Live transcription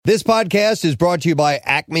This podcast is brought to you by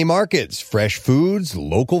Acme Markets, fresh foods,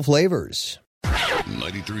 local flavors.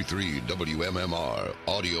 93.3 WMMR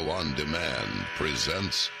Audio on Demand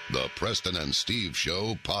presents the Preston and Steve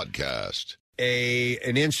Show podcast.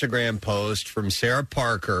 An Instagram post from Sarah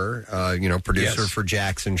Parker, producer for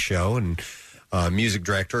Jackson's show and music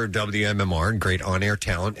director of WMMR and great on-air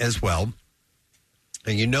talent as well.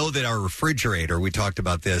 And you know that our refrigerator, we talked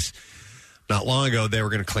about this not long ago, they were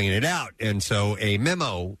going to clean it out. And so a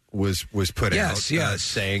memo was put out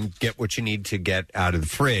saying, get what you need to get out of the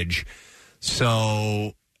fridge.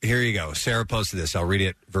 So here you go. Sarah posted this. I'll read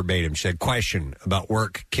it verbatim. She said, question about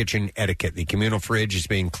work kitchen etiquette. The communal fridge is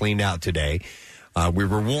being cleaned out today. We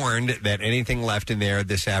were warned that anything left in there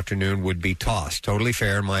this afternoon would be tossed. Totally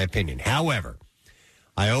fair in my opinion. However,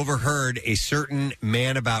 I overheard a certain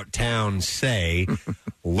man about town say,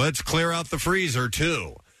 let's clear out the freezer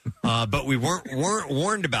too. But we weren't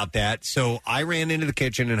warned about that, so I ran into the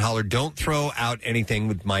kitchen and hollered, don't throw out anything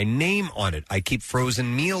with my name on it. I keep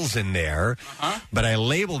frozen meals in there, but I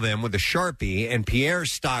label them with a Sharpie, and Pierre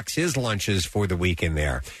stocks his lunches for the week in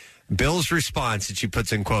there. Bill's response, that she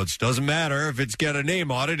puts in quotes, doesn't matter if it's got a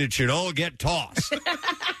name on it should all get tossed.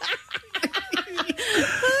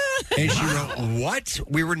 And she wrote, what?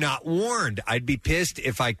 We were not warned. I'd be pissed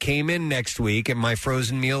if I came in next week and my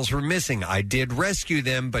frozen meals were missing. I did rescue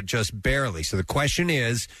them, but just barely. So the question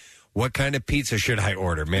is, what kind of pizza should I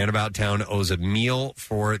order? Man About Town owes us a meal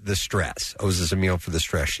for the stress,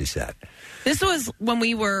 she said. This was when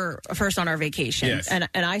we were first on our vacation, and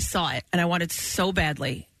I saw it, and I wanted so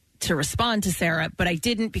badly to respond to Sarah, but I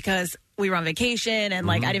didn't because we were on vacation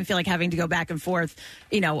and I didn't feel like having to go back and forth,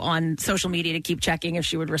 on social media to keep checking if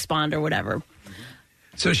she would respond or whatever.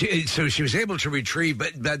 So she was able to retrieve,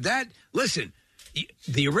 but that, listen,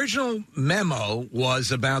 the original memo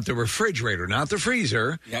was about the refrigerator, not the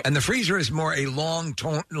freezer, and the freezer is more a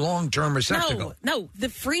long-term receptacle. No, the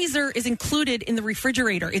freezer is included in the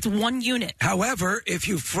refrigerator. It's one unit. However, if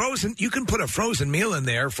you can put a frozen meal in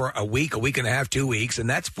there for a week and a half, 2 weeks, and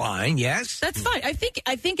that's fine, yes? That's fine. I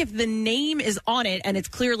think if the name is on it and it's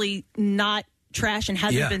clearly not trash and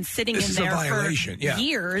hasn't been sitting in there for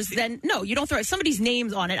years, then no, you don't throw it. Somebody's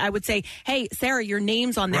name's on it. I would say, hey, Sarah, your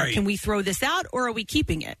name's on there. Right. Can we throw this out or are we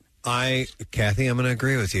keeping it? Kathy, I'm going to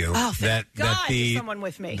agree with you. Oh, thank God, someone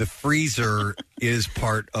with me. The freezer is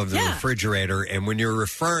part of the refrigerator, and when you're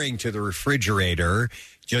referring to the refrigerator,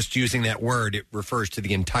 just using that word, it refers to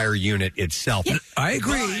the entire unit itself. Yeah. I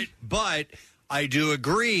agree. But I do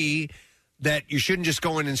agree that you shouldn't just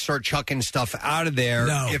go in and start chucking stuff out of there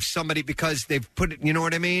if somebody, because they've put it, you know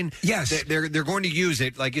what I mean? Yes. They're going to use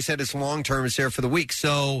it. Like you said, it's long-term. It's there for the week.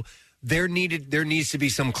 So there needs to be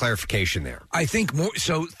some clarification there. I think more,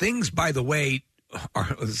 so things, by the way,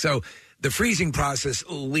 so the freezing process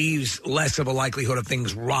leaves less of a likelihood of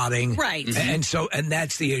things rotting. Right. And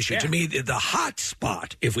that's the issue. To me, the hot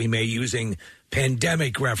spot, if we may, using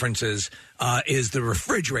pandemic references, is the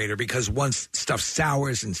refrigerator, because once stuff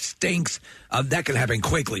sours and stinks, that can happen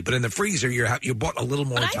quickly. But in the freezer, you bought a little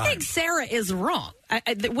more time. I think Sarah is wrong.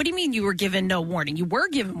 What do you mean you were given no warning? You were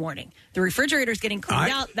given warning. The refrigerator's getting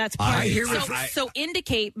cleaned out. That's part of it. So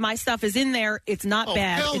indicate my stuff is in there. It's not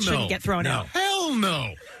bad. It shouldn't get thrown out. Hell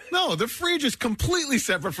no. No, the fridge is completely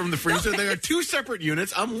separate from the freezer. They are two separate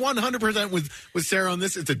units. I'm 100% with Sarah on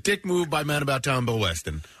this. It's a dick move by Man About Town, Bill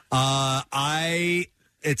Weston.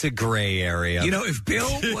 It's a gray area. If Bill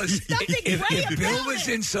was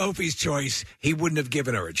in Sophie's choice, he wouldn't have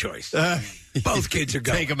given her a choice. Both kids are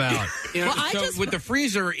going. Take them out. With the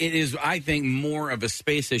freezer, it is, I think, more of a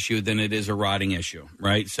space issue than it is a rotting issue,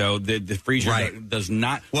 right? So the freezer does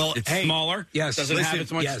not. Well, it's smaller. Yes, doesn't have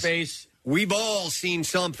as much space. We've all seen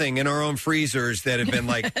something in our own freezers that have been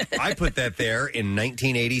like, I put that there in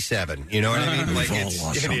 1987. You know what I mean? Like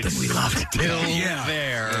it's we loved still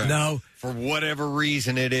there. No. For whatever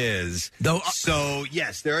reason it is. So,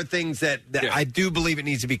 yes, there are things that I do believe it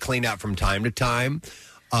needs to be cleaned out from time to time.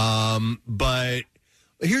 But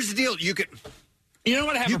here's the deal. You know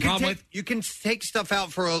what I have a problem with? You can take stuff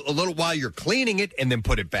out for a little while you're cleaning it and then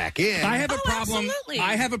put it back in. I have a problem. Absolutely.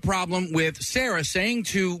 I have a problem with Sarah saying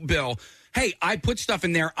to Bill, hey, I put stuff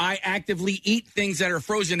in there. I actively eat things that are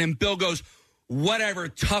frozen. And Bill goes, whatever,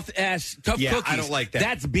 tough cookies. I don't like that.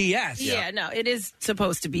 That's BS. Yeah, no, it is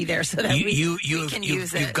supposed to be there so that we can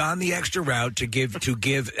use it. You've gone the extra route to give.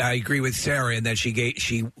 I agree with Sarah in that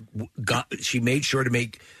she made sure to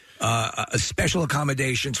make a special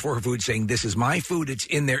accommodations for her food, saying this is my food. It's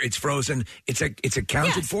in there. It's frozen. It's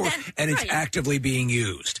accounted for, and it's actively being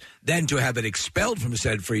used. then to have it expelled from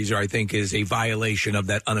said freezer, I think, is a violation of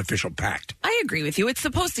that unofficial pact. I agree with you. It's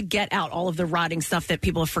supposed to get out all of the rotting stuff that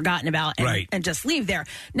people have forgotten about and just leave there.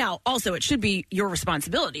 Now, also, it should be your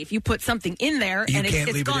responsibility. If you put something in there and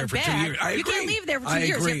it's gone bad, you can't leave it there for 2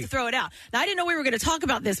 years. You have to throw it out. Now, I didn't know we were going to talk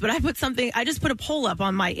about this, but I just put a poll up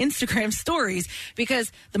on my Instagram stories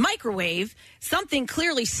because the microwave, something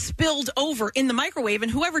clearly spilled over in the microwave,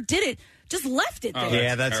 and whoever did it just left it there.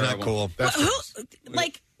 Yeah, that's terrible. Not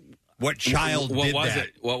cool. What child did that?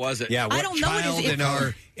 What was it? Yeah, what I don't child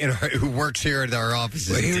know who works here at our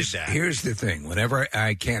offices did that? Here's the thing. Whenever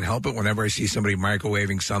I can't help it, whenever I see somebody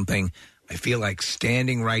microwaving something, I feel like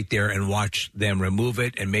standing right there and watch them remove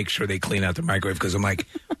it and make sure they clean out the microwave because I'm like,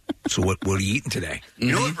 so what are you eating today?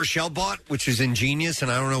 You know what Rochelle bought, which is ingenious, and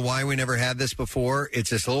I don't know why we never had this before? It's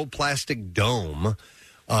this little plastic dome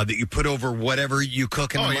that you put over whatever you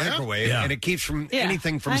cook in the microwave, and it keeps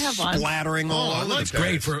anything from splattering all over. It's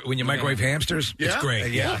great for when you microwave hamsters. Yeah? It's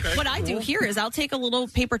great. Yeah. Okay. What I do here is I'll take a little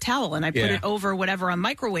paper towel and I put it over whatever I'm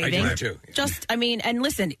microwaving. I do that too. And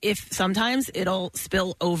listen, if sometimes it'll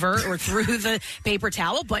spill over or through the paper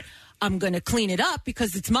towel, but I'm going to clean it up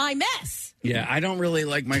because it's my mess. Yeah, I don't really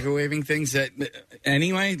like microwaving things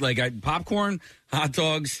anyway. Like popcorn, hot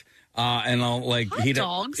dogs. And I'll heat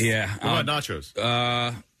dogs? up. Yeah. What about nachos?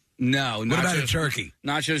 No. What about a turkey?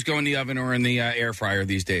 Nachos go in the oven or in the air fryer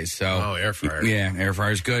these days. So, air fryer. Yeah, air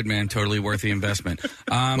fryer's good, man. Totally worth the investment.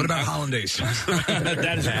 What about hollandaise?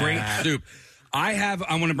 That is great soup. I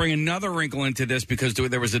want to bring another wrinkle into this because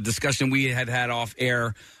there was a discussion we had off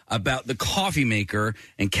air about the coffee maker,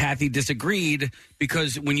 and Kathy disagreed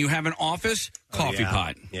because when you have an office coffee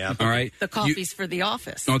pot, all right, the coffee's for the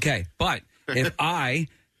office. Okay, but if I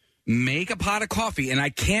make a pot of coffee and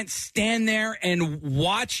I can't stand there and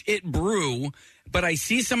watch it brew, but I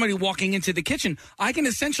see somebody walking into the kitchen, I can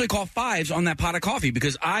essentially call fives on that pot of coffee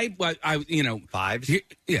because I fives?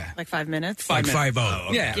 Yeah. Like 5 minutes? Like 5-0.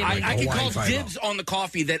 Okay. Yeah, I can call dibs on the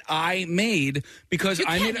coffee that I made because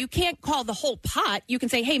you can't call the whole pot. You can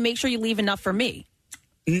say, hey, make sure you leave enough for me.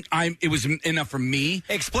 It was enough for me.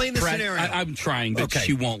 Explain the scenario. I'm trying, but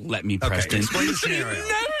she won't let me, Preston. Explain the scenario.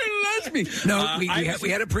 Me. No, we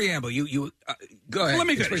had a preamble. You go ahead. Let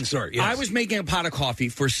me explain the story. Yes. I was making a pot of coffee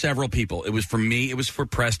for several people. It was for me, it was for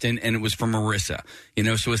Preston, and it was for Marissa.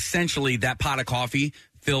 So essentially that pot of coffee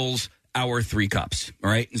fills our 3 cups. All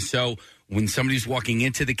right. And so when somebody's walking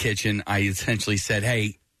into the kitchen, I essentially said,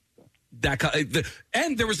 hey,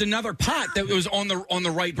 and there was another pot that was on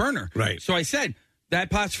the right burner. Right. So I said, that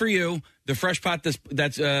pot's for you. The fresh pot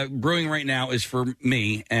that's brewing right now is for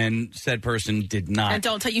me, and said person did not.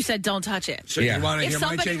 And you said don't touch it. So you want to hear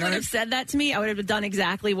my take on it? If somebody would have said that to me, I would have done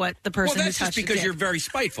exactly what the person who touched it did. Well, that's just because you're very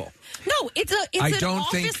spiteful. No, it's an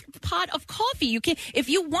office pot of coffee. You can, if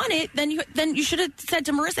you want it, then you should have said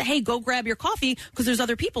to Marissa, hey, go grab your coffee because there's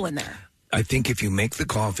other people in there. I think if you make the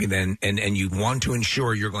coffee then and you want to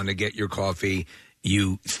ensure you're going to get your coffee,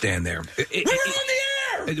 you stand there. We're on the air!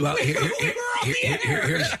 Well,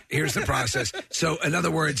 here's the process. So, in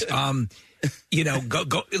other words, go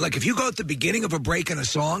like if you go at the beginning of a break in a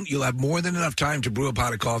song, you'll have more than enough time to brew a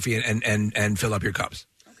pot of coffee and fill up your cups.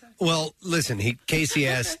 Well, listen, Casey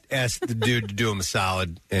asked the dude to do him a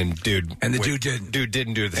solid, and the dude didn't. Dude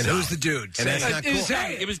didn't do the and solid. who's the dude? And that's not cool.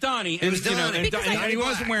 It was Donnie. It was Donnie. And he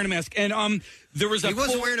wasn't wearing a mask. And there was he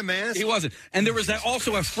wasn't wearing a mask. He wasn't. And there was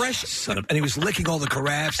also a fresh and he was licking all the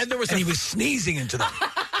carafes. And he was sneezing into them.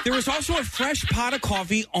 There was also a fresh pot of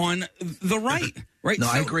coffee on the right. Right. No,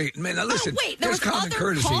 I agree. Man, now listen. Wait, there was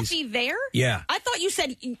other coffee there? Yeah. I thought you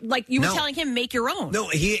said were telling him make your own. No,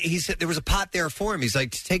 he said there was a pot there for him. He's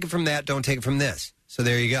like, take it from that, don't take it from this. So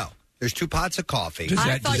there you go. There's 2 pots of coffee. Does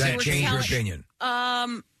that change your opinion?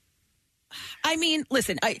 I mean,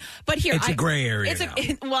 listen. But here it's a gray area. Now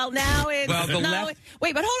it's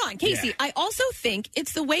wait, but hold on, Casey. Yeah. I also think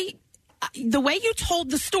it's the way you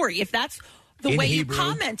told the story. If that's the way Hebrew. You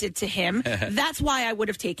commented to him, that's why I would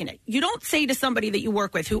have taken it. You don't say to somebody that you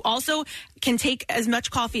work with who also can take as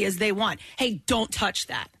much coffee as they want, hey, don't touch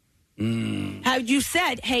that. How you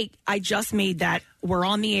said, hey, I just made that. We're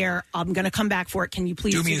on the air. I'm going to come back for it. Can you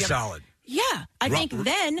please do me a solid? Yeah. I think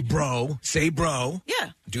then... Bro. Say bro.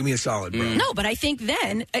 Yeah. Do me a solid, bro. No, but I think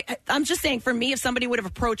then... I'm just saying, for me, if somebody would have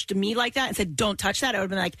approached me like that and said, don't touch that, I would have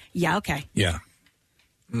been like, yeah, okay. Yeah.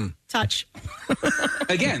 Touch.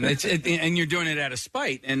 Again, and you're doing it out of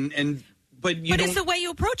spite, but it's the way you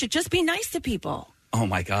approach it. Just be nice to people. Oh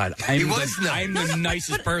my God! I'm the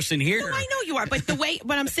nicest person here. No, I know you are, but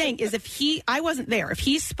what I'm saying is, I wasn't there. If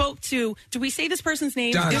he spoke to, do we say this person's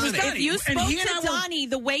name? Donnie. It was Donnie. If you spoke to Donnie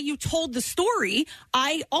the way you told the story,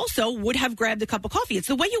 I also would have grabbed a cup of coffee. It's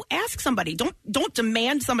the way you ask somebody. Don't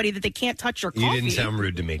demand somebody that they can't touch your coffee. You didn't sound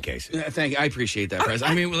rude to me, Casey. Thank you. I appreciate that, Press.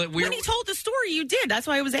 I mean, when he told the story, you did. That's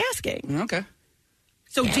why I was asking. Okay.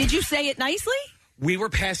 So did you say it nicely? We were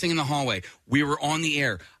passing in the hallway. We were on the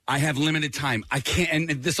air. I have limited time. I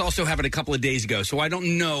can't, and this also happened a couple of days ago, so I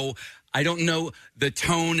don't know the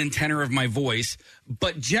tone and tenor of my voice,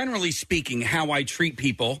 but generally speaking, how I treat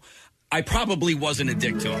people, I probably wasn't a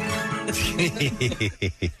dick to them.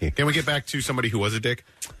 Can we get back to somebody who was a dick?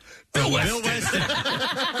 Bill Weston.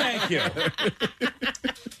 Thank you.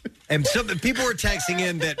 And some people were texting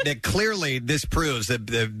in that clearly this proves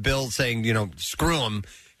that Bill saying, screw him,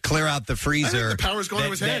 clear out the freezer. The power's going to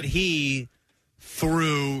his head. That he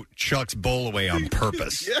threw Chuck's bowl away on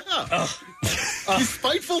purpose. Yeah. He's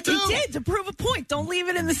spiteful, too. He did, to prove a point. Don't leave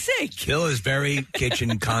it in the sink. Bill is very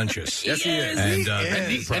kitchen conscious. Yes, he is.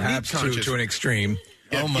 And perhaps to an extreme.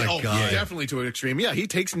 Yeah, oh, my God. Yeah, definitely to an extreme. Yeah, he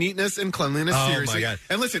takes neatness and cleanliness seriously. My God.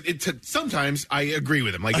 And listen, sometimes I agree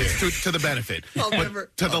with him. Like, it's to the benefit.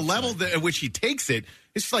 But to the level at which he takes it,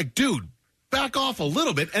 it's just like, dude, back off a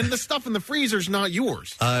little bit, and the stuff in the freezer's not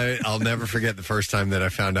yours. I'll never forget the first time that I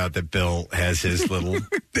found out that Bill has his little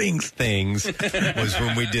things was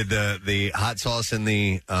when we did the hot sauce in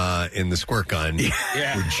the squirt gun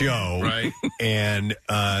with Joe, right? And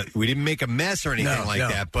we didn't make a mess or anything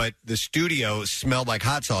that, but the studio smelled like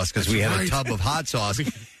hot sauce because we had a tub of hot sauce,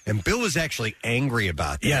 and Bill was actually angry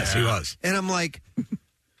about that. Yes, he was. And I'm like,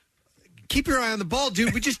 keep your eye on the ball,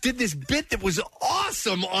 dude. We just did this bit that was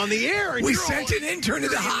awesome on the air. And we sent an intern to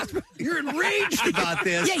the hospital. You're enraged about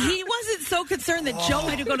this. Yeah, he wasn't so concerned that Joe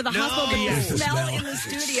had to go to the hospital, but the smell in the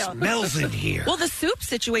studio. Smells in here. Well, the soup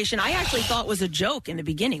situation, I actually thought was a joke in the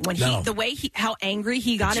beginning. When how angry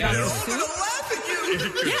he got about the soup. I'm going to laugh at you.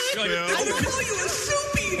 I don't call you a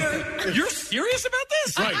soup eater. You're serious about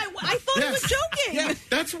this? Right. I thought he was joking. Yeah,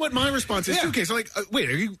 that's what my response is too. Okay, so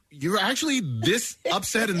wait, you're actually this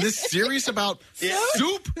upset and this serious about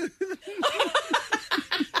soup?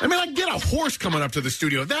 I mean, I get a horse coming up to the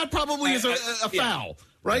studio. That probably is a foul,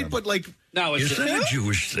 right? But no, it's a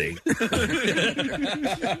Jewish thing.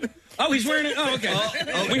 Oh, he's wearing it. Oh, okay.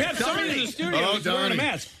 We have someone in the studio who's wearing a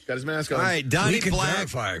mask. Got his mask on. All right, Donnie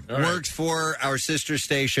Black works for our sister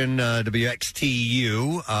station,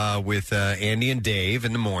 WXTU, with Andy and Dave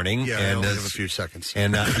in the morning. Yeah, and have a few seconds.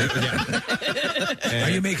 And, Are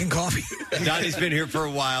you making coffee? Donnie's been here for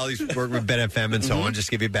a while. He's worked with Ben FM and so on. Just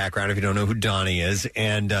to give you a background if you don't know who Donnie is.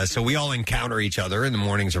 And so we all encounter each other in the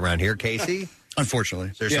mornings around here. Casey? Unfortunately.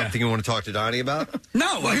 Is there something you want to talk to Donnie about?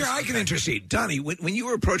 No. Well, here, I can intercede. Donnie, when you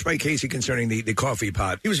were approached by Casey concerning the coffee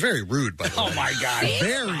pot. He was very rude, by the way. Oh, my God.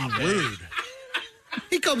 Very rude.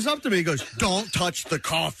 He comes up to me and goes, "Don't touch the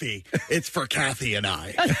coffee. It's for Kathy and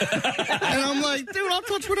I." And I'm like, dude, I'll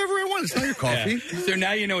touch whatever I want. It's not your coffee. Yeah. So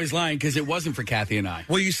now you know he's lying because it wasn't for Kathy and I.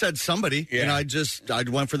 Well, you said somebody, and I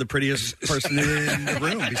went for the prettiest person in the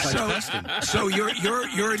room besides Preston. So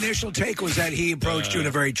your initial take was that he approached you in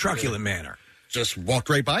a very truculent manner. Just walked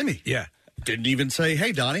right by me. Yeah. Didn't even say,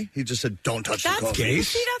 "Hey, Donnie." He just said, "Don't touch the coffee."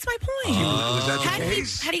 See, that's my point. Was that the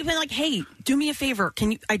case? Had he been like, "Hey, do me a favor.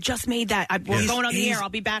 Can you? I just made that. We're going on the air. I'll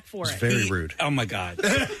be back for it." Very rude. Oh my God.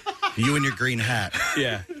 You and your green hat.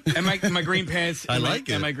 Yeah. And my green pants. I like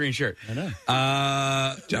it. And my green shirt. I know.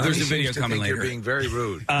 There's a video coming later. You're being very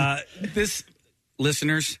rude.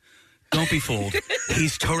 Listeners, don't be fooled.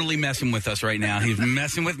 He's totally messing with us right now. He's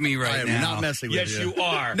messing with me right now. I am not messing with you. Yes, you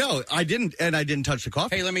are. No, I didn't, and I didn't touch the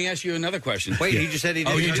coffee. Hey, let me ask you another question. Wait, he just said he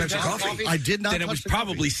didn't. Oh, you didn't touch the coffee? I did not Then touch it was the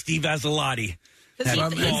probably coffee. Steve Azzollati. He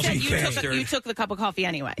said you took the cup of coffee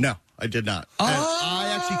anyway. No, I did not. And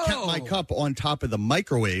I actually kept my cup on top of the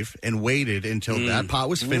microwave and waited until that pot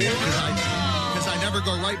was finished because I never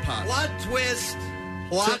go right pot. Plot twist.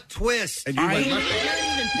 Plot twist. And you went You're left.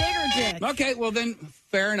 an even bigger dick. Okay, well then,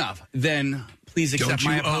 fair enough. Then please accept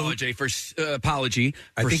my apology for I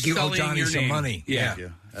think you owe sullying Donnie your some name. money. Yeah. Thank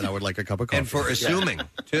you. And I would like a cup of coffee. And for assuming,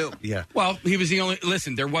 too. Yeah. Well, he was the only.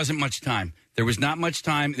 Listen, there wasn't much time. There was not much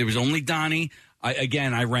time. There was only Donnie.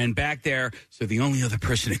 I ran back there, so the only other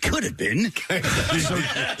person it could have been.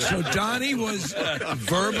 So Donnie was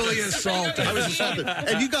verbally assaulted. I was assaulted.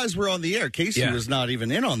 And you guys were on the air. Casey was not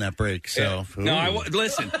even in on that break. So No,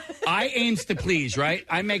 listen. I aims to please, right?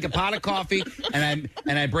 I make a pot of coffee, and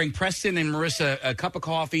I bring Preston and Marissa a cup of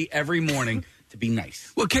coffee every morning to be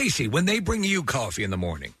nice. Well, Casey, when they bring you coffee in the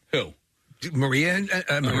morning, Who? Marissa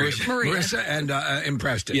and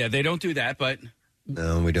Preston. Yeah, they don't do that, but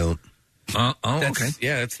No, we don't. Okay.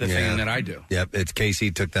 Yeah, that's the thing that I do. Yep, it's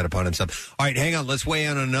Casey took that upon himself. All right, hang on. Let's weigh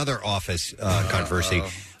in on another office controversy.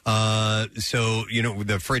 So,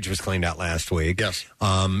 the fridge was cleaned out last week. Yes.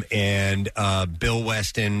 And Bill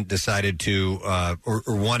Weston decided to, or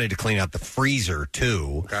wanted to clean out the freezer,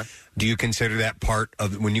 too. Okay. Do you consider that part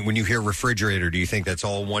of, when you hear refrigerator, do you think that's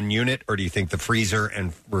all one unit, or do you think the freezer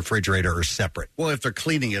and refrigerator are separate? Well, if they're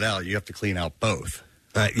cleaning it out, you have to clean out both.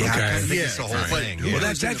 I think Yeah, it's the whole right. thing. Yeah. Well,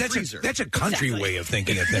 that's a country way of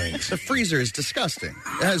thinking of things. The freezer is disgusting.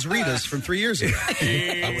 It has Rita's from 3 years ago.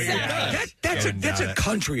 That's a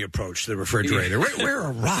country approach to the refrigerator. We're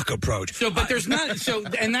a rock approach. So, but there's not. So,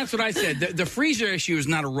 and that's what I said. The freezer issue is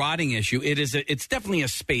not a rotting issue. It's definitely a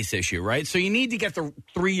space issue, right? So you need to get the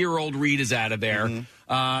 3-year-old Ritas out of there.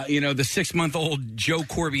 The 6-month-old Joe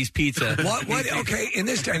Corby's pizza. What? Okay, in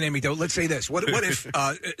this dynamic though, let's say this. What if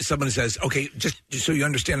someone says, okay, just so you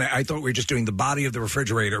understand, I thought we were just doing the body of the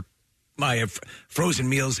refrigerator. My frozen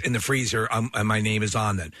meals in the freezer, and my name is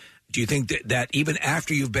on that. Do you think that even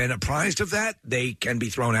after you've been apprised of that, they can be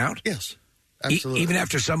thrown out? Yes, absolutely. Even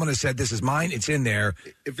after someone has said, this is mine, it's in there.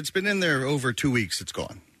 If it's been in there over 2 weeks, it's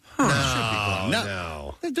gone.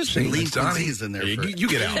 No. There's been lean disease in there. You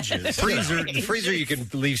get out. The freezer, you can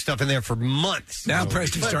leave stuff in there for months. Now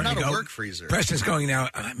Preston's starting to go. Work freezer. Preston's going now.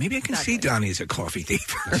 Maybe I can see Donnie as a coffee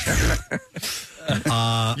thief. Get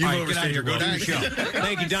out of here. Go to your show.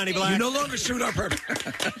 Thank you, Donnie Black. You no longer suit our purpose.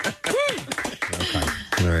 Okay.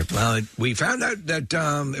 All right. Well, we found out that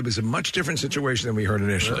it was a much different situation than we heard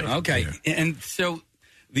initially. Okay. Yeah. And so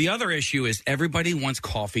the other issue is everybody wants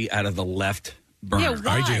coffee out of the left burner. Yeah,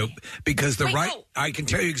 why? I do. Because I can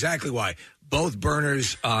tell you exactly why. Both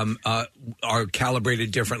burners are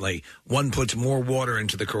calibrated differently. One puts more water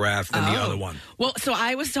into the carafe than the other one. Well, so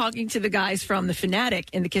I was talking to the guys from the Fanatic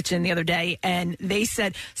in the kitchen the other day, and they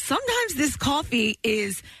said sometimes this coffee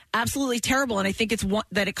is absolutely terrible, and I think it's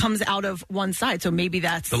that it comes out of one side. So maybe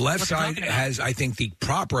that's the left side has, I think, the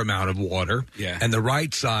proper amount of water, and the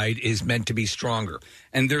right side is meant to be stronger.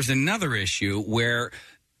 And there's another issue where.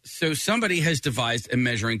 So somebody has devised a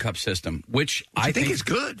measuring cup system, which I think is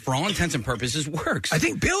good. For all intents and purposes, works. I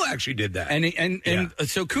think Bill actually did that. And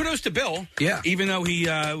so kudos to Bill. Yeah. Even though he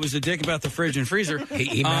was a dick about the fridge and freezer.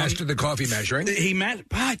 He mastered the coffee measuring.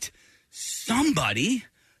 But somebody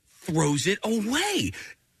throws it away.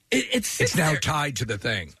 It's now tied to the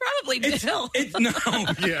thing. Probably Bill.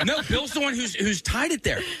 No, Bill's the one who's tied it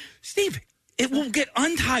there. Steve, it will get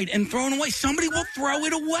untied and thrown away. Somebody will throw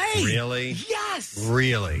it away. Really? Yes.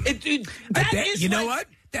 Really? You know what?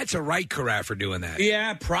 That's a right carafe for doing that.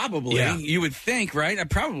 Yeah, probably. Yeah. You would think, right?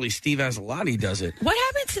 Probably Steve Azalotti does it. What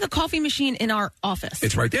happened to the coffee machine in our office?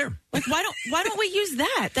 It's right there. Like, why don't we use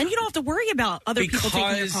that? Then you don't have to worry about other people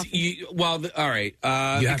taking your coffee. All right.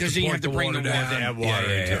 Because you have to bring the water down.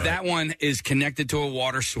 Yeah. That one is connected to a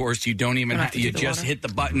water source. You don't even have to. You just hit the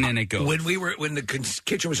button and it goes. When the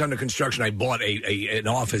kitchen was under construction, I bought an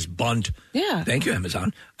office bunt. Yeah. Thank you,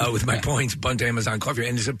 Amazon. With my points, bunt Amazon coffee,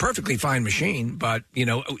 and it's a perfectly fine machine. But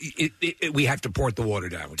we have to port the water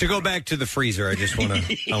down. To go back to the freezer, I just want to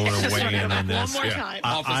weigh in on this. One more time.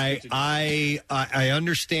 I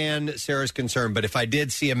understand Sarah's concern, but if I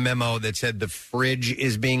did see a memo that said the fridge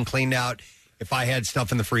is being cleaned out, if I had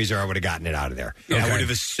stuff in the freezer, I would have gotten it out of there. Okay. I would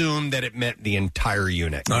have assumed that it meant the entire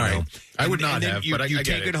unit. All right. I would not have, but I get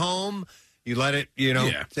take it home, you let it,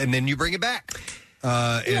 and then you bring it back.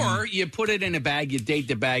 Or you put it in a bag, you date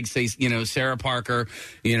the bag, say, Sarah Parker,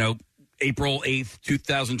 April 8th,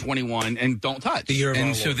 2021, and don't touch.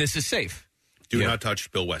 And so this is safe. Do not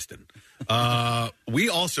touch Bill Weston. We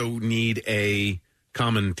also need a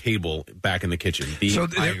common table back in the kitchen.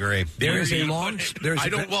 I agree. There is a long.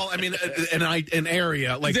 An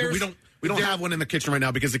area like we don't have one in the kitchen right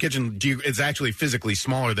now because the kitchen is actually physically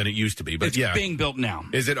smaller than it used to be. But it's being built now.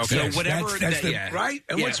 Is it okay? So whatever right.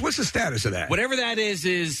 And what's the status of that? Whatever that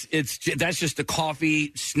is that's just a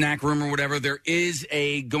coffee snack room or whatever. There is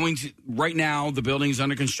right now the building is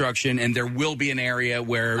under construction and there will be an area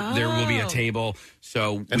where there will be a table.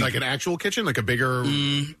 So like an actual kitchen, like a bigger.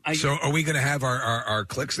 So are we going to have our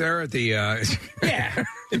clicks there at the? Yeah,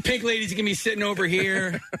 the pink ladies are going to be sitting over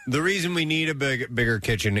here. The reason we need a bigger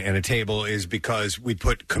kitchen and a table is because we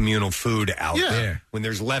put communal food out there. When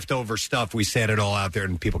there's leftover stuff, we set it all out there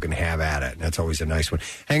and people can have at it. And that's always a nice one.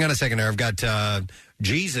 Hang on a second there. I've got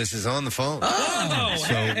Jesus is on the phone.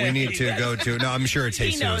 So we need to go to. No, I'm sure it's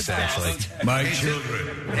Jesus actually. My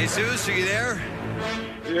children. Jesus, are you there?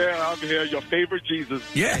 Yeah, I'm here. Your favorite Jesus.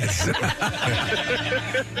 Yes.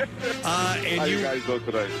 How you guys doing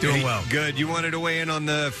today? Doing well. Good. You wanted to weigh in on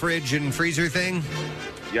the fridge and freezer thing?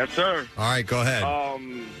 Yes, sir. All right, go ahead.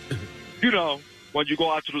 when you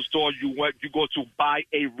go out to the store, you go to buy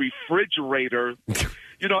a refrigerator.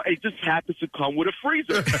 It just happens to come with a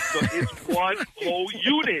freezer. So it's one whole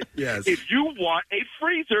unit. Yes. If you want a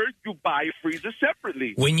freezer, you buy a freezer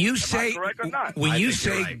separately. When you Am I say, correct or not?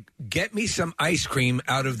 get me some ice cream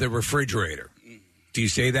out of the refrigerator, do you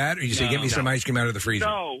say that? Or you say, get me some ice cream out of the freezer?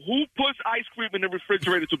 No. Who puts ice cream in the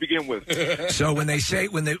refrigerator to begin with? So when they say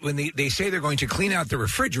they say they're going to clean out the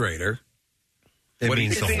refrigerator, It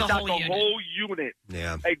means the whole unit,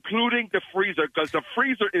 including the freezer, because the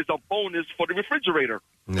freezer is a bonus for the refrigerator.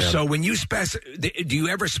 Yeah. So when you do you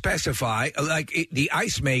ever specify, like the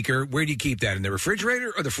ice maker, where do you keep that, in the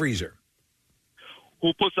refrigerator or the freezer?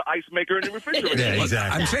 Who puts the ice maker in the refrigerator? Yeah,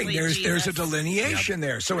 exactly. I'm saying there's a delineation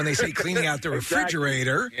there. So when they say cleaning out the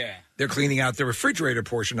refrigerator, they're cleaning out the refrigerator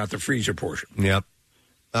portion, not the freezer portion. Yep.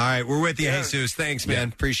 All right, we're with you, Jesus. Thanks, man.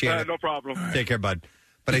 Appreciate it. No problem. Take care, bud.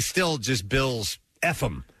 But I still just Bill's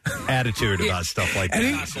F-em attitude about stuff like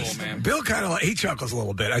that. Bill kind of he chuckles a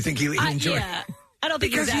little bit. I think he enjoys. Yeah. I don't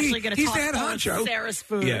think he's actually going to talk about Sarah's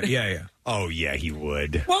food. Yeah. Oh, yeah, he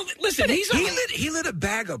would. Well, listen, he lit a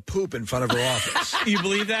bag of poop in front of her office. You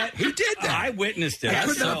believe that? He did that. I witnessed it. I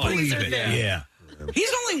could not believe it. Yeah.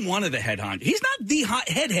 He's only one of the head honcho. He's not the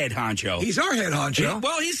head honcho. He's our head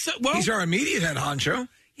honcho. He's our immediate head honcho.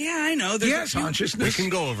 Yeah, I know. Yes, We consciousness. can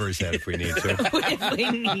go over his head if we need to.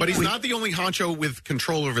 But he's not the only honcho with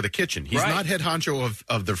control over the kitchen. He's not head honcho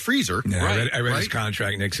of the freezer. No, I read his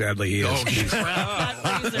contract, Nick. Sadly, he is.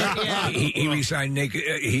 He resigned. Nick.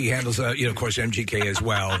 He handles, of course, MGK as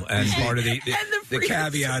well. And part of the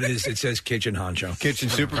caveat is it says kitchen honcho, kitchen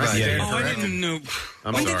supervisor. Yeah, I didn't know.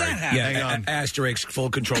 I'm when sorry. did that happen? Yeah, hang on. Asterisk, full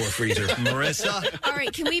control of freezer. Marissa. All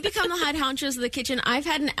right, can we become the head honchos of the kitchen? I've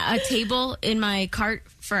had a table in my cart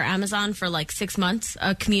for Amazon for like 6 months,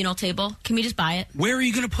 a communal table. Can we just buy it? Where are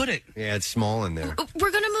you going to put it? Yeah, it's small in there.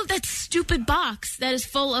 We're going to move that stupid box that is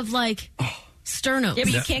full of sternos. Yeah,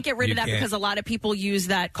 but you can't get rid of that because a lot of people use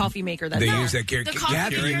that coffee maker. They use that.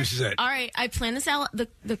 Gabby uses it. All right, I planned this out.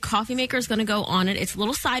 The coffee maker is going to go on it. It's a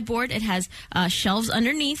little sideboard. It has shelves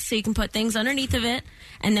underneath, so you can put things underneath of it.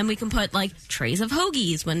 And then we can put trays of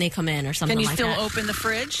hoagies when they come in or something like that. Can you still open the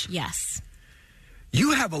fridge? Yes.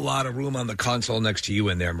 You have a lot of room on the console next to you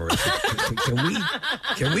in there, Marissa.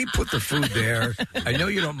 Can we put the food there? I know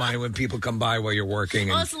you don't mind when people come by while you're working.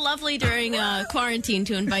 Well, it's lovely during quarantine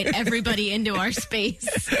to invite everybody into our space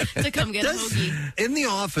to come get a hoagie. In the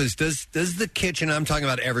office, does the kitchen, I'm talking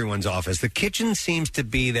about everyone's office, the kitchen seems to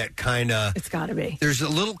be that kind of... It's got to be. There's a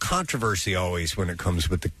little controversy always when it comes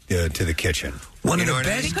with to the kitchen. One of the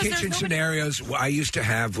best kitchen scenarios I used to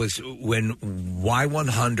have was when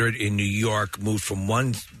Y100 in New York moved from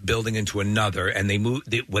one building into another, and they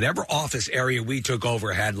moved whatever office area we took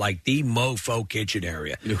over had the mofo kitchen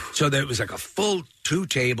area. So there was a full 2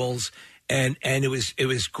 tables, and it was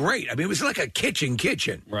great. I mean, it was like a kitchen,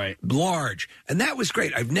 right? Large, and that was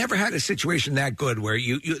great. I've never had a situation that good where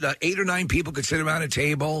you 8 or 9 people could sit around a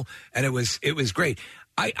table, and it was great.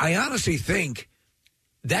 I honestly think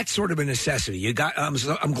that's sort of a necessity.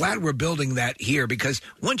 I'm glad we're building that here, because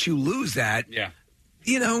once you lose that,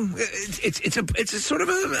 it's a sort of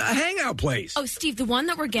a hangout place. Oh, Steve, the one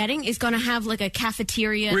that we're getting is going to have a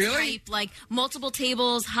cafeteria type, multiple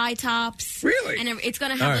tables, high tops. Really? And it's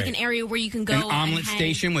going to have an area where you can go. An omelet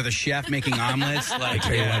station with a chef making omelets. What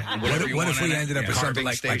if we ended up with something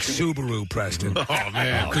like Subaru, Preston? Oh,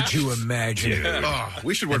 man. Could you imagine?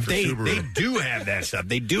 We should work for Subaru. They do have that stuff.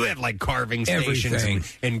 They do have carving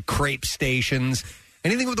stations and crepe stations.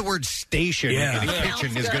 Anything with the word station in the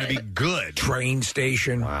kitchen is going to be good. Train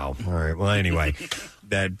station. Wow. All right. Well, anyway,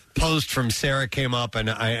 that post from Sarah came up, and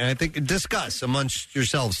I think discuss amongst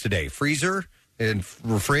yourselves today. Freezer and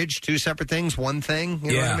fridge, 2 separate things, one thing.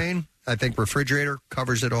 You know what I mean? I think refrigerator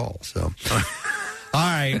covers it all. So, all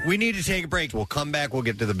right. We need to take a break. We'll come back. We'll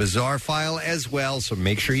get to the bizarre file as well. So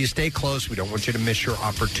make sure you stay close. We don't want you to miss your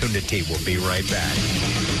opportunity. We'll be right back.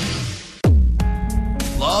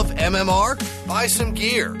 Love MMR? Buy some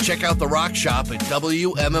gear. Check out the rock shop at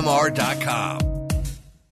WMMR.com.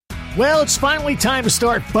 Well, it's finally time to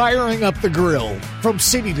start firing up the grill. From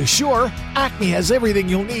city to shore, Acme has everything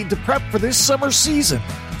you'll need to prep for this summer season.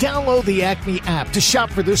 Download the Acme app to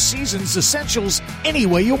shop for this season's essentials any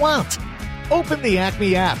way you want. Open the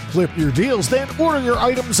Acme app, clip your deals, then order your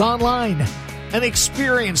items online. An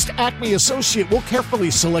experienced Acme associate will carefully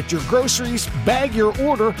select your groceries, bag your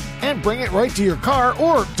order, and bring it right to your car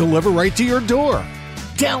or deliver right to your door.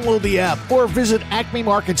 Download the app or visit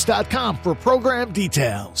acmemarkets.com for program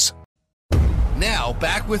details. Now,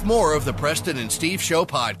 back with more of the Preston and Steve Show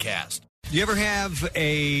podcast. Do you ever have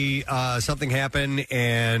something happen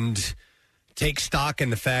and take stock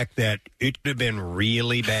in the fact that it could have been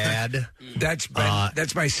really bad. That's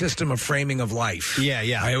my system of framing of life.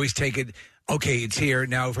 Yeah. I always take it. Okay, it's here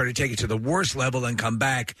now. If we're to take it to the worst level and come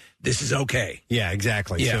back, this is okay. Yeah,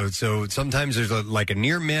 exactly. Yeah. So sometimes there's like a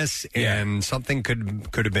near miss, and something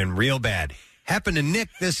could have been real bad. Happened to Nick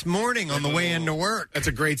this morning on the way into work. That's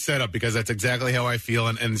a great setup because that's exactly how I feel.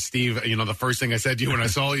 And Steve, the first thing I said to you when I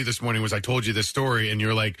saw you this morning was I told you this story, and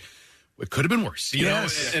you're like, it could have been worse, you know?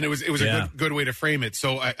 And it was a good way to frame it.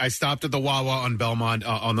 So I stopped at the Wawa on Belmont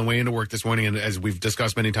on the way into work this morning, and as we've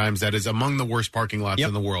discussed many times, that is among the worst parking lots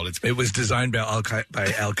in the world. It was designed by Al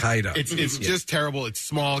Qaeda. It's just terrible. It's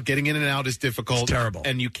small. Getting in and out is difficult. It's terrible.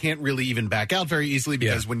 And you can't really even back out very easily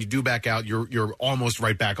because when you do back out, you're almost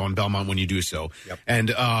right back on Belmont when you do so. Yep.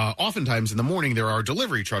 And oftentimes in the morning, there are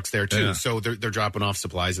delivery trucks there too. Yeah. So they're dropping off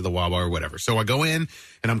supplies at the Wawa or whatever. So I go in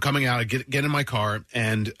and I'm coming out. I get in my car,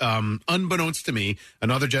 and unbeknownst to me,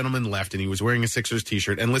 another gentleman left, and he was wearing a Sixers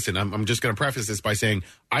t-shirt. And listen, I'm just going to preface this by saying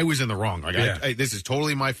I was in the wrong. Like, this is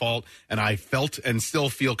totally my fault, and I felt and still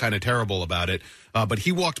feel kind of terrible about it. But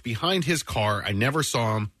he walked behind his car. I never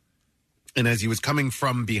saw him. And as he was coming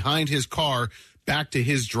from behind his car back to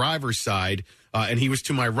his driver's side, and he was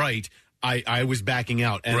to my right, I was backing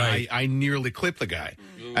out, and I nearly clipped the guy.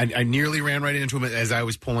 I nearly ran right into him as I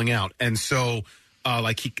was pulling out. And so... I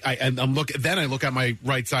look at my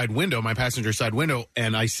right side window, my passenger side window,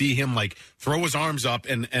 and I see him like throw his arms up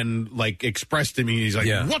and like express to me. He's like,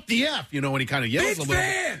 "What the F?" And he kind of yells a little,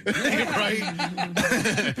 right?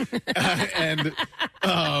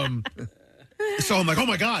 So I'm like, "Oh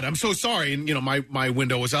my God, I'm so sorry." And my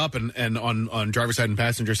window was up and on driver's side and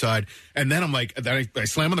passenger side, and then I'm like, I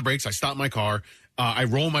slam on the brakes, I stop my car. I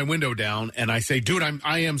roll my window down and I say, "Dude,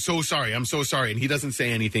 I am so sorry. I'm so sorry." And he doesn't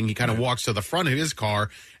say anything. He kind of walks to the front of his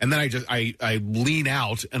car, and then I lean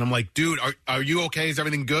out and I'm like, "Dude, are you okay? Is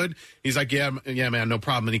everything good?" He's like, "Yeah, man, no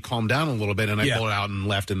problem." And he calmed down a little bit, and I pulled it out and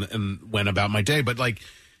left and went about my day. But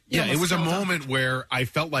it was a moment where I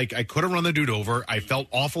felt like I could have run the dude over. I felt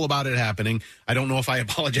awful about it happening. I don't know if I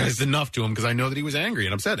apologized enough to him because I know that he was angry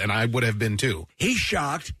and upset, and I would have been too. He's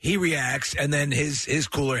shocked. He reacts, and then his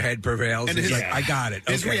cooler head prevails. And he's like, I got it.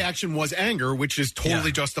 His reaction was anger, which is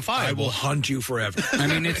totally justifiable. I will hunt you forever. I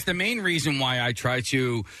mean, it's the main reason why I try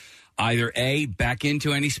to either A, back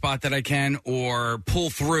into any spot that I can, or pull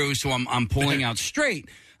through so I'm pulling out straight.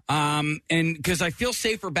 And because I feel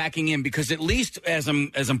safer backing in, because at least as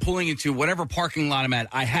I'm pulling into whatever parking lot I'm at,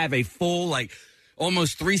 I have a full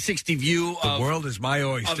almost 360 view of the world is my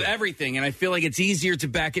oyster of everything, and I feel like it's easier to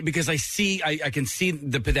back it because I can see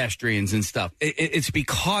the pedestrians and stuff. It's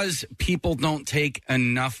because people don't take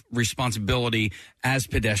enough responsibility as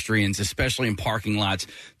pedestrians, especially in parking lots.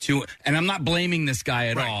 And I'm not blaming this guy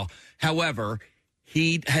at all. However,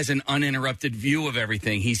 he has an uninterrupted view of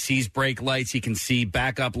everything. He sees brake lights. He can see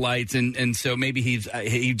backup lights. And so maybe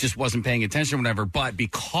he just wasn't paying attention or whatever. But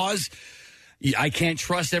because I can't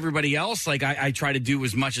trust everybody else, I try to do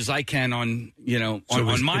as much as I can on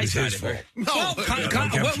my side of it.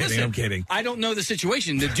 I'm kidding. I don't know the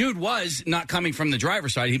situation. The dude was not coming from the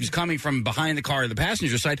driver's side. He was coming from behind the car, the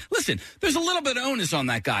passenger side. Listen, there's a little bit of onus on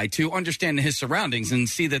that guy to understand his surroundings and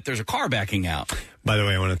see that there's a car backing out. By the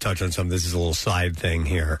way, I want to touch on something. This is a little side thing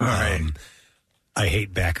here. All right. I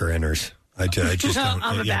hate backer inners. I just don't.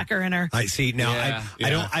 I'm a backer inner. I see now.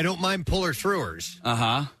 I don't mind puller throughers.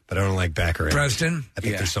 But I don't like backer inners. Preston, I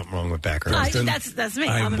think there's something wrong with backer inners. That's me.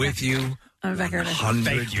 I'm with you. I'm a backer inner.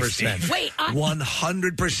 100%. Wait,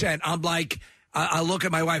 100%. I'm like, I look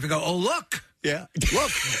at my wife and go, "Oh, look." Yeah.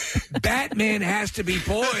 Look, Batman has to be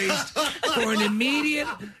poised for an immediate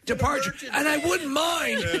departure. And I wouldn't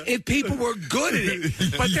mind if people were good at it,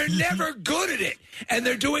 but they're never good at it. And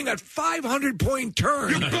they're doing a 500-point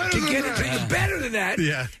turn to get it to you. Better than that.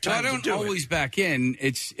 Yeah. So I don't always back in.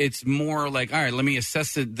 It's more like, all right, let me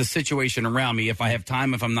assess the situation around me. If I have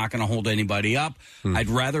time, if I'm not going to hold anybody up, I'd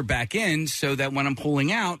rather back in so that when I'm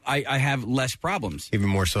pulling out, I have less problems. Even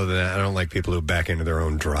more so than that, I don't like people who back into their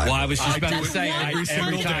own driveway. Well, I was just about to say, every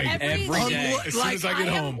day. As soon as I get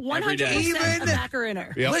home. 100% a backer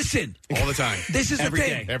inner. Yep. Listen. All the time. This is the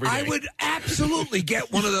thing. Every day. I would absolutely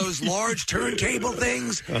get one of those large turntable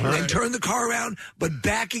things and turn the car around, but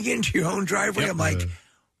backing into your own driveway, I'm like,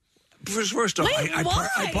 first off,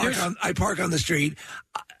 I park on the street.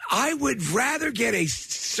 I would rather get a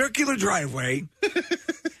circular driveway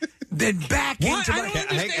than back into my...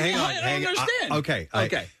 Hang on. I don't understand.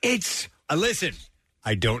 Okay. It's... listen,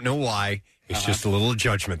 I don't know why. It's just a little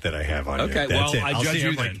judgment that I have on you. Okay, That's it. I judge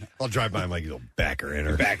you then. I'll drive by. I'm like, you little backer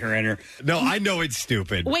inner. Backer inner. No, I know it's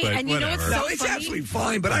stupid. Wait, but and you know whatever. what's so No, it's absolutely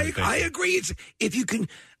fine, but I I agree. It's if you can.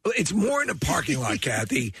 It's more in a parking lot,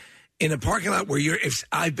 Kathy. in a parking lot where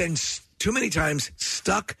I've been too many times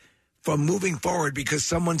stuck from moving forward because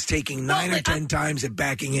someone's taking 9 or 10 times and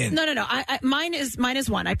backing in. No. Mine is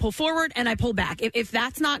one. I pull forward and I pull back. If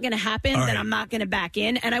that's not going to happen, then I'm not going to back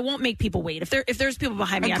in, and I won't make people wait. If there's people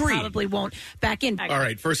behind me, Agreed. I probably won't back in. All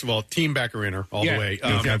right. First of all, team backer-inner all the way.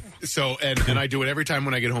 So, and I do it every time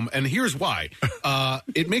when I get home. And here's why.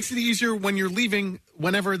 It makes it easier when you're leaving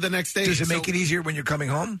whenever the next day. Does it make it easier when you're coming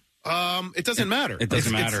home? It doesn't matter. It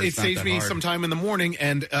doesn't matter. It saves me some time in the morning,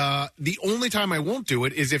 and the only time I won't do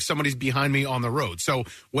it is if somebody's behind me on the road. So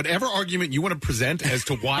whatever argument you want to present as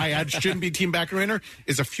to why I shouldn't be team backer-inner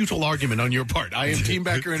is a futile argument on your part. I am team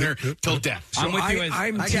backer-inner till death. So I'm with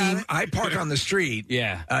you. I park on the street.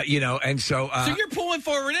 Yeah. And so... so you're pulling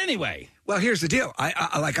forward anyway. Well, here's the deal. I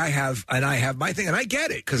have my thing, and I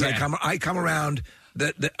get it, because I come around...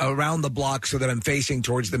 around the block so that I'm facing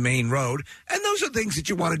towards the main road. And those are things that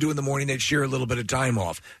you want to do in the morning that shear a little bit of time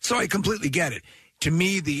off. So I completely get it. To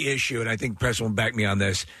me, the issue, and I think Preston will back me on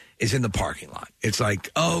this, is in the parking lot. It's like,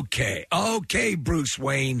 okay, Bruce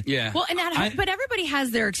Wayne. Yeah. Well, and at home, but everybody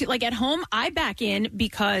has their excuse. Like at home, I back in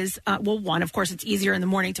because, one, of course, it's easier in the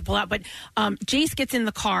morning to pull out. But Jace gets in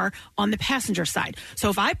the car on the passenger side. So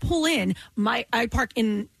if I pull in, I park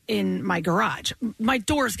in my garage. My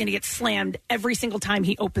door is going to get slammed every single time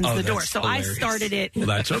he opens the door. So hilarious. I started it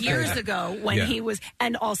years ago when he was,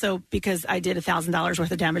 and also because I did $1,000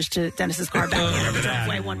 worth of damage to Dennis's car back in the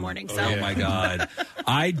driveway one morning. So. Oh my God.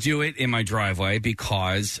 I do it in my driveway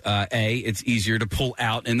because it's easier to pull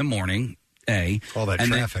out in the morning. All that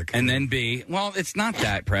traffic, and then B. Well, it's not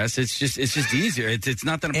that, Press. It's just easier. It's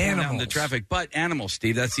not that I'm pulling out in the traffic, but animals,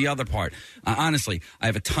 Steve. That's the other part. Honestly, I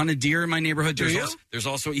have a ton of deer in my neighborhood. There's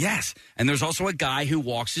also and there's also a guy who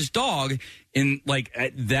walks his dog in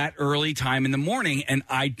at that early time in the morning, and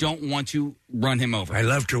I don't want to run him over. I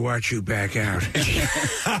love to watch you back out.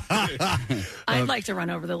 I'd like to run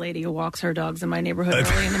over the lady who walks her dogs in my neighborhood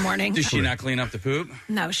early in the morning. Does she not clean up the poop?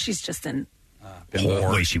 No, she's just in.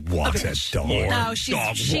 The way she walks that dog. No,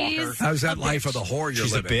 she's how's that life of the whore you're living?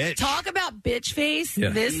 She's a bitch. Talk about bitch face. Yeah.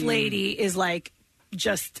 This lady is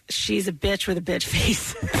she's a bitch with a bitch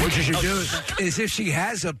face. What you should do is if she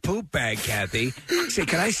has a poop bag, Kathy, say,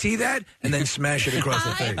 can I see that? And then smash it across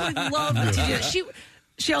the face. I would love to do it.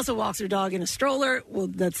 She also walks her dog in a stroller. Well,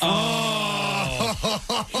 that's... what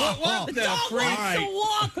the dog wants to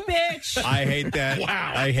walk, bitch! I hate that.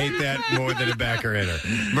 Wow. I hate that more than a backer-inner.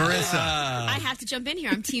 Marissa. I have to jump in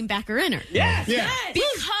here. I'm team backer-inner. Yes.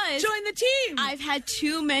 Because... Join the team! I've had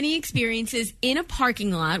too many experiences in a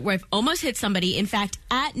parking lot where I've almost hit somebody. In fact,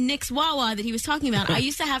 at Nick's Wawa that he was talking about, I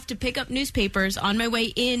used to have to pick up newspapers on my way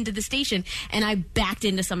into the station, and I backed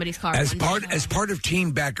into somebody's car. As part of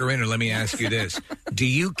team backer-inner, let me ask you this. Do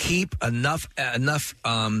you keep enough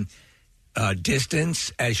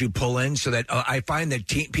distance as you pull in so that I find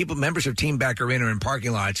that members of Team Backer-Inner in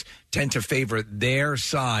parking lots tend to favor their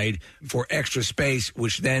side for extra space,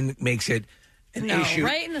 which then makes it an issue.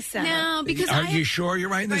 Right in the center. No, because Are you sure you're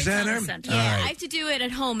right in the center? Yeah, I have to do it at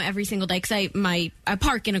home every single day because I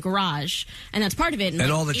park in a garage, and that's part of it.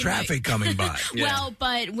 And all the traffic coming by. Well,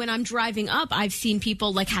 but when I'm driving up, I've seen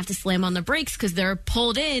people have to slam on the brakes because they're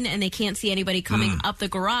pulled in and they can't see anybody coming up the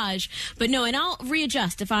garage. But no, and I'll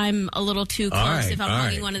readjust if I'm a little too close, if I'm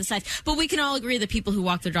hugging one of the sides. But we can all agree that people who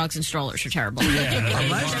walk their dogs in strollers are terrible.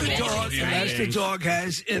 Unless the dog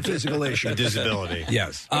has a physical issue. A disability.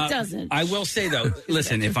 Yes. It doesn't. I will say, though,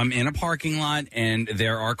 listen, if I'm in a parking lot and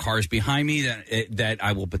there are cars behind me that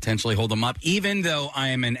I will potentially hold them up, even though I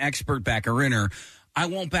am an expert backer-inner, I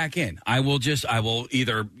won't back in. I will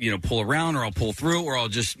either, pull around or I'll pull through or I'll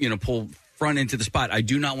just, pull front into the spot. I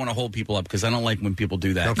do not want to hold people up because I don't like when people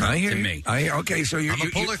do that to me. So you're I'm a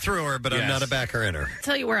puller-througher, but I'm not a backer-inner. I'll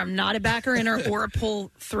tell you where I'm not a backer-inner or a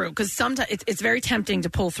pull-through, because sometimes it's very tempting to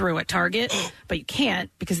pull through at Target, but you can't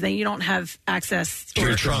because then you don't have access to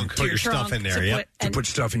your trunk. Put your stuff in there, to put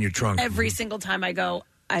stuff in your trunk. Every single time I go,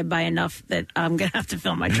 I buy enough that I'm going to have to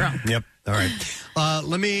fill my trunk. Yep. All right.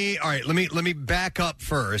 Let me back up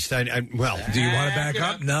first. Do you want to back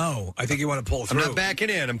up? No. I think you want to pull through. I'm not backing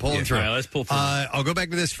in. I'm pulling through. All right, let's pull through. I'll go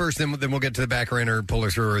back to this first, then we'll get to the backer-inner puller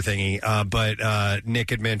through thingy. But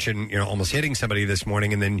Nick had mentioned, almost hitting somebody this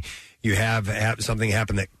morning, and then you have something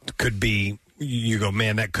happen that could be. You go,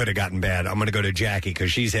 man, that could have gotten bad. I'm going to go to Jackie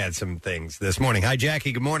because she's had some things this morning. Hi,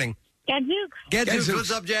 Jackie. Good morning. Gadzooks.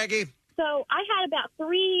 What's up, Jackie? So I had about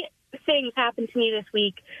 3 things happen to me this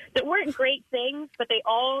week that weren't great things, but they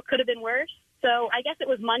all could have been worse. So I guess it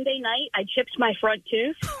was Monday night. I chipped my front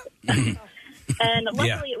tooth. And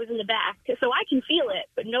luckily it was in the back, so I can feel it,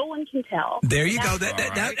 but no one can tell. There you go.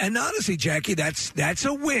 And honestly, Jackie, that's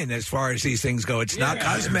a win as far as these things go. It's not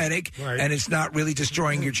cosmetic, and it's not really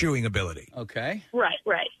destroying your chewing ability. Okay. Right.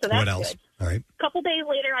 So that's what else? good. All right. A couple days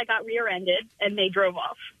later, I got rear-ended, and they drove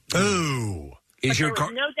off. Ooh. But there was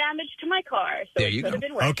no damage to my car, so There it you could go. have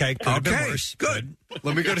been worse. Okay, could have been worse. Good.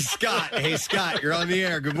 Let me go to Scott. Hey, Scott, you're on the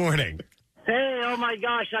air. Good morning. Hey, oh my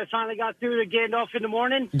gosh, I finally got through to Gandalf in the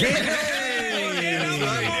morning. Hey!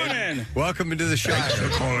 Welcome into the show. Thanks for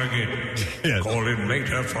calling in. Yes. Call in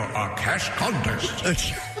later for our cash contest.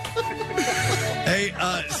 Hey,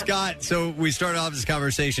 Scott, so we started off this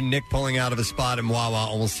conversation, Nick pulling out of a spot in Wawa,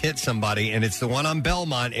 almost hit somebody, and it's the one on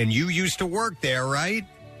Belmont, and you used to work there, right?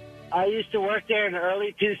 I used to work there in the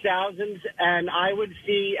early 2000s, and I would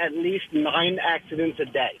see at least 9 accidents a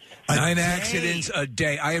day. 9 accidents a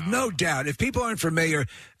day. I have no doubt. If people aren't familiar,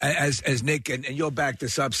 as Nick, and you'll back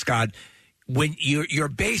this up, Scott, when you're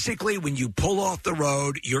basically, when you pull off the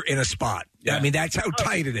road, you're in a spot. Yeah. I mean, that's how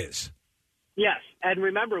tight it is. Yes, and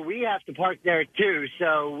remember, we have to park there, too,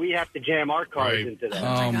 so we have to jam our cars into that.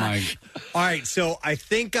 Oh, my. All right, so I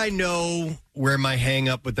think I know where my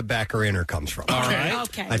hang-up with the backer inner comes from. All right.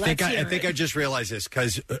 Okay, I think I just realized this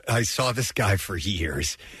because I saw this guy for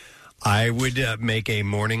years. I would make a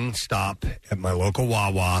morning stop at my local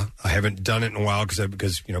Wawa. I haven't done it in a while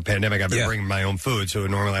because pandemic, I've been bringing my own food, so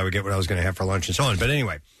normally I would get what I was going to have for lunch and so on. But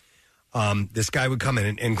anyway, this guy would come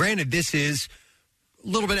in, and granted, this is a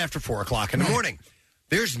little bit after 4 o'clock in the morning.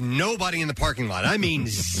 There's nobody in the parking lot. I mean,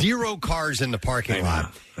 0 cars in the parking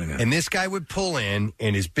lot. And this guy would pull in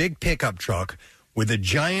his big pickup truck with a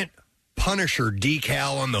giant Punisher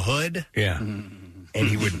decal on the hood. Yeah. And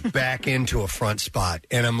he would back into a front spot.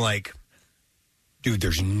 And I'm like, dude,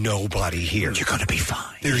 there's nobody here. You're going to be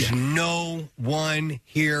fine. There's no one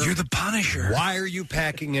here. You're the Punisher. Why are you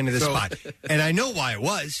packing into this spot? And I know why it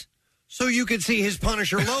was. So you could see his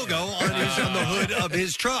Punisher logo on the hood of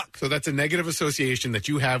his truck. So that's a negative association that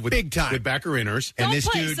you have with big time with backer inners. And Don't this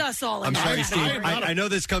place dude, us all in I'm that sorry, Steve. category. I know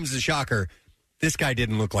this comes as a shocker. This guy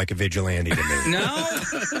didn't look like a vigilante to me. No,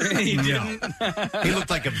 he didn't. He looked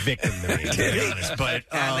like a victim to me, to be honest. But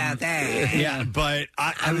How about that? yeah, but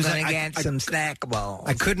I was going to like, get some snackables.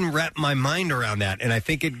 I couldn't wrap my mind around that, and I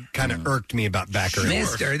think it kind of irked me about backer.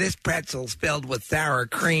 Mister, this pretzel's filled with sour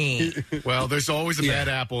cream. Well, there's always a bad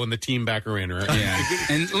apple in the team backer inner. Yeah.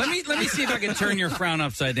 And let me see if I can turn your frown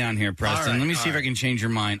upside down here, Preston. Let me see if I can change your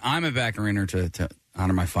mind. I'm a backer inner to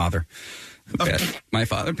honor my father. My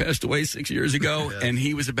father passed away 6 years ago, and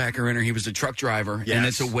he was a backer inner. He was a truck driver, and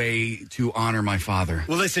it's a way to honor my father.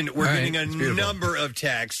 Well, listen, we're getting a number of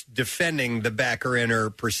texts defending the backer inner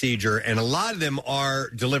procedure, and a lot of them are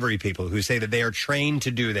delivery people who say that they are trained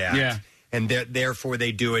to do that. Yeah. And therefore,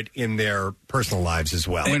 they do it in their personal lives as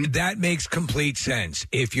well. And that makes complete sense.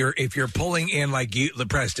 If you're pulling in like you,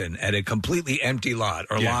 Preston, at a completely empty lot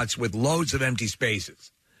or lots with loads of empty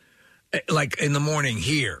spaces, like in the morning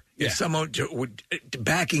here, if someone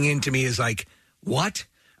backing into me is like, what?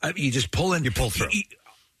 You just pull in. You pull through.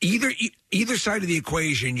 Either side of the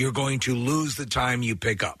equation, you're going to lose the time you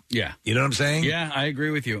pick up. Yeah. You know what I'm saying? Yeah, I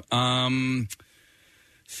agree with you.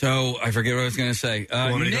 So I forget what I was going to say.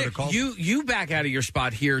 Nick, you back out of your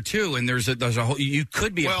spot here too, and there's a whole. You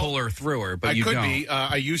could be a puller througher, but you don't. I could be.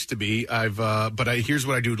 I used to be. Here's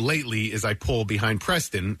what I do lately: is I pull behind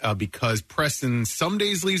Preston because Preston some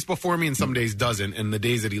days leaves before me and some days doesn't. And the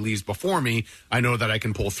days that he leaves before me, I know that I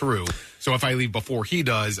can pull through. So if I leave before he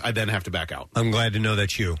does, I then have to back out. I'm glad to know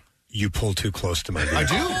that you pull too close to my vehicle. I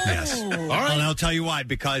do? Yes. All right. And I'll tell you why.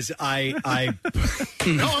 Because I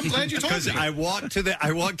No, I'm glad you told me. Because I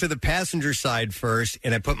walk to the passenger side first,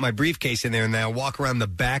 and I put my briefcase in there, and then I walk around the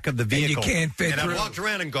back of the vehicle. And you can't fit through. And I walked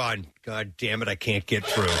around and gone, God damn it, I can't get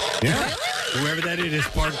through. Yeah. Whoever that is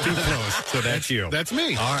parked too close. So that's you. That's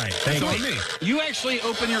me. All right. That's on me. You actually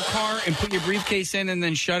open your car and put your briefcase in and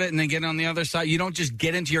then shut it and then get on the other side. You don't just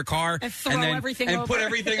get into your car and throw and then, everything and over. put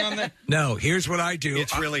everything on there. No, here's what I do.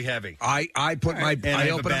 It's really heavy. I put my and I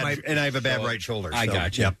open my and I have a bad right shoulder. I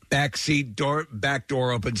got you. Yep. Back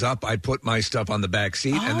door opens up. I put my stuff on the back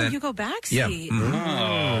seat. Oh, and then you go back seat.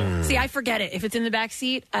 Yeah. Oh. See, I forget it. If it's in the back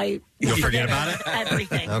seat, You'll forget about it?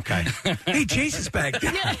 Everything. Okay. Hey, Jason's back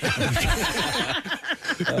there.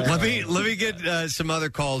 Let me get some other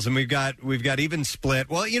calls, and we've got even split.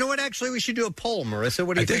 Well, you know what? Actually, we should do a poll, Marissa.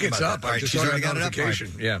 What do you think? I think it's about up. That? All right, just she's saw already the got it up.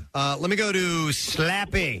 notification. Right. Yeah. Let me go to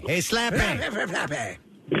Slappy. Hey, Slappy.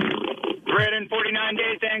 Bred 49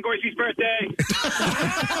 days to Angorski's birthday.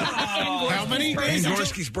 How many?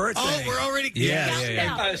 Angorski's birthday. Oh, we're already.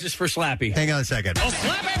 Yeah. This is for Slappy. Hang on a second. Oh,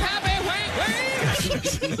 Slappy, happy, wait.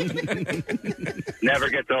 Never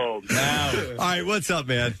gets old. All right, what's up,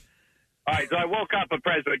 man? All right, so I woke up a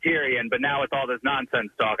Presbyterian, but now with all this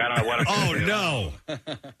nonsense talk, I don't know what I'm going to do. No.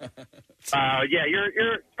 Yeah,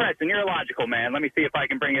 you're Preston, you're a logical man. Let me see if I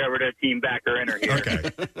can bring you over to Team Backer Inner here.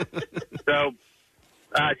 Okay. So,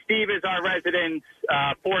 Steve is our resident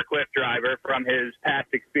forklift driver from his past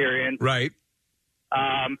experience. Right.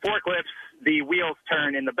 Forklifts, the wheels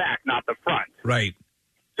turn in the back, not the front. Right.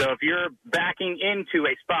 So if you're backing into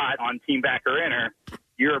a spot on Team Backer Inner,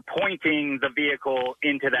 you're pointing the vehicle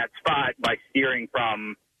into that spot by steering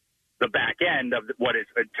from the back end of what is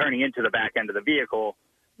turning into the back end of the vehicle,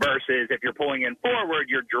 versus if you're pulling in forward,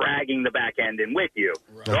 you're dragging the back end in with you.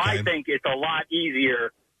 Right. So I think it's a lot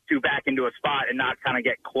easier to back into a spot and not kind of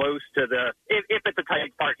get close to the if it's a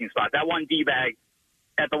tight parking spot. That one D-bag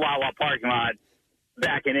at the Wawa parking lot,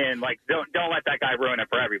 backing in, like, don't let that guy ruin it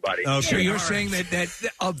for everybody. Oh, so you're saying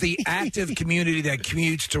that of the active community that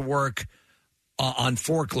commutes to work on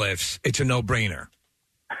forklifts, it's a no-brainer.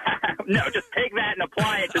 No, just take that and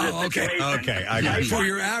apply it to the situation. Okay, I got it. For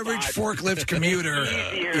your average forklift commuter,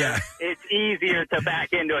 it's easier to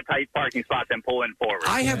back into a tight parking spot than pull in forward.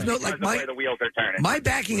 I have no, like, the way the wheels are turning. My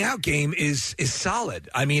backing out game is solid.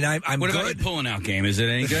 I mean, I'm what good. What about your pulling out game? Is it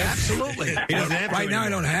any good? Absolutely. He doesn't have to right now, I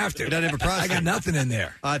don't have to. He doesn't have a process. I got nothing in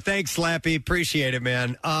there. Thanks, Slappy. Appreciate it,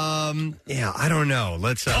 man. Yeah, I don't know.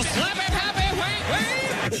 Let's.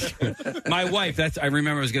 My wife, I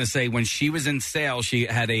remember I was going to say, when she was in sales, she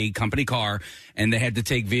had a company car, and they had to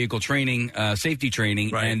take vehicle training, safety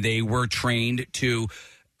training, and they were trained to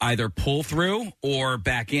either pull through or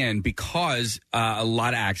back in, because a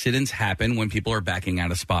lot of accidents happen when people are backing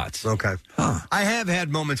out of spots. Okay. I have had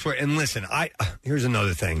moments where, and listen, here's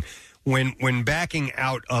another thing. When backing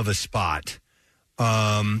out of a spot,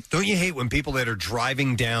 don't you hate when people that are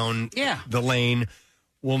driving down the lane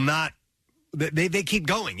will not, they keep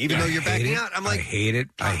going, even though you're backing out? I'm like, I hate it.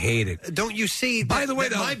 I hate it. Don't you see? By the way,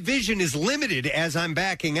 my vision is limited as I'm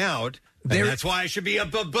backing out. And that's why I should be a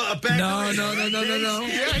backer. No.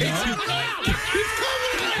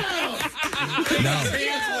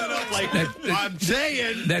 I'm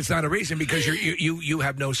saying that's not a reason, because you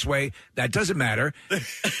have no sway. That doesn't matter.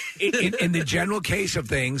 In the general case of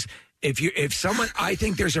things, if someone, I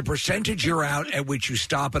think there's a percentage you're out at which you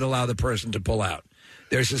stop and allow the person to pull out.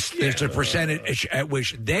 There's a percentage at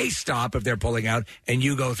which they stop if they're pulling out and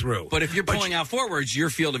you go through. But if you're pulling out forwards, your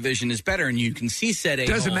field of vision is better and you can see said a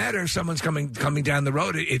doesn't matter if someone's coming down the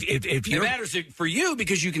road. If it matters for you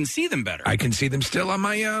because you can see them better. I can see them still on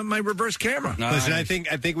my reverse camera. Listen, I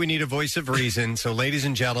think we need a voice of reason. So, ladies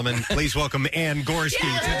and gentlemen, please welcome Ann Gorski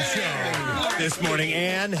to the show this morning.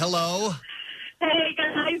 Ann, hello. Hey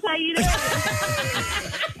guys, how you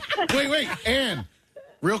doing? Wait, Ann,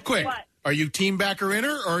 real quick. What? Are you team backer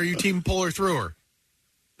inner or are you team puller thrower?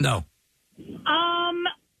 No.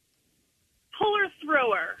 Puller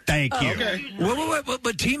thrower. Thank you. Okay.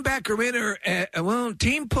 But team backer inner,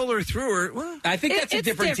 team puller thrower. Well, I think that's a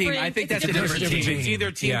different team. I think that's a different team. It's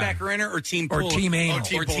either team backer inner or team pull, or team anal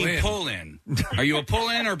or team pull in. Are you a pull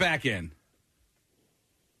in or back in?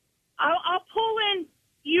 I'll pull in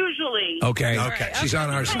usually. Okay. Okay. She's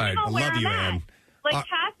on our side. I love you, Ann. Like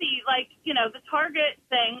Kathy, the Target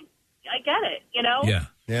thing. I get it,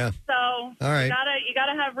 Yeah. So all right. you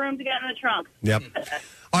gotta have room to get in the trunk. Yep.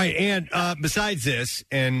 All right, and besides this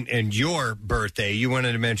and your birthday, you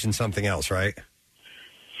wanted to mention something else, right?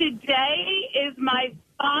 Today is my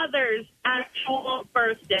father's actual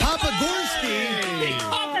birthday. Papa Gorski.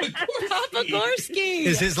 Papa Gorski.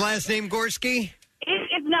 Is his last name Gorski?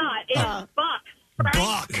 It's not. It's Buck.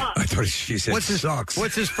 Buck. I thought she said sucks.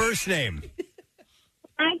 What's his first name?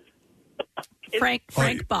 Frank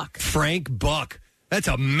Buck. Frank Buck. That's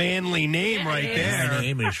a manly name right there. My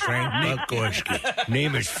name is Frank Buck Gorski.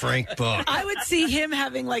 Name is Frank Buck. I would see him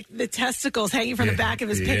having the testicles hanging from the back of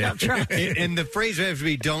his pickup truck. And the phrase would have to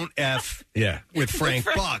be "Don't f with Frank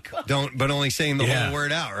Buck." But only saying the whole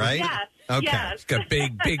word out, right? Yes. Okay. Yes. He's got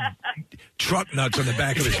big truck nuts on the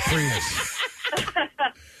back of his Prius.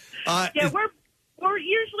 We're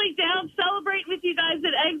usually down celebrating with you guys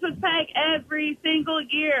at Eggs with Peg every single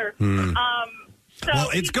year.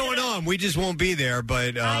 Well, it's going on. We just won't be there,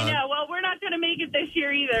 but I know. Well, we're not going to make it this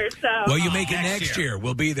year either. So well, you make it next year.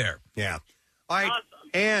 We'll be there. Yeah. All right. Awesome.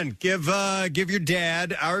 And give your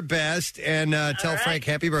dad our best and tell Frank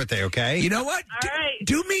happy birthday, okay? You know what? All right.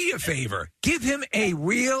 Do me a favor. Give him a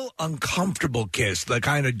real uncomfortable kiss, the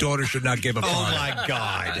kind a daughter should not give a father. Oh, my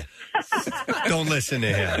God. Don't listen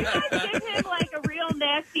to him. Give him a real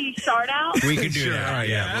nasty shout out. We can do that. All right,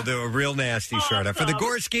 yeah. We'll do a real nasty shout out. For the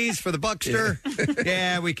Gorskis, for the Buckster.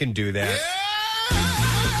 Yeah, we can do that.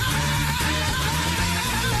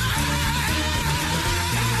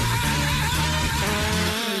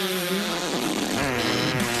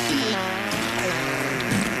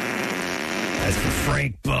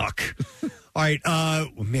 All right,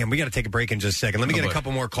 man, we got to take a break in just a second. Let me get a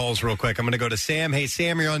couple more calls real quick. I'm going to go to Sam. Hey,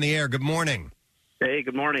 Sam, you're on the air. Good morning. Hey,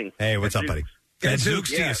 good morning. Hey, what's up, buddy? Zooks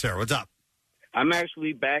to Yeah. you, sir. What's up? I'm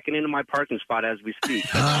actually backing into my parking spot as we speak.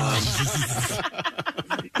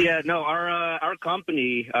 Yeah, no, our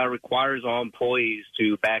company requires all employees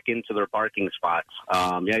to back into their parking spots.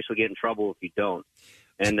 You actually get in trouble if you don't.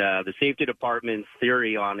 And the safety department's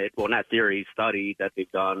theory on it, well, not theory, study that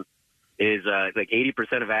they've done, is like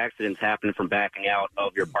 80% of accidents happen from backing out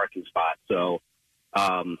of your parking spot. So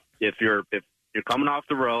if you're coming off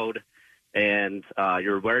the road and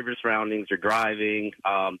you're aware of your surroundings, you're driving,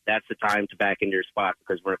 that's the time to back into your spot,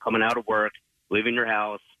 because when you're coming out of work, leaving your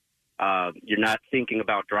house, you're not thinking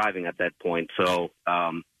about driving at that point. So,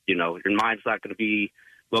 your mind's not going to be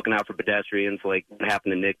looking out for pedestrians like what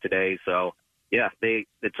happened to Nick today. So, yeah,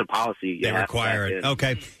 it's a policy. They require it.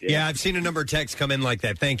 Okay. Yeah, I've seen a number of texts come in like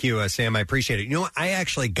that. Thank you, Sam. I appreciate it. You know what? I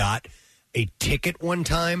actually got a ticket one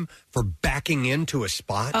time for backing into a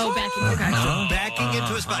spot. Oh, backing. Okay. For backing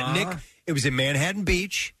into a spot. Nick, it was in Manhattan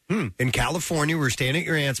Beach in California. We were staying at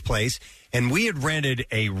your aunt's place, and we had rented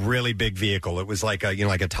a really big vehicle. It was like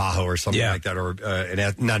a Tahoe or something like that, or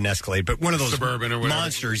not an Escalade, but one of those Suburban or whatever.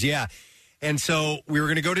 monsters. Yeah. And so we were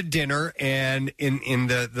going to go to dinner, and in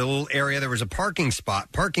the little area there was a parking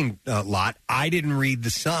lot. I didn't read the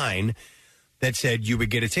sign that said you would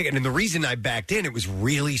get a ticket. And the reason I backed in, it was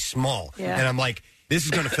really small. Yeah. And I'm like, this is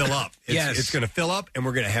going to fill up. It's going to fill up, and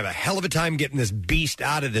we're going to have a hell of a time getting this beast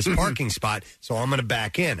out of this parking spot. So I'm going to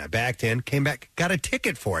back in. I backed in, came back, got a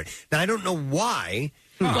ticket for it. Now, I don't know why.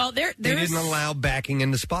 Well, they didn't allow backing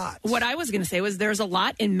into spots. What I was going to say was there's a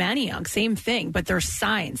lot in Manayunk, same thing, but there's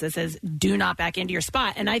signs that says do not back into your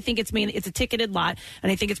spot. And I think it's a ticketed lot,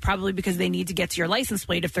 and I think it's probably because they need to get to your license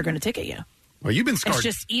plate if they're going to ticket you. Well, you've been scarred. It's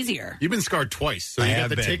just easier. You've been scarred twice. So you got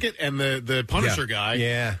the ticket and the Punisher guy.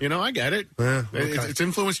 Yeah. I get it. It's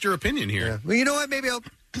influenced your opinion here. Yeah. Well, you know what? Maybe I'll...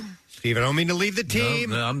 Steve, I don't mean to leave the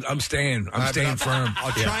team. No, I'm staying. I'm staying firm.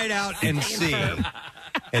 I'll try it out and see.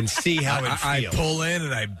 And see how it feels. I pull in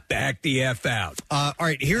and I back the F out. All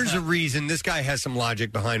right, here's a reason. This guy has some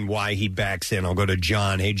logic behind why he backs in. I'll go to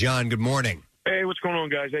John. Hey, John, good morning. Hey, what's going on,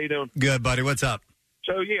 guys? How you doing? Good, buddy. What's up?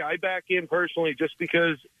 So, yeah, I back in personally just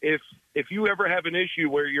because if you ever have an issue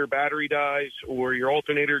where your battery dies or your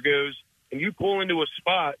alternator goes and you pull into a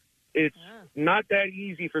spot, it's not that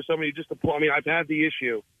easy for somebody just to pull. I mean, I've had the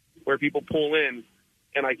issue where people pull in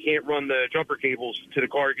and I can't run the jumper cables to the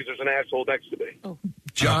car because there's an asshole next to me. Oh.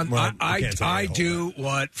 John, I do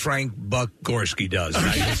what Frank Buck Gorski does.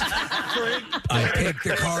 I pick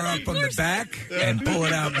the car up from the back and pull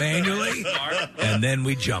it out manually, and then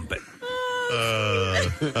we jump it.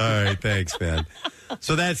 All right, thanks, man.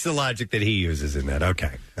 So that's the logic that he uses in that.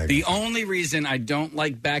 Okay. The only reason I don't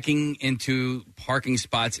like backing into parking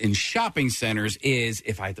spots in shopping centers is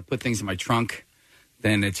if I have to put things in my trunk,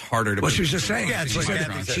 then it's harder to. Well, put she's just saying. Yeah,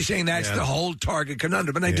 She's saying that's the whole Target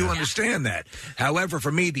conundrum, and I do understand that. However,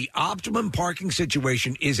 for me, the optimum parking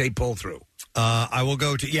situation is a pull through. I will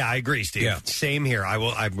go to. Yeah, I agree, Steve. Yeah. Same here.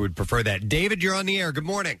 I would prefer that. David, you're on the air. Good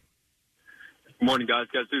morning. Good morning, guys.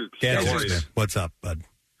 Gadzooks. How are you? What's up, bud?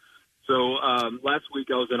 So last week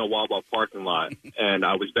I was in a Wawa parking lot, and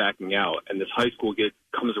I was backing out, and this high school kid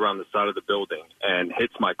comes around the side of the building and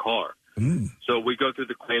hits my car. So we go through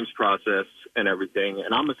the claims process and everything,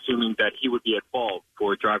 and I'm assuming that he would be at fault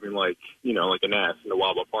for driving like an ass in the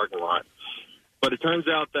Wawa parking lot. But it turns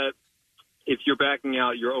out that if you're backing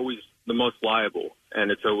out, you're always the most liable,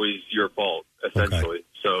 and it's always your fault, essentially. Okay.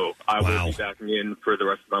 So I will be backing in for the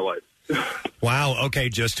rest of my life. Wow. Okay,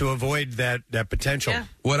 just to avoid that potential. Yeah.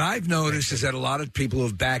 What I've noticed is that a lot of people who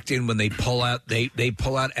have backed in, when they pull out, they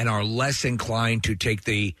pull out and are less inclined to take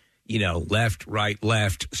the left, right,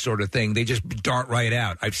 left sort of thing. They just dart right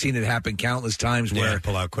out. I've seen it happen countless times where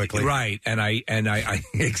pull out quickly. Right, and I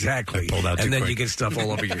exactly. Pulled out and then quick. you get stuff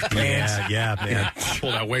all over your pants. Yeah, man.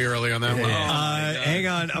 Pulled out way early on that one. Hang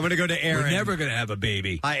on, I'm going to go to Aaron. We're never going to have a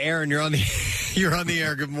baby. Hi, Aaron. You're on the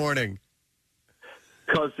air. Good morning.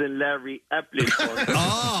 Cousin Larry Appleton.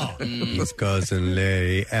 Oh, it's Cousin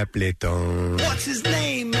Larry Appleton. What's his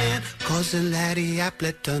name, man? Cousin Larry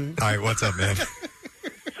Appleton. All right, what's up, man?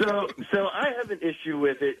 So I have an issue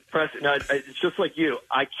with it, Preston. It's just like you.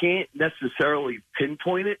 I can't necessarily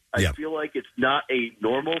pinpoint it. I feel like it's not a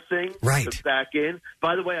normal thing to back in.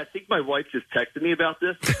 By the way, I think my wife just texted me about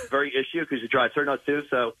this very issue because she drives her nuts too.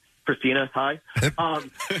 So, Christina, hi.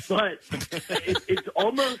 But it's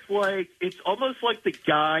almost like the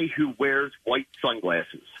guy who wears white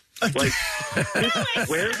sunglasses. Like,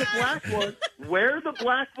 wear the black ones. Wear the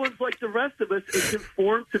black ones like the rest of us and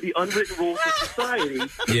conform to the unwritten rules of society.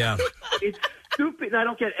 Yeah. It's stupid. And I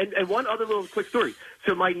don't get it. And one other little quick story.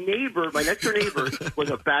 So my next door neighbor was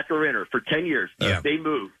a backer inner for 10 years. Yeah. They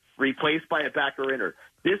moved, replaced by a backer inner.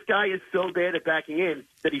 This guy is so bad at backing in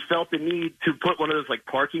that he felt the need to put one of those like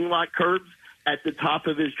parking lot curbs at the top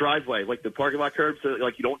of his driveway, like the parking lot curb, so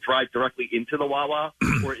like you don't drive directly into the Wawa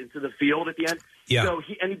or into the field at the end. Yeah. So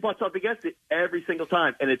he butts up against it every single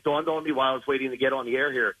time. And it dawned on me while I was waiting to get on the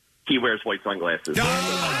air here, he wears white sunglasses. So,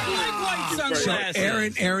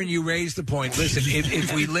 Aaron, you raised the point. Listen,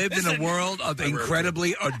 if we lived in a world of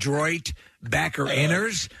incredibly adroit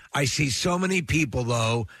backer-inners, I see so many people,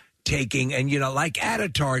 though, taking, and like at a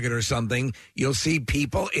Target or something, you'll see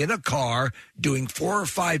people in a car doing 4 or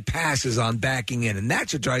 5 passes on backing in, and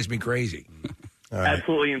that's what drives me crazy. All right.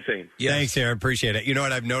 Absolutely insane. Yes. Thanks, Aaron. Appreciate it. You know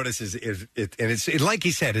what I've noticed is it's like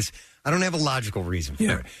he said, is I don't have a logical reason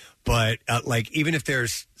for it, but like even if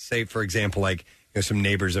there's, say, for example, like some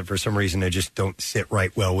neighbors that for some reason they just don't sit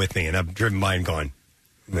right well with me, and I've driven by and gone,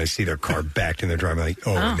 and I see their car backed in their driveway, like,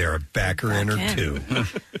 oh, they're a backer inner too.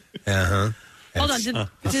 Hold on,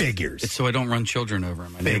 figures. It's so I don't run children over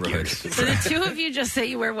in my neighborhood. So the two of you just say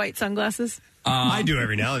you wear white sunglasses? I do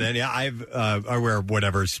every now and then. Yeah, I wear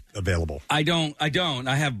whatever's available. I don't.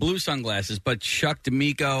 I have blue sunglasses, but Chuck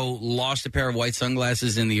D'Amico lost a pair of white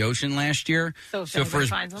sunglasses in the ocean last year. So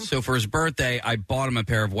for his birthday, I bought him a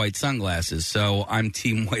pair of white sunglasses. So I'm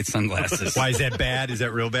team white sunglasses. Why is that bad? Is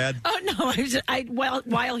that real bad? Oh no!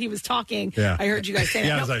 While he was talking, I heard you guys say that.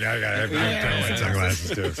 Yeah, I was like, I got white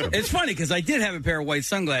sunglasses too. So. It's funny because I did have a pair of white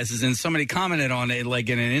sunglasses, and somebody commented on it like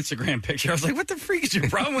in an Instagram picture. I was like, "What the freak is your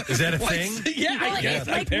problem?" Is that a thing? Yeah,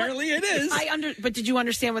 apparently it is. But did you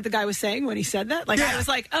understand what the guy was saying when he said that? Like, I was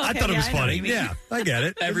like, oh, okay, I thought it was funny. Yeah, I get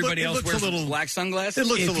it. Everybody else wears black sunglasses. It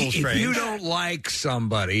looks a little strange. If you don't like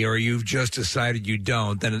somebody or you've just decided you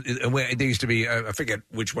don't, then there used to be, I forget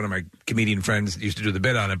which one of my comedian friends used to do the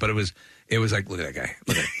bit on it, but it was like, look at that guy.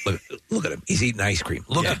 Look at him. He's eating ice cream.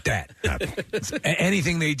 Look at that.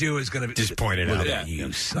 Anything they do is going to be just pointed out. Yeah.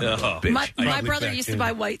 You son of a bitch. My brother used to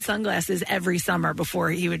buy white sunglasses every summer before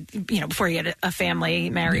he would, before he had a family,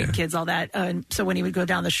 married, kids, all that. So when he would go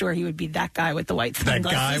down the shore, he would be that guy with the white sunglasses.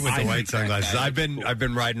 That guy with the white sunglasses. I've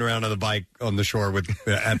been riding around on the bike on the shore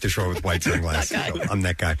at the shore with white sunglasses. So I'm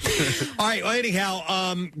that guy. All right. Well,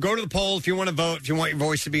 anyhow, go to the poll if you want to vote. If you want your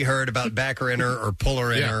voice to be heard about backer inner or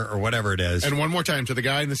puller inner or whatever it is. And one more time to the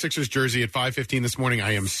guy in the Sixers jersey at 5:15 this morning.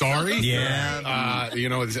 I am sorry. Yeah.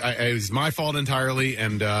 It was my fault entirely.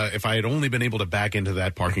 And if I had only been able to back into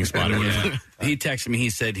that parking spot, He texted me. He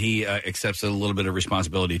said he accepts a little bit of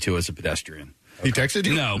responsibility too as a pedestrian. He texted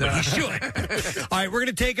you? No, but he should. All right, we're going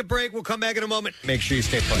to take a break. We'll come back in a moment. Make sure you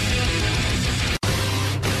stay put.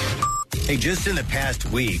 Hey, just in the past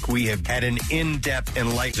week, we have had an in-depth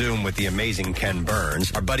and light Zoom with the amazing Ken Burns.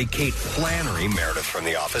 Our buddy Kate Flannery, Meredith from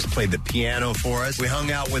The Office, played the piano for us. We hung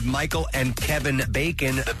out with Michael and Kevin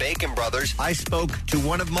Bacon, the Bacon brothers. I spoke to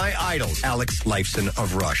one of my idols, Alex Lifeson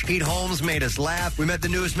of Rush. Pete Holmes made us laugh. We met the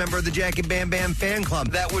newest member of the Jackie Bam Bam fan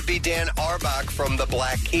club. That would be Dan Arbach from the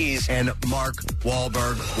Black Keys, and Mark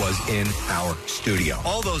Wahlberg was in our studio.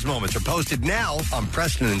 All those moments are posted now on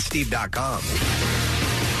PrestonandSteve.com.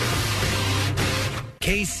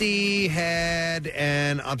 Casey had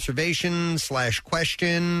an observation /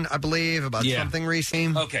 question, I believe, about something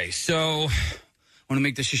recently. Okay, so I want to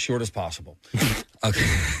make this as short as possible. Okay.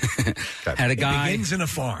 Had a guy. It begins in a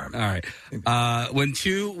farm. All right. When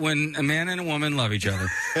a man and a woman love each other.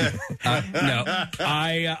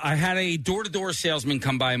 I had a door-to-door salesman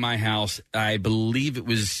come by my house. I believe it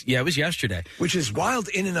was yesterday. Which is wild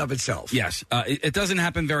in and of itself. Yes. It doesn't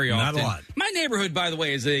happen very often. Not a lot. My neighborhood, by the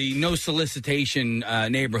way, is a no solicitation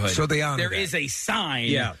neighborhood. So they honor There that. is a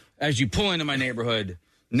sign as you pull into my neighborhood,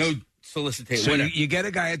 no solicitation. So you get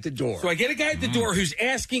a guy at the door. So I get a guy at the door who's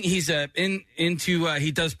asking. He's into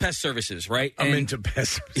he does pest services, right? I'm into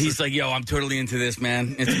pest services. He's like, yo, I'm totally into this,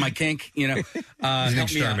 man. It's my kink, He's an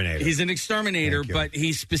exterminator. He's an exterminator, but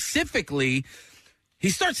he specifically. He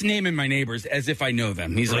starts naming my neighbors as if I know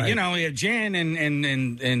them. He's like, we have Jan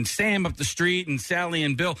and Sam up the street and Sally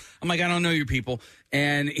and Bill. I'm like, I don't know your people.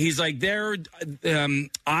 And he's like, I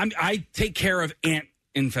take care of ant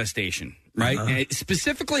infestation. Right? And it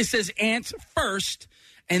specifically says ants first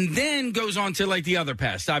and then goes on to like the other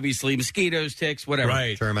pests. Obviously, mosquitoes, ticks, whatever.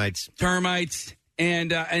 Right. Termites.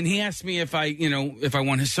 And he asked me if I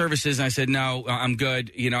want his services. And I said, no, I'm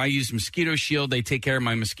good. I use Mosquito Shield. They take care of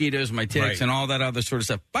my mosquitoes, my ticks, and all that other sort of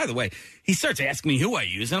stuff. By the way, he starts asking me who I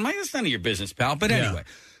use. And I'm like, that's none of your business, pal. But anyway.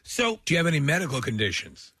 So do you have any medical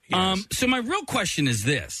conditions? So my real question is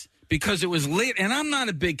this, because it was late, and I'm not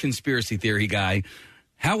a big conspiracy theory guy.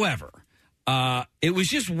 However, it was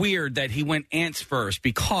just weird that he went ants first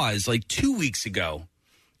because, like 2 weeks ago,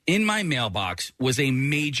 in my mailbox was a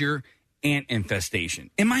major ant infestation.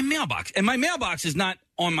 In my mailbox. And my mailbox is not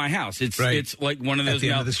on my house. It's like one of those at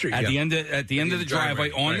the end of the street. At the end of the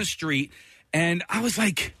driveway on the street. And I was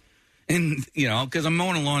like, and because I'm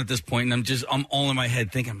mowing a lawn at this point, and I'm all in my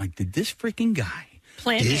head thinking, I'm like, did this freaking guy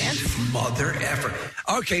plant ants? Mother effer.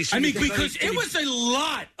 Okay, so because it was a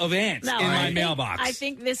lot of ants in my mailbox. I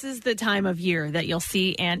think this is the time of year that you'll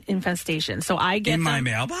see ant infestation. So I get my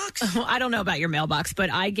mailbox? I don't know about your mailbox,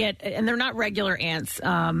 but I get, and they're not regular ants.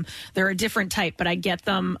 They're a different type, but I get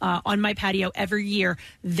them on my patio every year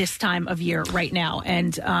this time of year right now.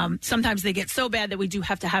 And sometimes they get so bad that we do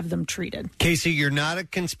have to have them treated. Casey, you're not a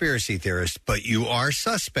conspiracy theorist, but you are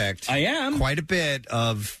suspect. I am. Quite a bit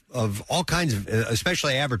of all kinds of,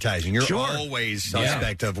 especially advertising. You're always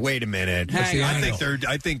suspect of, wait a minute,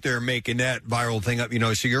 I think they're making that viral thing up,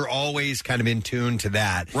 so you're always kind of in tune to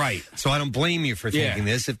that. Right. So I don't blame you for thinking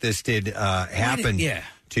this if this did happen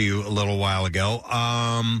to you a little while ago.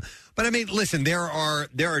 But I mean, listen, there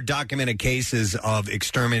are documented cases of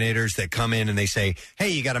exterminators that come in and they say, hey,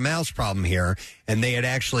 you got a mouse problem here. And they had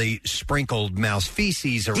actually sprinkled mouse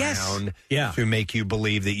feces around to make you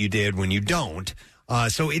believe that you did when you don't.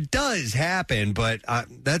 So it does happen, but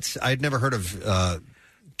I'd never heard of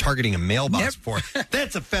targeting a mailbox before.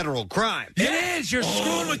 That's a federal crime. It is. You're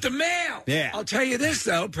screwing with the mail. Yeah. I'll tell you this,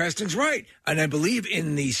 though. Preston's right. And I believe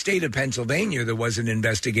in the state of Pennsylvania, there was an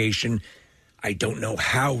investigation. I don't know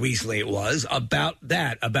how recently it was about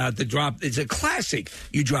the drop. It's a classic.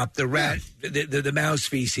 You drop the rat, the mouse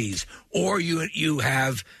feces, or you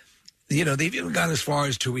have... they've even gone as far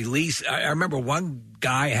as to release. I remember one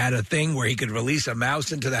guy had a thing where he could release a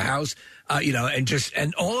mouse into the house,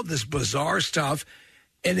 and all of this bizarre stuff.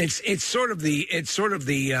 And it's sort of the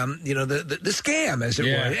scam, as it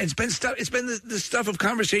were. It's been the stuff of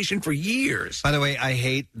conversation for years. By the way, I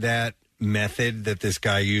hate that method that this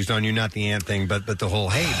guy used on you, not the ant thing, but the whole,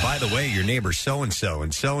 hey, by the way, your neighbor's so-and-so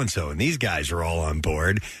and so-and-so, and these guys are all on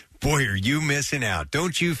board. Boy, are you missing out.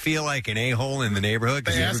 Don't you feel like an a-hole in the neighborhood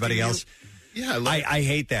because everybody else? Yeah, I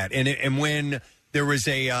hate that. And when there was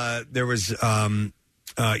so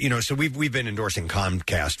we've been endorsing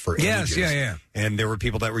Comcast for ages. Yeah. And there were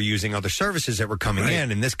people that were using other services that were coming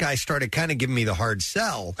in, and this guy started kind of giving me the hard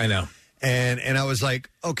sell. I know. And I was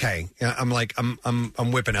like, okay. I'm like,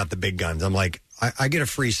 I'm whipping out the big guns. I'm like, I get a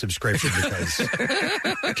free subscription because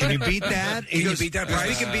can you beat that? Can you beat that price?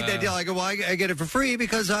 We can beat that deal. I go, well, I get it for free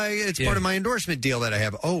because it's part of my endorsement deal that I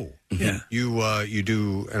have. Oh, you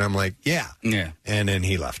do, and I'm like, yeah. And then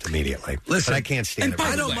he left immediately. Listen, but I can't stand it.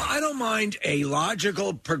 I don't mind a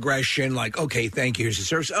logical progression. Like, okay, thank you. Here's the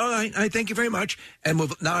service. Oh, I thank you very much. And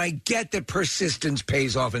move. Now I get that persistence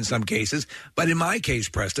pays off in some cases, but in my case,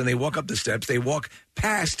 Preston, they walk up the steps, they walk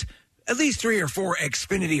past at least 3 or 4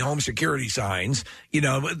 Xfinity home security signs.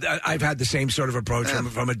 I've had the same sort of approach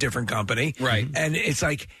from a different company. Right. And it's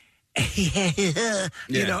like,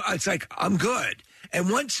 it's like, I'm good. And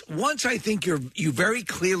once I think you very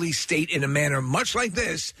clearly state in a manner much like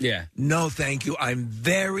this, no, thank you. I'm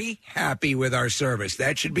very happy with our service.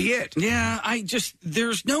 That should be it. Yeah,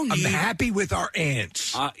 there's no need. I'm happy with our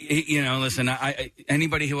ants. Listen,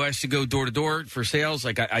 anybody who has to go door to door for sales,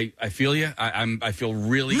 like I feel you. I feel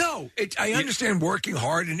really. No, I understand working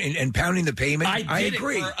hard and pounding the payment. I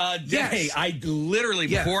agree. It for a day. Yes. I literally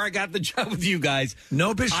before I got the job with you guys,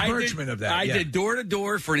 no besmirchment of that. I did door to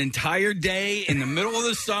door for an entire day in the middle of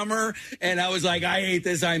the summer, and I was like, I hate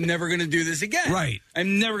this. I'm never going to do this again. Right.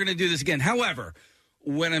 I'm never going to do this again. However,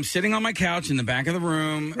 when I'm sitting on my couch in the back of the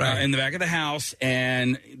room, in the back of the house,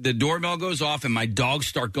 and the doorbell goes off and my dogs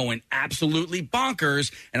start going absolutely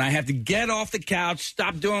bonkers, and I have to get off the couch,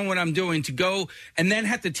 stop doing what I'm doing to go, and then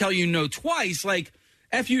have to tell you no twice, like,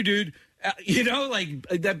 F you, dude.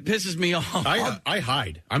 That pisses me off. I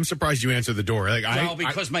hide. I'm surprised you answer the door.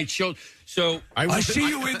 Because my children. So I see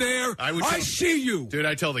you in there. I see you, dude.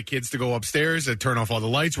 I tell the kids to go upstairs and turn off all the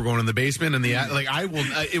lights. We're going in the basement, and I will.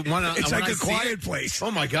 It's like a quiet place.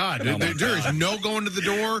 Oh my god, there is no going to the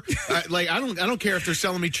door. I don't care if they're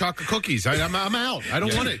selling me chocolate cookies. I'm out. I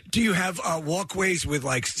don't want it. Do you have walkways with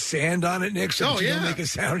like sand on it, Nick? So you don't make a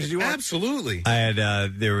sound as you walk? Absolutely. I had I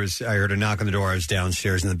heard a knock on the door. I was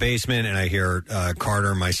downstairs in the basement, and I hear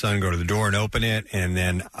Carter, my son, go to the door and open it, and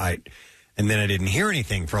then I didn't hear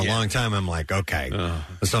anything for a long time. I'm like, okay,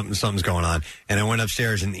 something's going on. And I went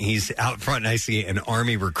upstairs, and he's out front, and I see an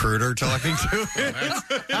Army recruiter talking to him.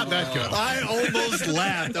 How'd that go? I almost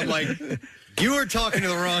laughed. I'm like, You were talking to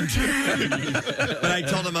the wrong dude. But I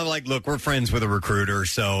told them, I'm like, look, we're friends with a recruiter,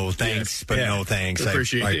 so thanks, but no thanks. I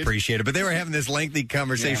appreciate it. But they were having this lengthy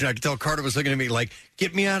conversation. I could tell Carter was looking at me like,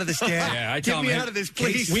 get me out of this, Dad. Yeah, I tell Get me him, out of this,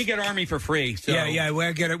 please. We get Army for free. So. Yeah,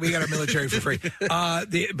 we get our military for free.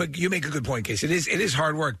 But you make a good point, Case. It is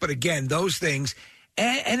hard work. But again, those things.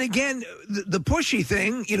 And again, the pushy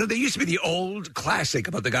thing, there used to be the old classic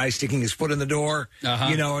about the guy sticking his foot in the door,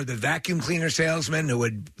 or the vacuum cleaner salesman who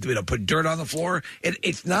would put dirt on the floor.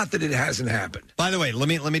 It's not that it hasn't happened. By the way, let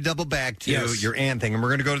me double back to your Ann thing, and we're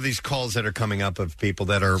going to go to these calls that are coming up of people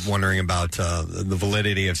that are wondering about the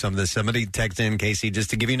validity of some of this. Somebody texted in, Casey, just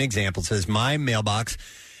to give you an example, says, my mailbox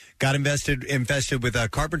got infested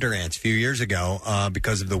with carpenter ants a few years ago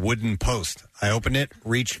because of the wooden post. I opened it,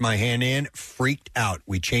 reached my hand in, freaked out.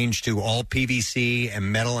 We changed to all PVC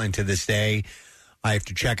and metal, and to this day, I have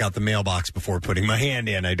to check out the mailbox before putting my hand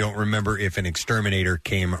in. I don't remember if an exterminator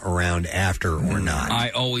came around after or not. I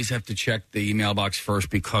always have to check the mailbox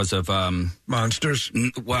first because of... monsters?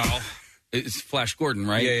 Well... It's Flash Gordon,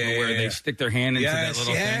 right? Where they stick their hand into that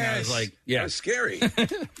little thing. I was like, That's scary.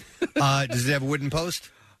 Does it have a wooden post?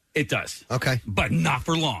 It does. Okay. But not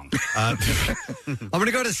for long. I'm going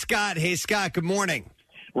to go to Scott. Hey, Scott, good morning.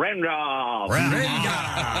 Remdal.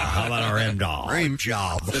 How about our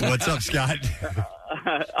Remdal? What's up, Scott?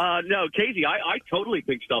 No, Casey, I totally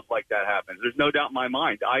think stuff like that happens. There's no doubt in my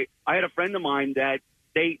mind. I had a friend of mine that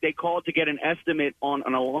they called to get an estimate on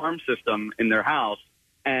an alarm system in their house,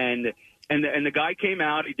 and the guy came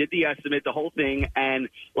out, he did the estimate, the whole thing, and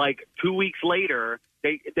like 2 weeks later,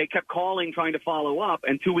 they kept calling, trying to follow up,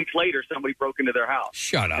 and 2 weeks later, somebody broke into their house.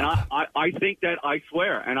 Shut up. And I think that, I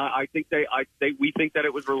swear, and I think we think that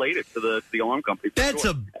it was related to the alarm company. That's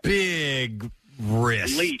a big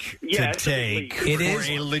risk to take for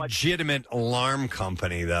a legitimate alarm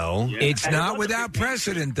company, though. Yeah. It's not without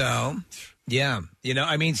precedent, though. Yeah,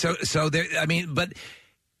 I mean, so there. I mean, but.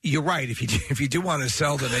 You're right. If you do want to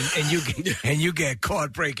sell them and you get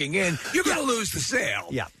caught breaking in, you're going to lose the sale.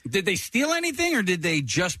 Yeah. Did they steal anything or did they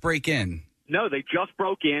just break in? No, they just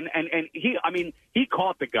broke in and he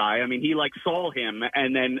caught the guy. I mean, he like saw him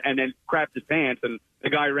and then crapped his pants and the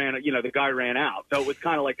guy ran out. So it was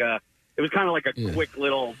kind of like a quick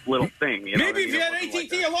little thing. Maybe if you had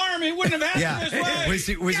AT&T alarm, he wouldn't have asked this way. Was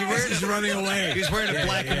he wearing, running away? He was wearing a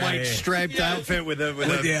black and white striped outfit with a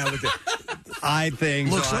eye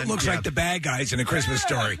thing. Looks like the bad guys in A Christmas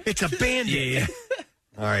Story. It's a Band-Aid. Yeah.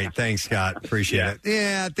 All right, thanks, Scott. Appreciate it.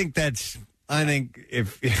 Yeah, I think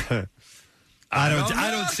if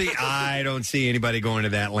I don't see anybody going to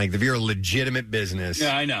that length. If you're a legitimate business,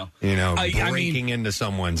 yeah, I know. Breaking into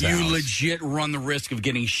someone's house. You legit run the risk of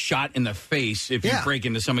getting shot in the face if you break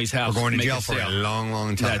into somebody's house. Or going to jail for a long,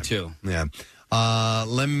 long time. That too. Yeah.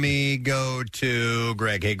 Let me go to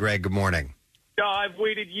Greg. Hey, Greg. Good morning. I've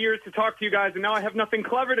waited years to talk to you guys, and now I have nothing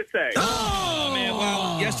clever to say. Oh man!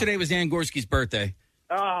 Well, yesterday was Ann Gorski's birthday.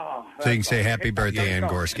 Oh, so you can say happy birthday, Ann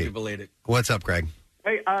Gorski. What's up, Greg?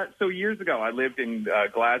 Hey, so years ago, I lived in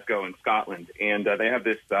Glasgow in Scotland, and they have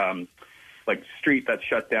this street that's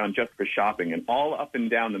shut down just for shopping, and all up and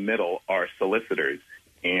down the middle are solicitors,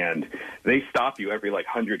 and they stop you every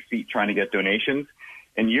 100 feet trying to get donations.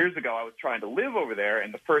 And years ago, I was trying to live over there,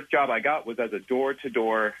 and the first job I got was as a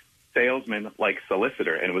door-to-door salesman,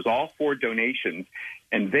 solicitor, and it was all for donations.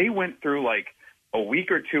 And they went through a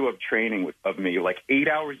week or two of training of me, 8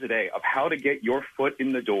 hours a day, of how to get your foot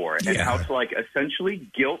in the door and how to essentially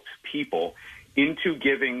guilt people into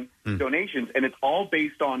giving donations. And it's all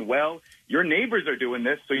based on, your neighbors are doing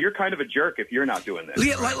this, so you're kind of a jerk if you're not doing this.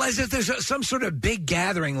 Yeah, as if there's some sort of big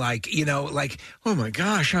gathering, oh my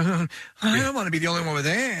gosh, I don't want to be the only one with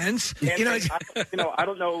ants. And I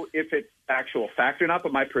don't know if it's actual fact or not,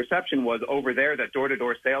 but my perception was over there that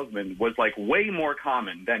door-to-door salesman was way more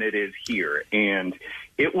common than it is here. And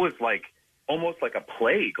it was almost like a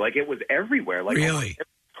plague. It was everywhere. Really?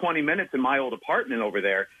 20 minutes in my old apartment over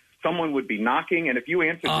there, someone would be knocking, and if you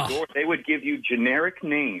answered the door, they would give you generic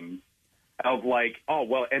names of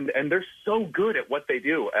and they're so good at what they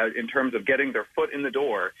do in terms of getting their foot in the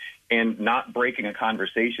door and not breaking a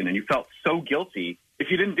conversation. And you felt so guilty if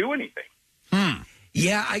you didn't do anything.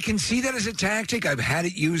 Yeah, I can see that as a tactic. I've had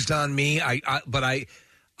it used on me. But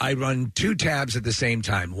I run two tabs at the same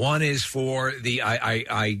time. One is for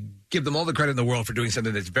I give them all the credit in the world for doing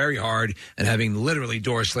something that's very hard and having literally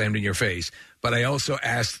doors slammed in your face. but I also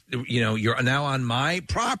ask, you're now on my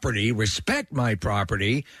property, respect my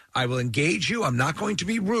property. I will engage you. I'm not going to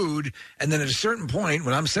be rude. And then at a certain point,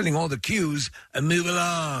 when I'm setting all the cues, I move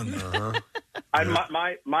along.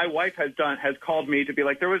 My wife has called me to be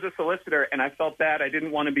like, there was a solicitor, and I felt bad. I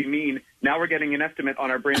didn't want to be mean. Now we're getting an estimate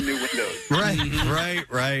on our brand new windows.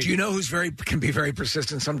 Right. Do you know who's can be very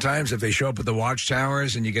persistent sometimes if they show up at the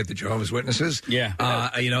watchtowers and you get the Jehovah's Witnesses? Yeah.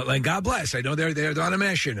 Like, God bless. I know they're on a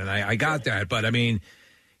mission, and I got that. But, I mean,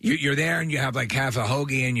 you're there and you have like half a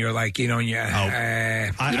hoagie and you're like,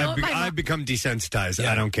 I've become desensitized.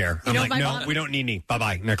 Yeah. I don't care. I'm like, no, we don't need any.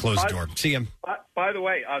 Bye-bye. And I close the door. See you. By the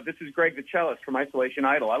way, this is Greg the cellist from Isolation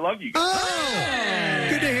Idol. I love you guys. Oh!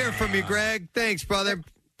 Good to hear from you, Greg. Thanks, brother.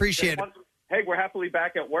 Appreciate it. Hey, we're happily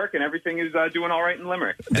back at work, and everything is doing all right in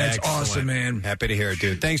Limerick. That's awesome, man. Happy to hear it,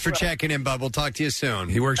 dude. Thanks for checking in, bud. We'll talk to you soon.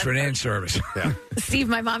 He works for an ant service. Yeah. Steve,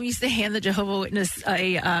 my mom used to hand the Jehovah's Witness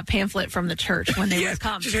a pamphlet from the church when they would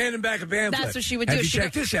come. Just hand him back a pamphlet. That's what she would do. Have you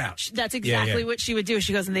check this out? That's exactly what she would do.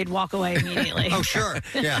 She goes, and they'd walk away immediately. Oh, sure.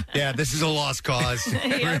 Yeah. This is a lost cause.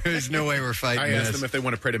 There's no way we're fighting I asked them if they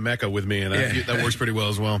want to pray to Mecca with me, and that works pretty well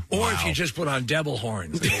as well. Or if you just put on devil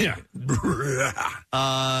horns. Yeah.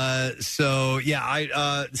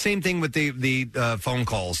 Same thing with the phone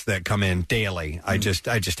calls that come in daily. I just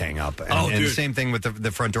hang up. And the same thing with the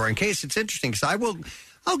front door. In case it's interesting, because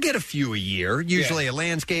I'll get a few a year. Usually a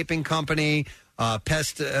landscaping company,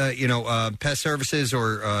 pest services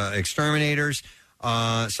or exterminators.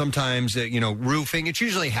 Sometimes, roofing. It's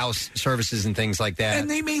usually house services and things like that. And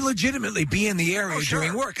they may legitimately be in the area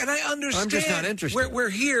doing work. And I understand. I'm just not interested. We're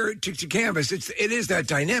here to canvass. It is that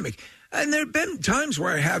dynamic. And there have been times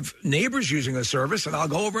where I have neighbors using a service, and I'll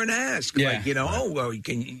go over and ask, can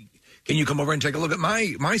you come over and take a look at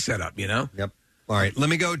my setup, Yep. All right. Let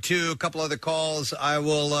me go to a couple other calls. I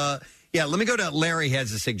will, let me go to Larry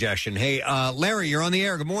has a suggestion. Hey, Larry, you're on the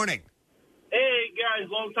air. Good morning. Hey, guys,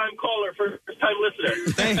 long-time caller, first-time listener.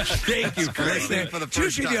 Thank you for listening for the first time.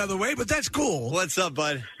 It's usually the other way, but that's cool. What's up,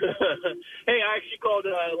 bud? Hey, I actually called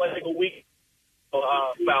like a week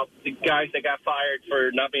about the guys that got fired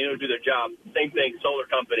for not being able to do their job. Same thing, solar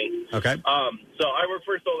company. Okay. So I work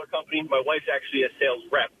for a solar company. My wife's actually a sales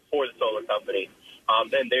rep for the solar company.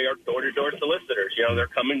 And they are door-to-door solicitors.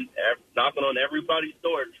 They're coming, knocking on everybody's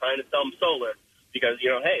door trying to sell them solar because,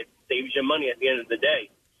 hey, it saves you money at the end of the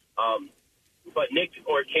day. But Nick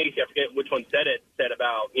or Casey, I forget which one said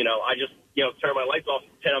about, I just, turn my lights off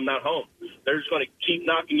and pretend I'm not home. They're just going to keep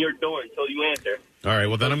knocking your door until you answer. All right,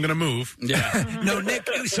 well, then I'm going to move. Yeah. No, Nick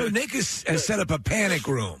has set up a panic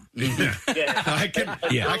room. Yeah. I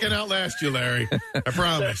can outlast you, Larry. I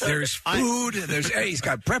promise. There's food. He's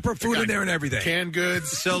got prepper food in there and everything. Canned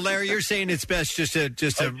goods. So, Larry, you're saying it's best just to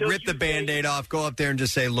rip the Band-Aid off, go up there and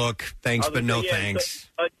just say, look, thanks, but no thanks.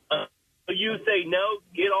 You say, no,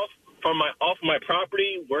 get off my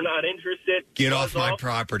property. We're not interested. Get off my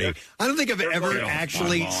property. I don't think I've ever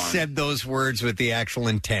actually said those words with the actual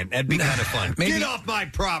intent. That'd be kind of fun. Maybe get off my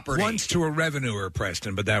property. Once to a revenuer,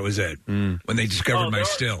 Preston, but that was it. When they discovered my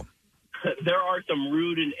still. There are some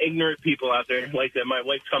rude and ignorant people out there. Like that, my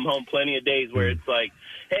wife's come home plenty of days where it's like,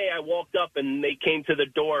 hey, I walked up and they came to the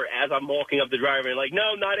door as I'm walking up the driveway. Like,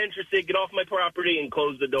 no, not interested. Get off my property and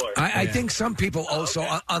close the door. I think some people also,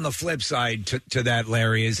 on the flip side to that,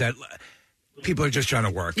 Larry, is that people are just trying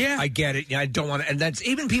to work. Yeah. I get it. I don't want to. And that's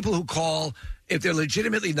even people who call, if they're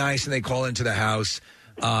legitimately nice and they call into the house,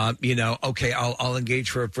 okay, I'll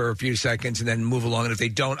engage for a few seconds and then move along. And if they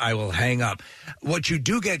don't, I will hang up. What you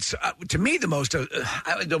do get, to me, the most,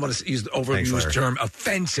 I don't want to use the overused term,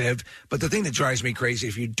 offensive, but the thing that drives me crazy,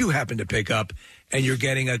 if you do happen to pick up and you're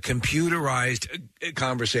getting a computerized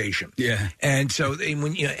conversation. Yeah. And so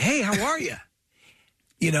when hey, how are you?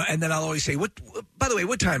 And then I'll always say, by the way,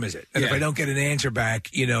 what time is it? And if I don't get an answer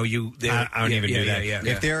back, I don't even do that. Yeah.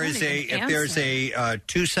 If there's a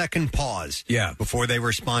 2-second pause before they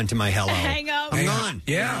respond to my hello, hang up. I'm gone.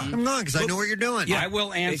 Yeah. I'm gone because I know what you're doing. Yeah. I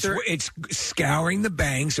will answer. It's scouring the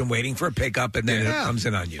banks and waiting for a pickup, and then it comes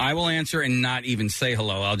in on you. I will answer and not even say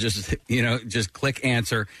hello. I'll just, just click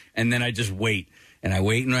answer, and then I just wait. And I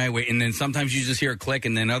wait and I wait. And then sometimes you just hear a click,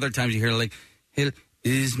 and then other times you hear like, hey,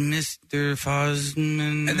 is Mr.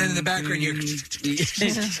 Fosman? And then in the background, you're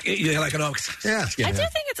like an I do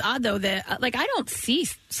think it's odd, though, that I don't see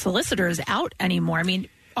solicitors out anymore. I mean,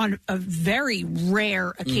 on a very rare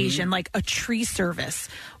occasion, like a tree service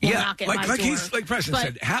will knock at my door. Like Preston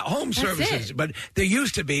said, home services. But there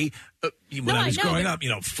used to be, when I was growing up,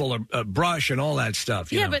 full of brush and all that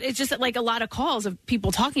stuff. Yeah, but it's just like a lot of calls of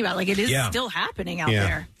people talking about, like, it is still happening out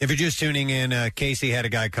there. If you're just tuning in, Casey had a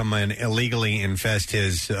guy come in illegally infest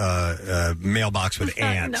his mailbox with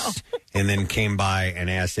ants, and then came by and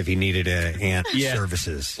asked if he needed ant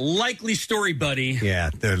services. Likely story, buddy. Yeah,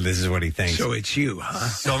 this is what he thinks. So it's you, huh?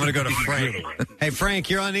 So I'm going to go to Frank. Hey, Frank,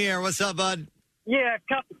 you're on the air. What's up, bud? Yeah,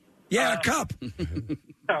 cup. Yeah, cup.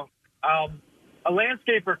 So, a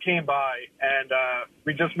landscaper came by, and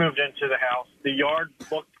we just moved into the house. The yard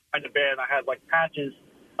looked kind of bad. I had, like, patches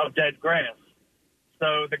of dead grass.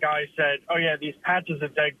 So the guy said, oh, yeah, these patches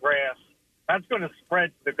of dead grass, that's going to spread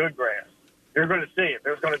to the good grass. You're going to see it.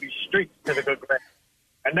 There's going to be streaks to the good grass.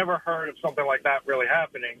 I never heard of something like that really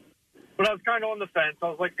happening. But I was kind of on the fence. I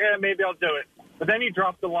was like, yeah, maybe I'll do it. But then he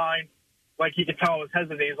dropped the line, like he could tell I was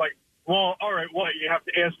hesitant. He's like, well, all right, what? You have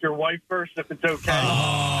to ask your wife first if it's okay.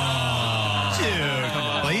 Oh, dude. Come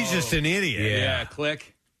on. Well, he's just an idiot. Yeah,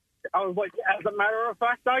 click. I was like, as a matter of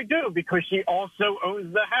fact, I do, because she also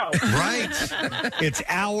owns the house. Right. It's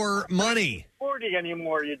our money. 40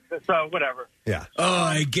 anymore, so whatever. Yeah. Oh,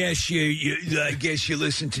 I guess you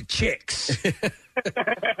listen to chicks.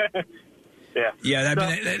 Yeah. Yeah,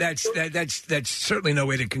 that's certainly no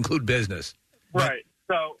way to conclude business. Right.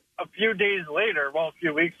 So a few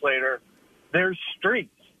weeks later, there's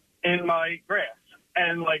streaks in my grass.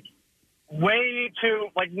 And, like, way too,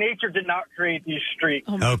 like, nature did not create these streaks.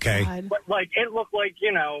 Oh okay. God. But, like, it looked like,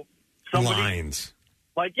 somebody. Lines.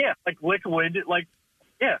 Like, yeah, like liquid, like,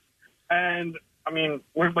 yeah. And, I mean,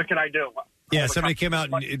 what can I do? Yeah, somebody came out,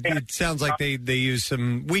 and it sounds like they use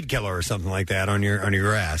some weed killer or something like that on your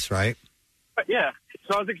grass, right? Yeah.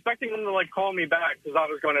 So I was expecting him to, like, call me back, because I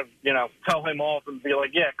was going to, tell him off and be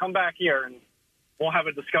like, yeah, come back here and we'll have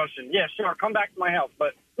a discussion. Yeah, sure, come back to my house.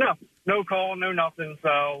 But no call, no nothing.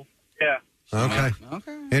 So, yeah. Okay.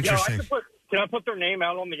 Interesting. Can I put their name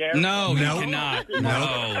out on the air? No, you cannot.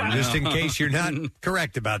 No. Just in case you're not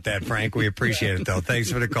correct about that, Frank. We appreciate it, though.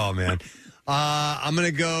 Thanks for the call, man. I'm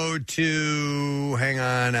going to go to, hang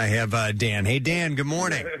on, I have Dan. Hey, Dan, good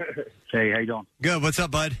morning. Hey, how you doing? Good. What's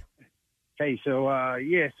up, bud? Hey, so I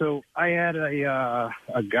had a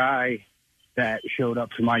guy that showed up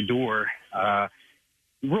to my door,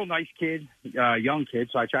 real nice kid, young kid,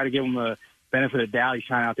 so I try to give him the benefit of the doubt.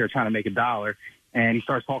 He's out there trying to make $1, and he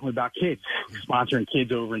starts talking about kids, sponsoring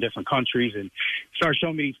kids over in different countries, and starts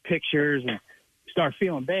showing me these pictures, and start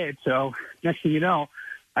feeling bad. So next thing you know,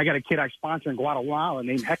 I got a kid I sponsor in Guatemala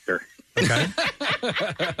named Hector. Okay.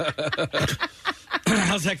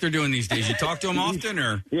 How's Hector doing these days? You talk to him often,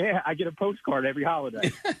 or? Yeah, I get a postcard every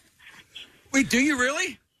holiday. Wait, do you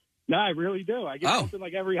really? No, I really do. I get something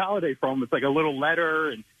like every holiday from him. It's like a little letter,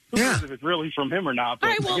 and who knows if it's really from him or not. But,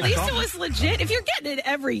 all right, well, at least it was legit. If you're getting it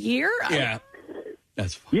every year. Yeah.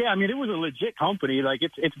 That's fine. Yeah, I mean, it was a legit company. Like,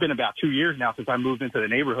 it's been about 2 years now since I moved into the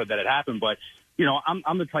neighborhood that it happened. But,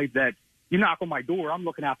 I'm the type that you knock on my door, I'm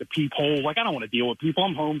looking out the peephole. Like, I don't want to deal with people.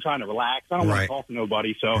 I'm home trying to relax. I don't want to talk to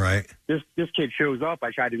nobody. So this kid shows up.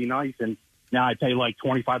 I tried to be nice, and now I pay like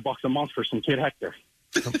 $25 a month for some kid Hector.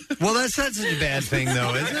 Well, that's not such a bad thing,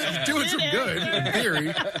 though, is it? Doing some good, in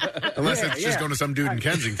theory. Unless it's just going to some dude in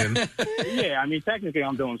Kensington. Yeah, I mean, technically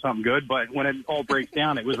I'm doing something good, but when it all breaks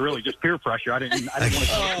down, it was really just peer pressure. I didn't want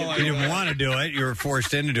to. You didn't want to do it. You were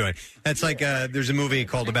forced into doing it. That's like there's a movie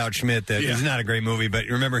called About Schmidt that is not a great movie, but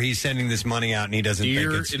remember he's sending this money out and he doesn't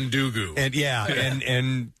think it's Ndugu. And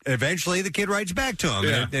and eventually the kid writes back to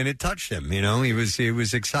him, and it touched him. He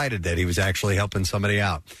was excited that he was actually helping somebody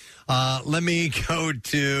out. Let me go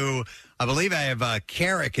to, I believe I have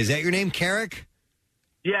Carrick. Is that your name, Carrick?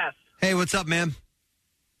 Yes. Hey, what's up, man?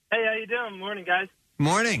 Hey, how you doing? Morning, guys.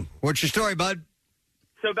 Morning. What's your story, bud?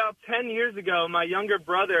 So about 10 years ago, my younger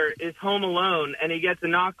brother is home alone, and he gets a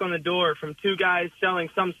knock on the door from two guys selling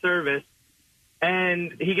some service,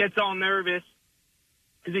 and he gets all nervous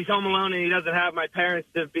because he's home alone and he doesn't have my parents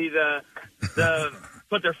to be the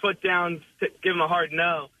put their foot down to give him a hard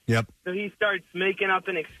no. Yep. So he starts making up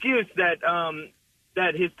an excuse that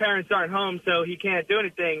that his parents aren't home, so he can't do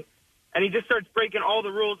anything. And he just starts breaking all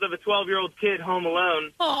the rules of a 12-year-old kid home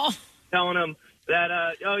alone, telling him that,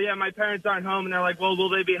 oh, yeah, my parents aren't home. And they're like, well, will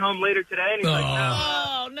they be home later today? And he's like,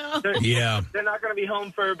 no. They're not going to be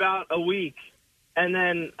home for about a week. And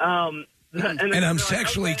then... and I'm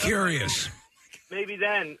sexually curious. Maybe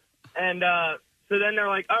then. And so then they're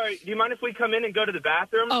like, all right, do you mind if we come in and go to the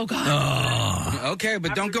bathroom? Oh, God. Okay,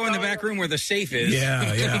 but don't go in the back room where the safe is.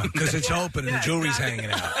 Yeah, because it's open and the jewelry's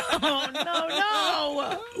hanging out. Oh,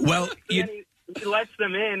 no. Well, lets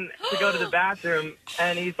them in to go to the bathroom,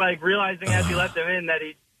 and he's like realizing as he let them in that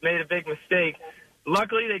he made a big mistake.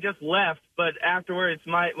 Luckily, they just left, but afterwards,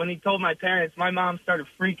 when he told my parents, my mom started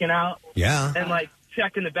freaking out. Yeah. And like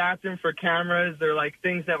checking the bathroom for cameras or like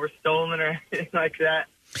things that were stolen or anything like that.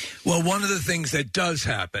 Well, one of the things that does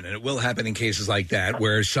happen, and it will happen in cases like that,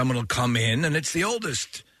 where someone will come in, and it's the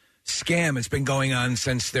oldest scam. It's been going on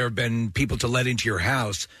since there have been people to let into your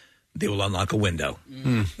house. They will unlock a window.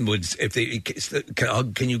 If they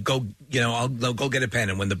can you go? They'll go get a pen,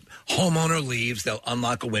 and when the homeowner leaves, they'll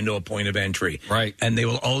unlock a window, a point of entry. Right, and they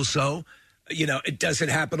will also. It doesn't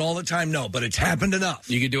happen all the time, no, but it's happened enough.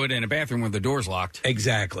 You could do it in a bathroom where the door's locked.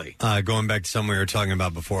 Exactly. Going back to something we were talking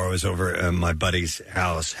about before, I was over at my buddy's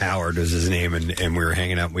house. Howard was his name, and we were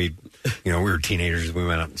hanging out. We were teenagers. We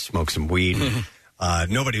went out and smoked some weed.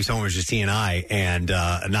 Nobody was home. It was just he and I. And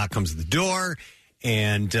a knock comes at the door,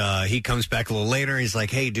 and he comes back a little later. He's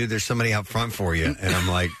like, "Hey, dude, there's somebody out front for you." And I'm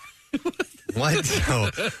like, "What?" So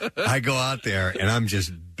I go out there, and I'm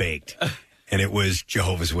just baked. And it was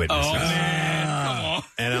Jehovah's Witnesses. Oh, man. Come on.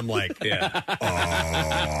 And I'm like, Well,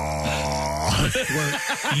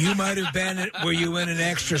 you might have been, were you in an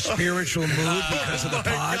extra spiritual mood because of the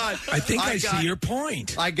pot? God. I think I see your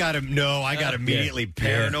point. I got immediately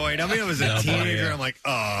paranoid. I mean, I was a teenager. I'm like,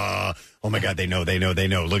 oh my God, they know.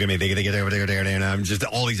 Look at me. They get there. And I'm just,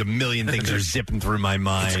 all these a million things are zipping through my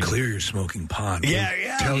mind. It's clear you're smoking pot.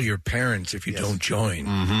 Yeah. Tell your parents if you don't join.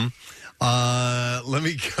 Mm-hmm. Let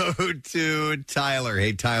me go to Tyler.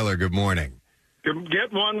 Hey, Tyler, good morning.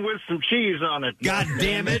 Get one with some cheese on it. God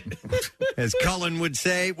damn it. As Cullen would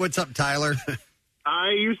say. What's up, Tyler?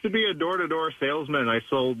 I used to be a door-to-door salesman. I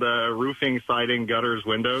sold roofing, siding, gutters,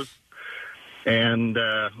 windows. And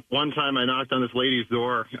one time I knocked on this lady's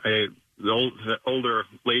door. The older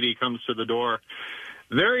lady comes to the door,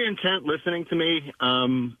 very intent listening to me.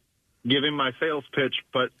 Giving my sales pitch,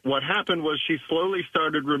 but what happened was she slowly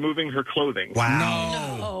started removing her clothing.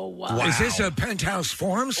 Wow. No. Wow. Is this a Penthouse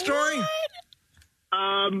Forum story?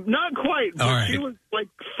 Not quite. But right. She was like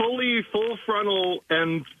full frontal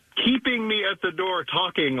and keeping me at the door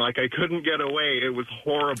talking like I couldn't get away. It was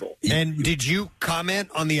horrible. And did you comment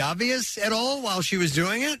on the obvious at all while she was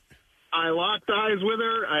doing it? I locked eyes with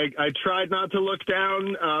her. I tried not to look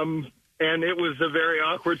down. And it was a very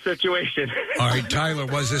awkward situation. All right, Tyler,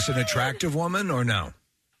 was this an attractive woman or no?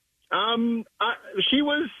 She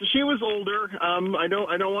was older. I don't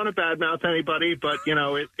want to badmouth anybody, but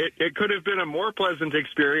it could have been a more pleasant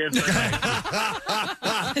experience.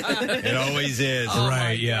 It always is.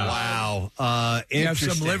 Right? Yeah. Wow. You have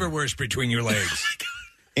some liverwurst between your legs.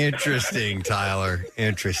 Interesting, Tyler.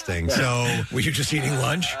 Interesting. So, were you just eating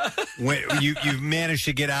lunch? You managed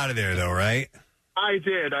to get out of there, though, right? I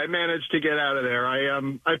did. I managed to get out of there.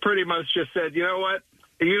 I pretty much just said, you know what?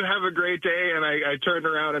 You have a great day, and I turned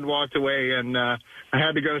around and walked away, and I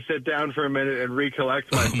had to go sit down for a minute and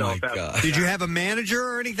recollect myself. Oh my God. Did you have a manager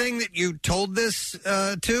or anything that you told this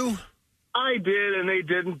to? I did, and they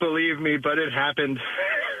didn't believe me, but it happened.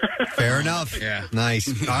 Fair enough. Yeah. Nice.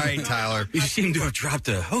 All right, Tyler. You seem to have dropped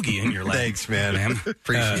a hoagie in your lap. Thanks, man.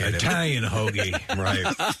 Appreciate it. Italian hoagie. Right.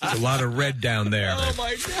 There's a lot of red down there. Oh,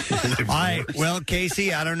 my God. All right. Well,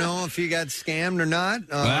 Casey, I don't know if you got scammed or not.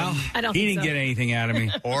 He didn't get anything out of me.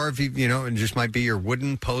 Or if it just might be your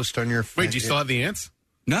wooden post on your... Wait, do you still have the ants?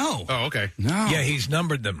 No. Oh, okay. No. Yeah, he's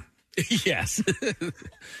numbered them. Yes.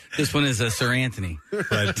 This one is Sir Anthony.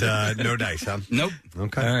 But no dice, huh? Nope.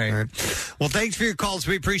 Okay. All right. Well, thanks for your calls.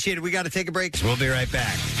 We appreciate it. We got to take a break. We'll be right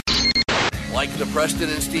back. Like the Preston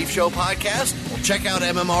and Steve Show podcast? Well, check out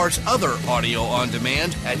MMR's other audio on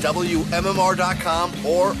demand at WMMR.com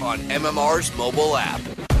or on MMR's mobile app.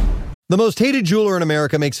 The most hated jeweler in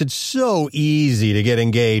America makes it so easy to get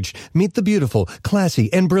engaged. Meet the beautiful,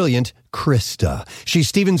 classy, and brilliant Krista. She's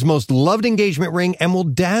Steven's most loved engagement ring and will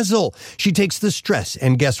dazzle. She takes the stress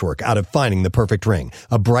and guesswork out of finding the perfect ring.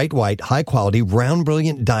 A bright white, high-quality, round,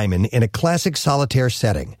 brilliant diamond in a classic solitaire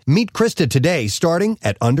setting. Meet Krista today, starting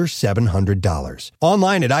at under $700.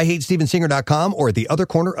 Online at IHateStevenSinger.com or at the other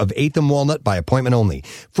corner of 8th and Walnut by appointment only.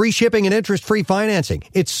 Free shipping and interest-free financing.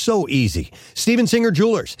 It's so easy. Steven Singer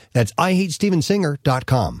Jewelers. That's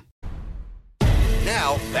IHateStevenSinger.com.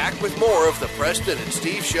 Now, back with more of the Preston and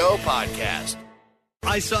Steve Show podcast.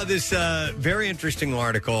 I saw this very interesting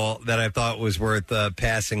article that I thought was worth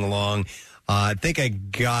passing along. I think I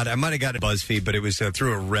might have got a BuzzFeed, but it was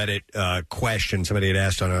through a Reddit question. Somebody had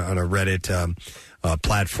asked on a Reddit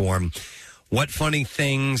platform. What funny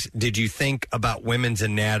things did you think about women's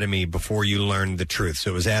anatomy before you learned the truth?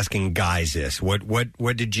 So it was asking guys this. What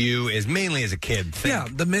did you, mainly as a kid, think? Yeah,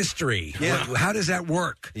 the mystery. Yeah. How does that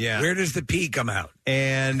work? Yeah. Where does the pee come out?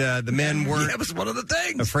 And the men weren't that was one of the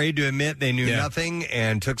things. afraid to admit they knew nothing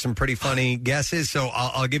and took some pretty funny guesses. So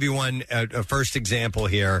I'll give you a first example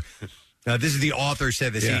here. This is the author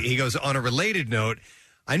said this. Yeah. He goes, on a related note,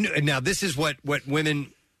 now this is what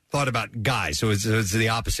women thought about guys. So it's the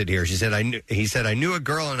opposite here. He said, I knew a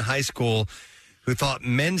girl in high school who thought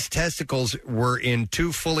men's testicles were in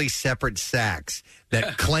two fully separate sacks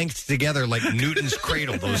that clanked together like Newton's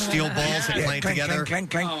cradle. Those steel balls that clank together. Clank,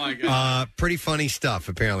 clank. Oh, my God. Pretty funny stuff,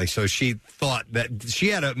 apparently. So she thought that she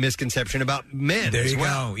had a misconception about men. There as you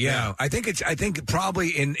well. go. Yeah. I think probably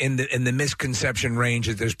in the misconception range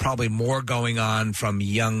that there's probably more going on from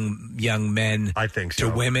young men I think so.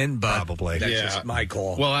 to women, but probably. that's just my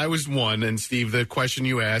call. Well, I was one, and Steve, the question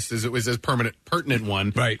you asked it was a pertinent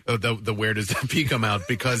one. Right. The where does the pee come out?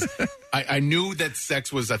 Because I knew that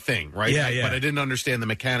sex was a thing, right? Yeah. But I didn't understand the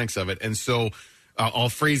mechanics of it. And so I'll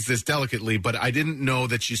phrase this delicately, but I didn't know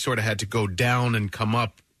that you sort of had to go down and come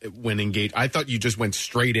up when engaged. I thought you just went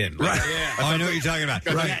straight in. Right. I know what you're talking about.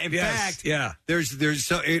 Right. Yeah, in fact, yeah. there's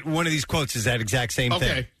one of these quotes is that exact same thing.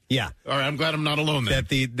 Okay. Yeah. All right. I'm glad I'm not alone then.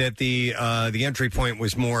 That the entry point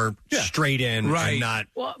was more straight in, Right. and not.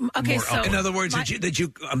 Well, okay, more so up. In other words,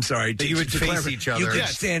 I'm sorry, That you would face clarify, each other. You could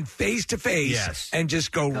Yes. stand face to face Yes. and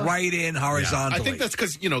just go right in horizontally. I think that's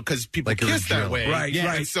because people Like it was kiss that drilled. way. right. Yeah.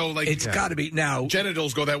 Right. And so it's got to be now.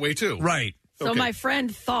 genitals go that way too. Right. So Okay. my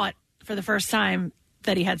friend thought for the first time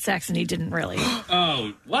that he had sex and he didn't really.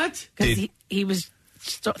 Oh, what? Because he was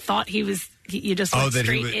thought he was you just went that he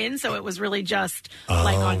straight would- in, so it was really just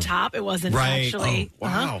like on top. It wasn't Right. actually. Oh,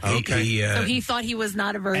 wow. Okay. So he thought he was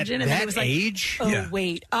not a virgin, At and then that he was like, age? "Oh Yeah.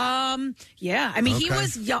 wait, yeah." I mean, he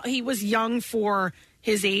was young for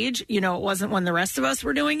his age. You know, it wasn't when the rest of us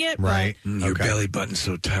were doing it, Right. Your belly button's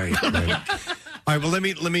so tight. All right, well, let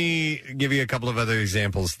me give you a couple of other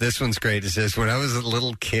examples. This one's great. It says, when I was a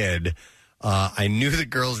little kid, I knew that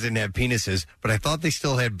girls didn't have penises, but I thought they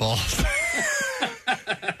still had balls.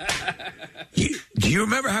 Do you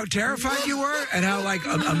remember how terrified you were and how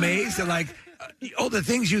amazed and the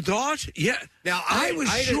things you thought? Yeah. Now, I was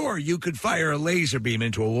sure you could fire a laser beam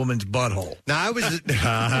into a woman's butthole. Now, I was...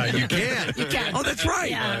 you can. You can. Oh, that's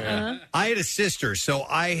right. Yeah. I had a sister, so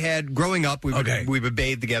I had, growing up, we would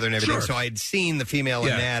bathe together and everything, Sure. so I had seen the female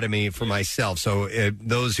anatomy for myself. So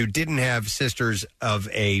those who didn't have sisters of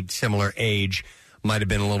a similar age might have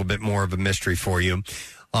been a little bit more of a mystery for you.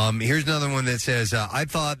 Here's another one that says, I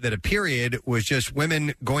thought that a period was just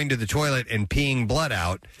women going to the toilet and peeing blood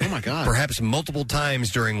out. Oh, my God. Perhaps multiple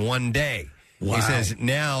times during one day. Wow. He says,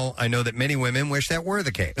 now I know that many women wish that were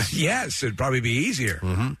the case. Yes, it'd probably be easier.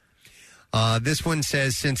 Mm-hmm. This one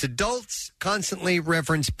says, since adults constantly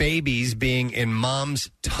reference babies being in mom's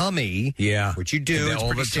tummy, which you do, it's all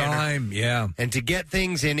pretty the standard. time, And to get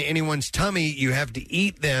things in anyone's tummy, you have to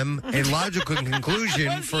eat them. A logical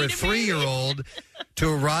conclusion for a 3-year-old to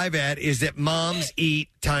arrive at is that moms eat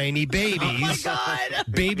tiny babies. Oh my God.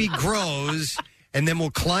 Baby grows and then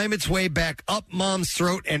will climb its way back up mom's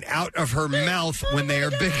throat and out of her mouth when they are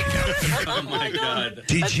big enough. Oh, my God.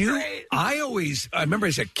 Did you? I remember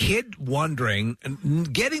as a kid wondering,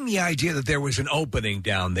 getting the idea that there was an opening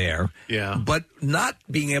down there, but not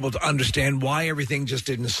being able to understand why everything just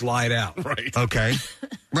didn't slide out. Right. Okay.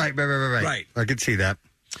 Right. I could see that.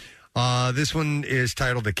 This one is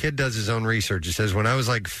titled, The Kid Does His Own Research. It says, when I was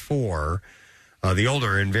like 4, the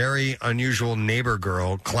older and very unusual neighbor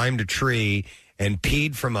girl climbed a tree and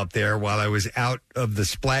peed from up there while I was out of the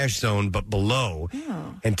splash zone, but below.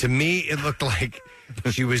 Oh. And to me, it looked like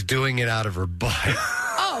she was doing it out of her butt.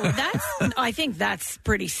 I think that's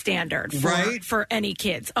pretty standard Right? for any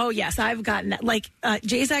kids. Oh yes, I've gotten that. Like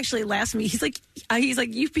Jay's actually laughed at me. He's like,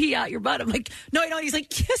 you pee out your butt. I'm like, no, I don't. He's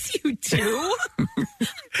like, yes, you do.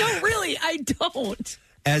 No, really, I don't.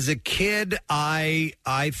 As a kid, I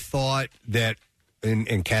thought that,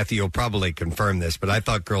 and Kathy, you'll probably confirm this, but I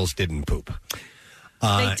thought girls didn't poop.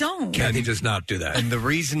 They don't. Kathy does not do that. And the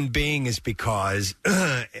reason being is because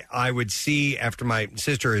I would see after my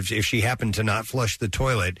sister, if she happened to not flush the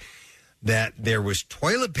toilet, that there was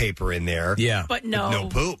toilet paper in there. Yeah. But no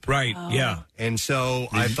poop. Right, yeah. And so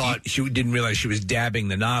I thought... She didn't realize she was dabbing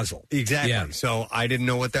the nozzle. Exactly. Yeah. So I didn't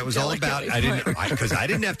know what that was all about. I didn't, because I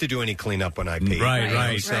didn't have to do any cleanup when I peed.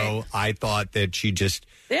 Right. So I thought that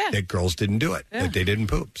that girls didn't do it, that they didn't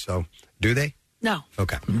poop. So do they? No.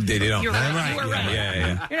 Okay. They don't. You're right. Right. You were right.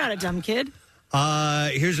 Yeah. You're not a dumb kid.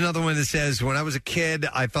 Here's another one that says, when I was a kid,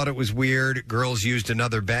 I thought it was weird girls used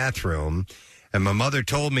another bathroom. And my mother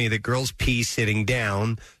told me that girls pee sitting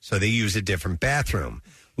down, so they use a different bathroom.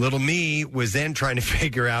 Little me was then trying to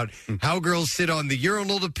figure out how girls sit on the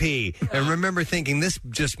urinal to pee, and remember thinking this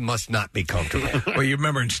just must not be comfortable. Well, you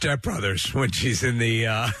remember in Step Brothers when she's in the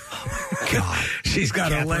God, she's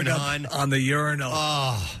got her leg Catherine up on the urinal.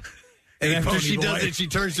 Oh. And after she does it, she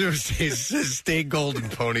turns to her and says, "Stay golden,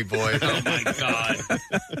 pony boy." Oh, my God.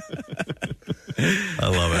 I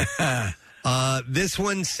love it. This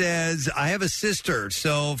one says, I have a sister,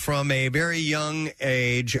 so from a very young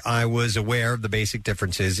age, I was aware of the basic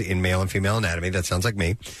differences in male and female anatomy. That sounds like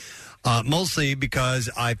me. Mostly because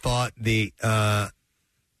I thought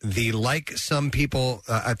I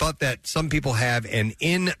thought that some people have an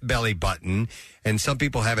in belly button and some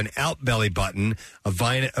people have an out belly button. A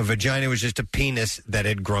vagina was just a penis that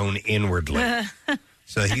had grown inwardly.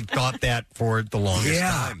 So he thought that for the longest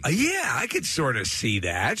time. Yeah, I could sort of see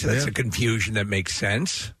that. That's a confusion that makes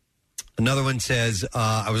sense. Another one says,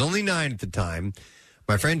 I was only 9 at the time.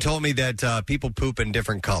 My friend told me that people poop in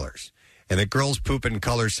different colors. And that girls poop in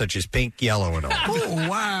colors such as pink, yellow, and all. Oh,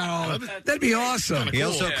 wow. That'd be awesome. He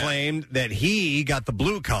also claimed that he got the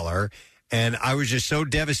blue color, and I was just so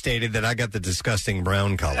devastated that I got the disgusting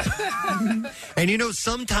brown color. And,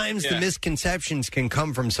 sometimes the misconceptions can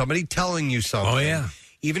come from somebody telling you something. Oh, yeah.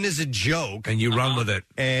 Even as a joke. And you run with it.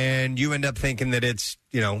 And you end up thinking that it's,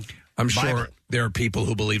 I'm sure Bible. there are people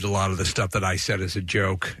who believed a lot of the stuff that I said as a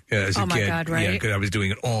joke as a kid. Oh, my God, right? Yeah, because I was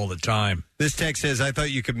doing it all the time. This text says, I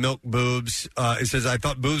thought you could milk boobs. It says, I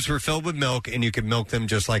thought boobs were filled with milk and you could milk them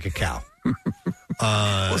just like a cow.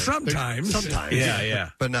 Well, sometimes. Sometimes.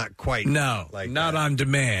 Yeah. But not quite. No, not on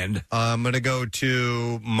demand. I'm going to go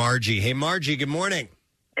to Margie. Hey, Margie, good morning.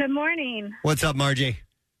 Good morning. What's up, Margie?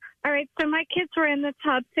 All right, so my kids were in the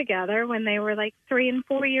tub together when they were like 3 and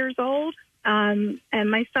 4 years old. And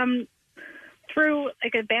my son threw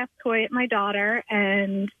like a bath toy at my daughter,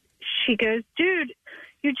 and she goes, "Dude,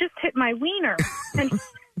 you just hit my wiener." And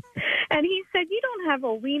he said, "You don't have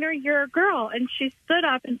a wiener, you're a girl." And she stood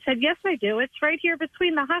up and said, "Yes, I do. It's right here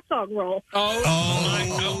between the hot dog roll."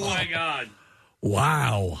 Oh my God.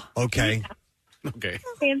 Wow. Okay. Okay.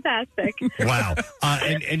 Fantastic. Wow.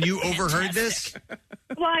 And you overheard this?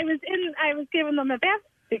 Well, I was giving them a bath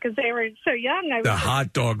because they were so young. The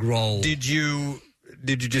hot dog roll. Did you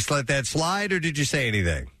just let that slide, or did you say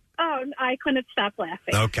anything? Oh, I couldn't stop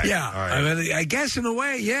laughing. Okay. Yeah. All right. I mean, I guess in a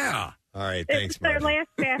way, yeah. All right. Thanks, It's their Margie. last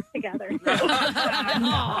bath together.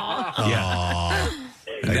 Yeah.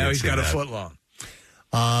 Now he's got a foot long.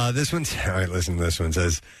 This one's all right. Listen, this one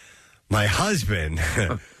says, my husband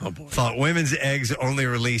thought women's eggs only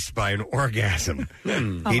released by an orgasm.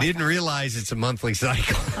 He didn't realize it's a monthly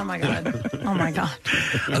cycle. Oh my God. Oh my God.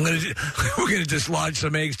 We're gonna dislodge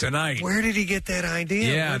some eggs tonight. Where did he get that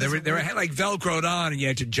idea? Yeah, they were like Velcroed on, and you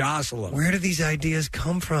had to jostle them. Where do these ideas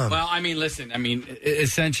come from? Well, I mean, listen. I mean,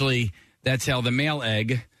 essentially, that's how the male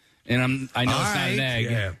egg, and I know All it's not an right.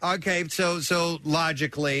 egg. Yeah. Okay, so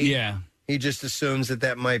logically, Yeah. he just assumes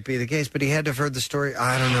that might be the case, but he had to have heard the story.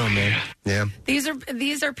 I don't know, man. Yeah,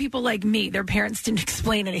 These are people like me. Their parents didn't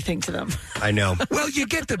explain anything to them. I know. Well, you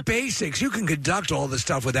get the basics. You can conduct all this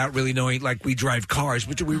stuff without really knowing, like we drive cars,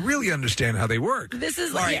 but do we really understand how they work? This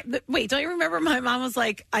is like, wait, don't you remember my mom was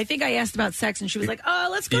like, I think I asked about sex, and she was like,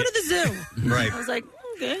 let's go to the zoo. Right. I was like,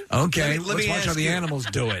 okay. Okay, Let let's me watch how ask the you- animals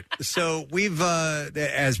do it. So we've,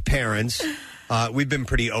 as parents, we've been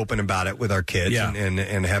pretty open about it with our kids, Yeah.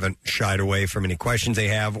 and haven't shied away from any questions they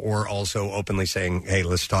have, or also openly saying, "Hey,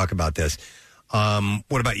 let's talk about this."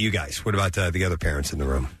 What about you guys? What about the other parents in the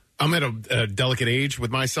room? I'm at a delicate age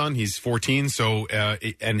with my son. He's 14, so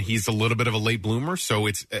and he's a little bit of a late bloomer. So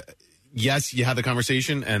it's yes, you have the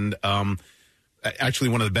conversation, and actually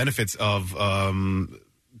one of the benefits of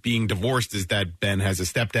being divorced is that Ben has a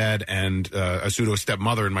stepdad and a pseudo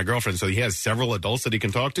stepmother and my girlfriend. So he has several adults that he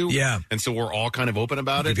can talk to. Yeah. And so we're all kind of open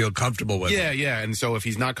about You it. feel comfortable with it. Yeah. And so if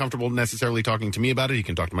he's not comfortable necessarily talking to me about it, he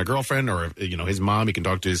can talk to my girlfriend, or, his mom, he can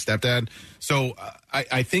talk to his stepdad. So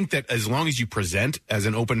I think that as long as you present as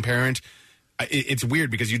an open parent, it's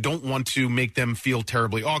weird because you don't want to make them feel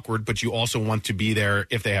terribly awkward, but you also want to be there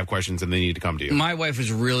if they have questions and they need to come to you. My wife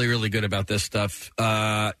was really, really good about this stuff.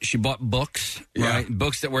 She bought books, right?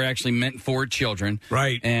 Books that were actually meant for children.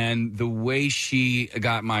 Right. And the way she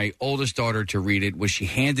got my oldest daughter to read it was she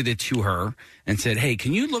handed it to her and said, "Hey,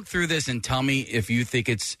 can you look through this and tell me if you think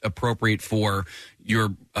it's appropriate for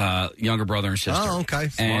your younger brother and sister?" Oh, okay.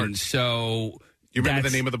 And Smart. so... You remember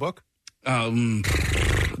the name of the book?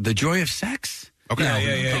 The Joy of Sex?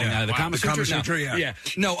 Okay. The Wow, Kama the Kama Sutra. Sutra, yeah.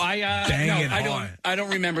 No, I don't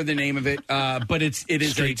remember the name of it. But it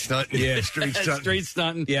is Straight stunting. Yeah, straight stunting. Straight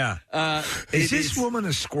stunting. Yeah. Is this woman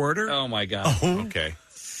a squirter? Oh my God. Okay.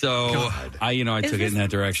 So I took it in that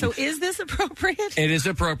direction. So is this appropriate? It is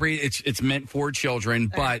appropriate. It's meant for children,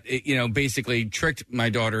 but it, basically tricked my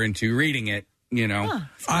daughter into reading it.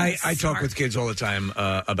 I talk with kids all the time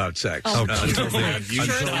about sex. Oh, until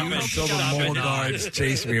until the mole guards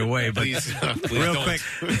chase me away. But Real quick,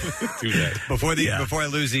 before I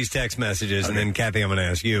lose these text messages, and then Kathy, I'm going to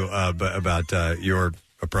ask you about your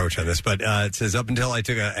approach on this. But it says, up until I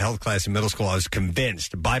took a health class in middle school, I was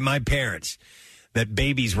convinced by my parents that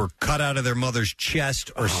babies were cut out of their mother's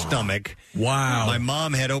chest or stomach. Wow. My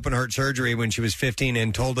mom had open heart surgery when she was 15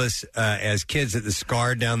 and told us as kids that the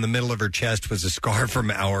scar down the middle of her chest was a scar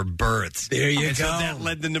from our births. There you and go. So that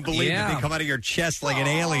led them to believe that they come out of your chest like an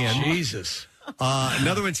alien. Jesus.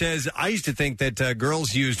 Another one says, I used to think that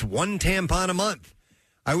girls used one tampon a month.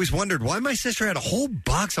 I always wondered why my sister had a whole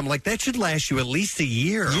box. I'm like, that should last you at least a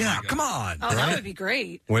year. Yeah, come on. Oh, that would be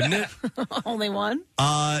great. Wouldn't it? Only one?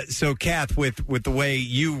 So, Kath, with the way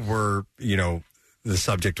you were, the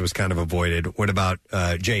subject was kind of avoided. What about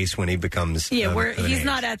Jace when he becomes? He's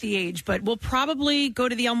not at the age, but we'll probably go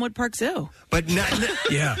to the Elmwood Park Zoo. But not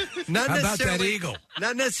How about that eagle?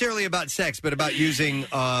 Not necessarily about sex, but about using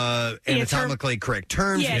anatomically correct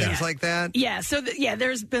terms and things like that. Yeah. So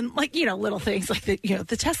there's been little things like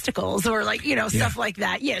the testicles or stuff like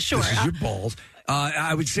that. Yeah, sure. This is your balls.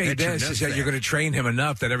 I would say this is that you're going to train him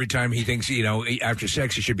enough that every time he thinks, after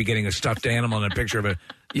sex, he should be getting a stuffed animal and a picture of a,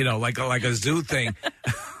 like a zoo thing.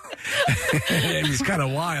 And he's kind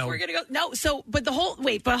of wild. We're going to go. No, but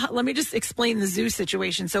but let me just explain the zoo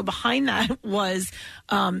situation. So behind that was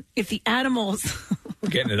if the animals.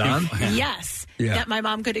 Getting it on? Yes. Yeah. That my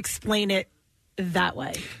mom could explain it that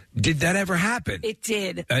way. Did that ever happen? It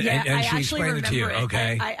did. And I she actually explained it to you, remember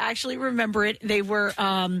okay. I actually remember it. They were...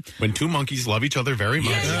 when two monkeys love each other very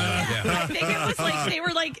much. I think it was like they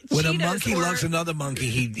were like when a cheetahs monkey loves another monkey,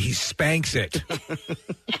 he spanks it.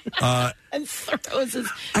 And throws his...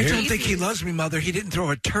 I don't think he loves me, Mother. He didn't throw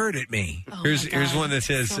a turd at me. Here's one that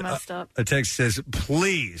says, So messed up. a text says,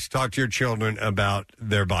 please talk to your children about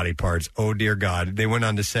their body parts. Oh, dear God. They went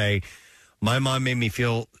on to say, my mom made me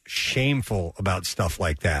feel shameful about stuff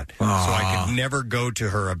like that. So I could never go to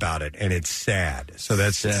her about it, and it's sad. So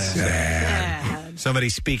that's sad. Somebody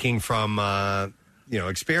speaking from,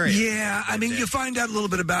 experience. Yeah, I mean, you find out a little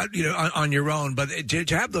bit about, on your own, but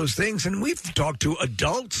to have those things, and we've talked to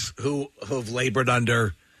adults who've labored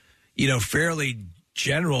under, fairly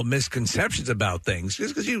general misconceptions about things.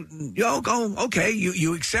 Just because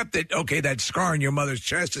you accept that, that scar on your mother's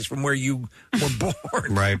chest is from where you were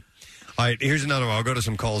born. Right. All right, here's another one. I'll go to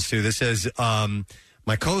some calls, too. This says,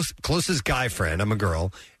 my closest guy friend, I'm a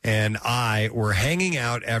girl, and I were hanging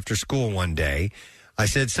out after school one day. I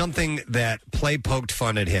said something that poked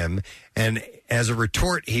fun at him, and as a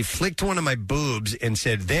retort, he flicked one of my boobs and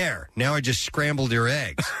said, there, now I just scrambled your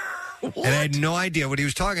eggs. And I had no idea what he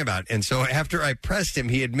was talking about. And so after I pressed him,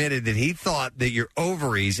 he admitted that he thought that your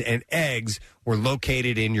ovaries and eggs were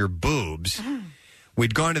located in your boobs.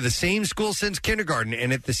 We'd gone to the same school since kindergarten,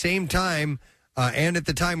 and at the same time, at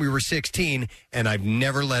the time we were 16, and I've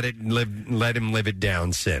never let him live it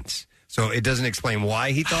down since. So it doesn't explain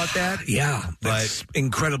why he thought that. Yeah, that's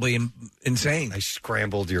incredibly insane. I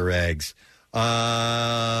scrambled your eggs.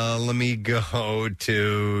 Let me go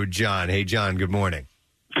to John. Hey, John, good morning.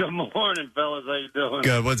 Good morning, fellas. How you doing?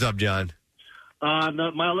 Good. What's up, John? My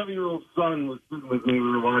 11-year-old son was sitting with me.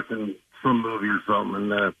 We were watching some movie or something,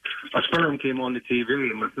 and a sperm came on the TV,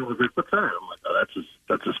 and my son was like, what's that? I'm like, oh,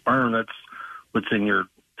 that's a sperm. That's what's in your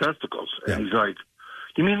testicles. And he's like,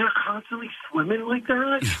 you mean they're constantly swimming like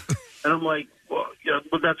that? And I'm like, well,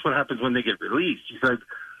 that's what happens when they get released. He's like,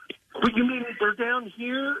 what, you mean they're down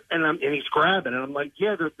here? And he's grabbing, and I'm like,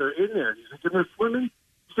 yeah, they're in there. He's like, and they're swimming?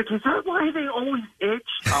 He's like, is that why they always itch?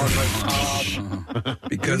 I was like,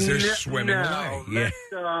 because they're swimming away. Yeah.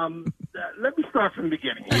 Let me start from the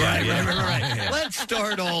beginning. Right. Let's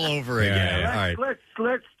start all over again. All right.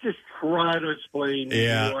 Let's just try to explain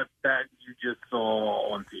what that you just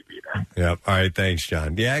saw on TV there. Yep. All right. Thanks,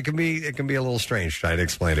 John. Yeah, it can be a little strange trying to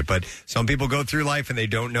explain it, but some people go through life and they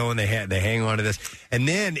don't know, and they hang on to this, and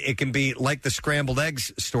then it can be like the scrambled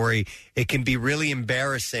eggs story. It can be really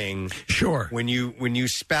embarrassing. Sure. When you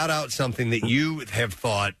spout out something that you have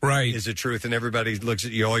thought is the truth, and everybody looks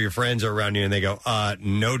at you, all your friends are around you, and they go,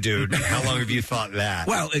 "No, dude, how long have you thought that?"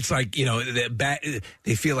 Well, it's like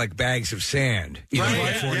they feel like bags of sand. You know,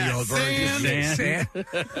 like 40-year-old virgin. Sand.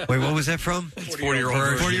 Wait, what was that from? 40-year-old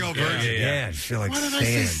virgin. 40-year-old virgin. Yeah, I feel like Why did I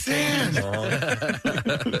say sand.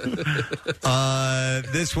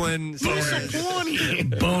 This one says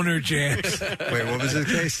Boner jams. Wait, what was this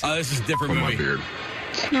case? This is a different movie.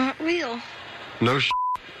 It's not real. No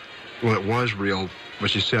Well, it was real,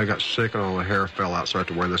 but you see, I got sick and all the hair fell out, so I had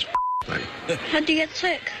to wear this thing. How'd you get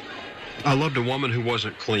sick? I loved a woman who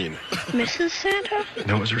wasn't clean. Mrs. Santa?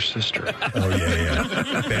 No, it was her sister. Oh,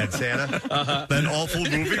 yeah. Bad Santa? That awful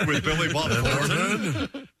movie with Billy Bob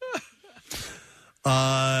Thornton?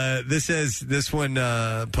 This one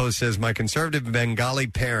post says, my conservative Bengali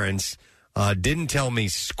parents didn't tell me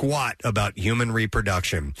squat about human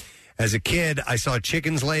reproduction. As a kid, I saw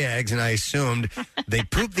chickens lay eggs, and I assumed they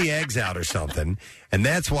pooped the eggs out or something. And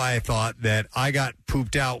that's why I thought that I got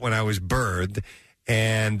pooped out when I was birthed,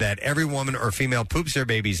 and that every woman or female poops their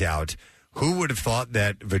babies out. Who would have thought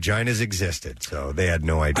that vaginas existed? So they had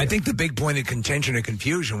no idea. I think the big point of contention and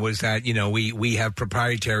confusion was that, we have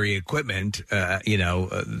proprietary equipment,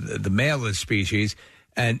 the male of the species,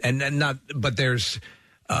 and not, but there's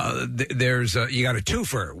you got a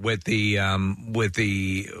twofer with the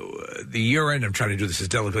urine. I'm trying to do this as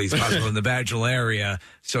delicately as possible in the vaginal area.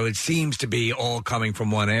 So it seems to be all coming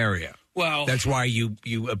from one area. Well, that's why you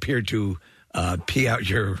appear to pee out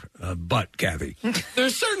your butt, Kathy.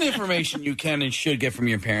 There's certain information you can and should get from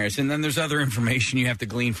your parents, and then there's other information you have to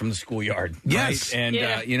glean from the schoolyard. Yes, right?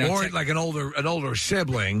 And or like an older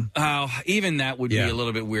sibling. Even that would be a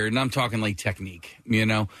little bit weird. And I'm talking like technique,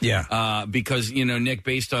 because Nick,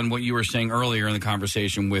 based on what you were saying earlier in the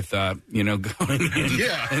conversation with going in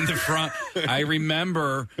the front, I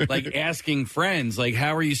remember like asking friends, like,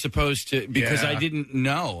 how are you supposed to? Because I didn't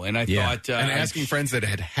know, and I thought, and asking friends that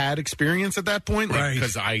had experience at that point, right?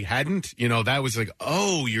 Because I hadn't, that was like,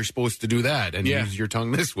 oh, you're supposed to do that and use your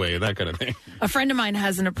tongue this way, that kind of thing. A friend of mine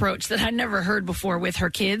has an approach that I'd never heard before with her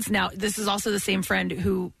kids. Now, this is also the same friend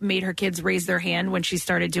who made her kids raise their hand when she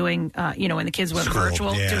started doing, when the kids went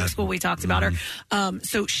virtual doing school. We talked about her.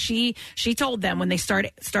 So she told them when they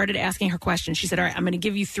started asking her questions, she said, all right, I'm going to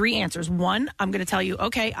give you 3 answers. One, I'm going to tell you,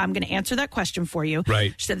 okay, I'm going to answer that question for you.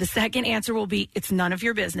 Right. She said the second answer will be, it's none of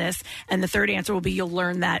your business. And the third answer will be, you'll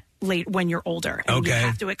learn that late when you're older. And you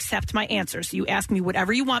have to accept my answers. So you ask me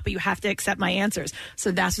whatever you want, but you have to accept my answers.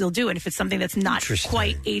 So that's what they'll do. And if it's something that's not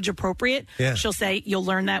quite age appropriate, she'll say, you'll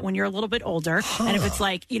learn that when you're a little bit older. And if it's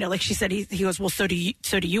like, like she said, he goes, well, so do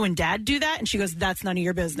you and Dad do that? And she goes, that's none of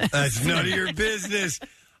your business. That's none of your business.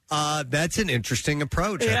 That's an interesting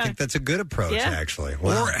approach. I think that's a good approach, actually.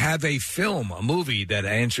 Wow. Or have a movie that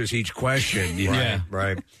answers each question.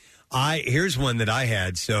 Right. Here's one that I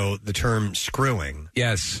had. So the term screwing.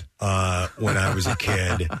 Yes. When I was a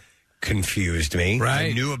kid confused me.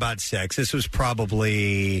 Right. I knew about sex. This was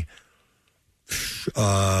probably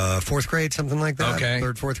 4th grade, something like that. Okay.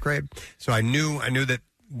 3rd, 4th grade. So I knew that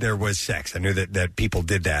there was sex. I knew that people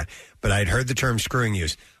did that. But I'd heard the term screwing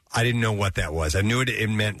used. I didn't know what that was. I knew it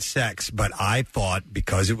meant sex, but I thought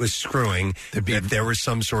because it was screwing that there was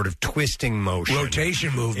some sort of twisting motion.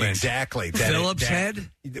 Rotation movement. Exactly. Phillips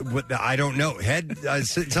head? I don't know. Head,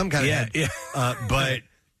 some kind of head. Yeah.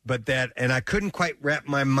 But that, and I couldn't quite wrap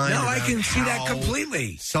my mind around I can see that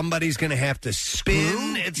completely. Somebody's going to have to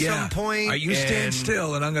spin at some point. You stand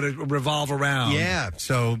still, and I'm going to revolve around. Yeah,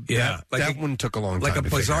 so that one took a long time. Like a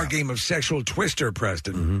bizarre game of sexual twister,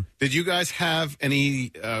 Preston. Mm-hmm. Did you guys have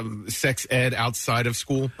any sex ed outside of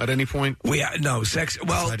school at any point? No, sex.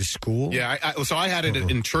 Well, outside of school? Yeah, I had it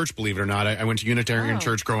in church, believe it or not. I went to Unitarian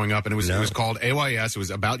church growing up, and it was called AYS. It was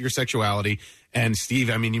about your sexuality. And Steve,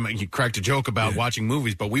 I mean, you cracked a joke about watching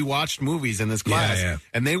movies, but we watched movies in this class,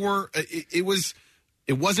 and they were it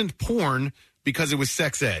wasn't porn because it was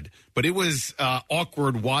sex ed, but it was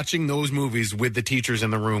awkward watching those movies with the teachers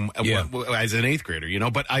in the room as an 8th grader,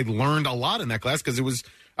 But I learned a lot in that class because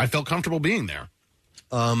I felt comfortable being there.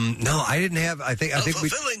 No, I didn't have. I think a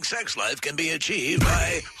fulfilling sex life can be achieved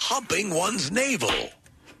by humping one's navel.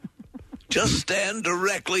 Just stand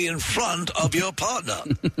directly in front of your partner.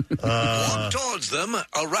 Walk towards them,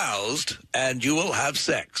 aroused, and you will have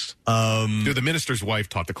sex. Dude, the minister's wife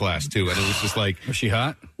taught the class, too, and it was just like... Was she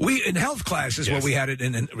hot? In health classes, where we had it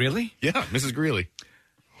in... Really? Yeah, Mrs. Greeley.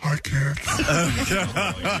 Hi, kids. We're going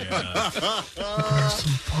to have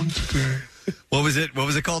some fun today. What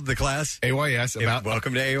was it called, the class? AYS.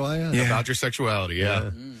 Welcome to AYS? Yeah. About your sexuality,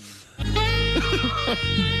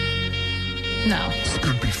 No. It's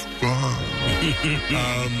going to be fun.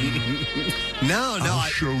 No. I'll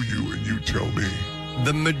show you and you tell me.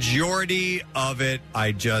 The majority of it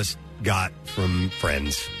I just got from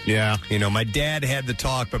friends. Yeah. My dad had the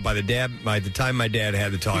talk, but by the time my dad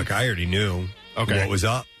had the talk, I already knew what was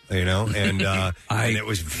up, and it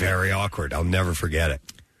was very awkward. I'll never forget it.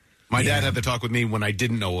 My dad had the talk with me when I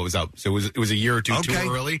didn't know what was up. So it was a year or two too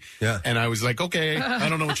early. Yeah. And I was like, okay, I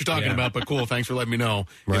don't know what you're talking about, but cool. Thanks for letting me know.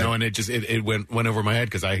 Right. You know, and it went over my head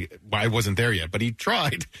because I wasn't there yet, but he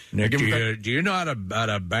tried. Nick, do you know how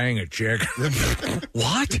to bang a chick?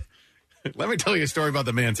 What? Let me tell you a story about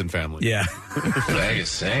the Manson family. Yeah. Bag of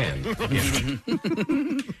sand.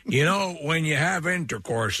 You know, when you have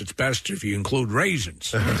intercourse, it's best if you include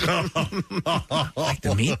raisins. Like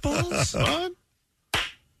the meatballs?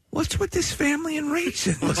 What's with this family and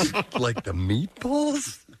raisins? Like the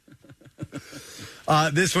meatballs?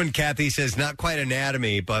 This one, Kathy says, not quite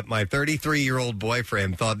anatomy, but my 33-year-old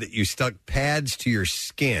boyfriend thought that you stuck pads to your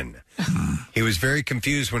skin. He was very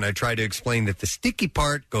confused when I tried to explain that the sticky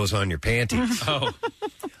part goes on your panties.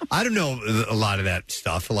 I don't know a lot of that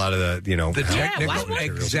stuff, a lot of the, The technical,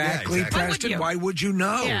 exactly, Preston. Why would you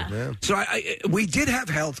know? Yeah. So we did have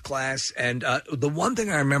health class, and the one thing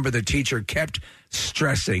I remember the teacher kept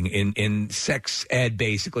stressing in sex ed,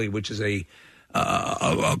 basically, which is a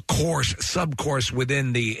sub-course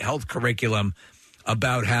within the health curriculum,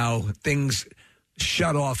 about how things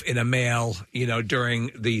shut off in a male,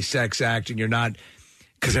 during the sex act, and you're not.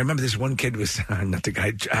 Because I remember this one kid was not the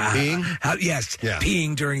guy peeing.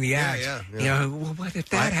 Peeing during the act. Yeah. What if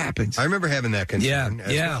that happens? I remember having that concern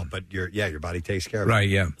as yeah. well. But your body takes care of it. Right.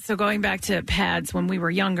 Yeah. So going back to pads, when we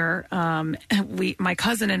were younger, my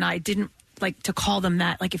cousin and I didn't like to call them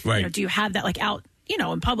that. Like, if do you have that like out?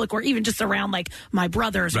 In public, or even just around like my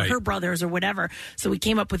brothers or her brothers or whatever. So we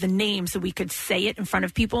came up with a name so we could say it in front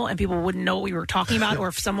of people and people wouldn't know what we were talking about. Or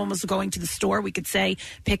if someone was going to the store, we could say,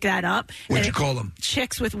 pick that up. What'd you call them?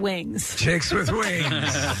 Chicks with wings. Chicks with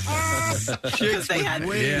wings. Chicks with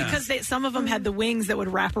wings. Because some of them had the wings that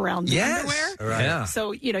would wrap around the underwear. Right. Yeah.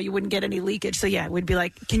 So, you wouldn't get any leakage. So, yeah, we'd be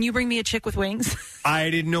like, can you bring me a chick with wings? I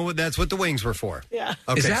didn't know that's what the wings were for. Yeah.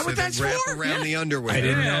 Okay, Is that so what that's wrap for? around the underwear. I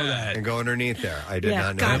didn't know that. And go underneath there. I did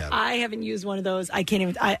not know God, that. I haven't used one of those. I can't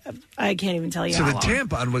even tell you. So how the long.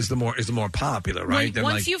 tampon is the more popular, right? Like,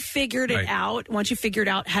 once you figured it out, once you figured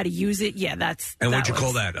out how to use it, that's. And what'd you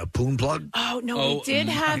call that? A poon plug? Oh no, we did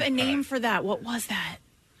have a name for that. What was that?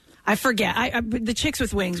 I forget. The chicks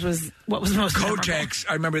with wings was what was most Kotex.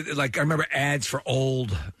 I remember ads for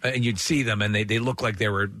old, and you'd see them, and they looked like they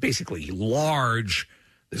were basically large.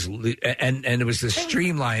 And it was the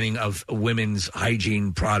streamlining of women's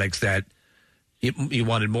hygiene products that. You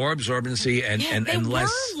wanted more absorbency and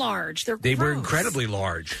less. They were large. They were incredibly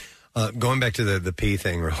large. Going back to the pee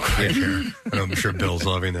thing real quick here. I'm sure Bill's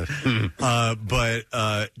loving this. But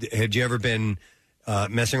had you ever been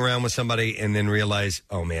messing around with somebody and then realize,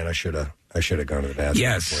 oh man, I should have gone to the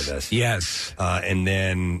bathroom before this. Yes. And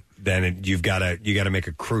then you got to make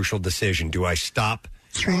a crucial decision. Do I stop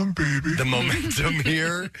the momentum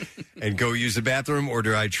here and go use the bathroom, or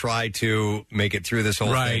do I try to make it through this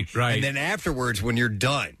whole thing? Right. And then afterwards, when you're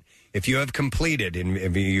done, if you have completed and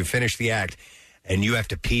if you finish the act and you have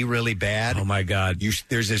to pee really bad, oh my God,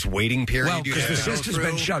 there's this waiting period. Well, because the system's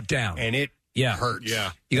been shut down, and it hurts.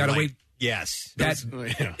 Yeah, you got to wait. Yes,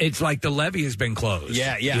 it's like the levee has been closed.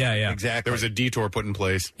 Yeah, exactly. There was a detour put in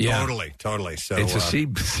place. Yeah. Totally. So it's a C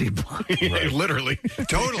block, literally,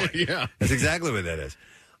 totally. Yeah, that's exactly what that is.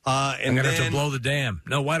 I'm gonna have to blow the dam.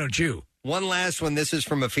 No, why don't you? One last one. This is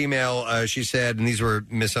from a female. She said, and these were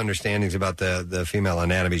misunderstandings about the female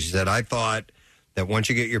anatomy. She said, I thought that once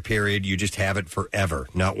you get your period, you just have it forever,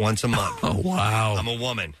 not once a month. Oh, wow. I'm a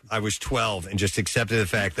woman. I was 12 and just accepted the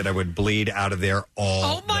fact that I would bleed out of there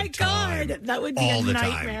all the time. God. That would be all a the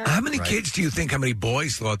nightmare. time. How many kids do you think, how many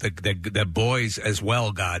boys thought that boys as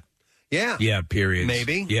well got? Yeah, periods.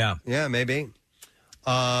 Maybe. Yeah, maybe.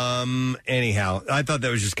 Anyhow, I thought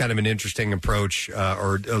that was just kind of an interesting approach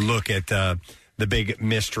or a look at the big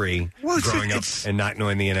mystery growing up and not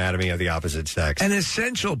knowing the anatomy of the opposite sex. An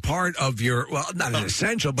essential part of your not an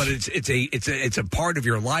essential, but it's a part of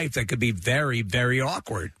your life that could be very, very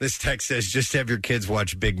awkward. This text says just have your kids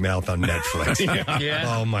watch Big Mouth on Netflix.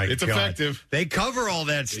 Yeah. Oh my God, it's effective. They cover all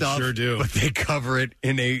that stuff. They sure do, but they cover it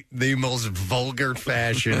in the most vulgar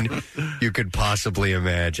fashion you could possibly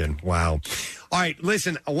imagine. Wow. All right,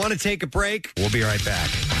 listen, I want to take a break. We'll be right back.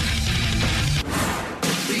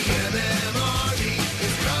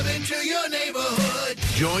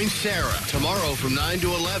 Join Sarah tomorrow from 9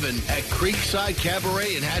 to 11 at Creekside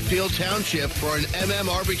Cabaret in Hatfield Township for an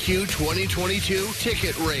MMRBQ 2022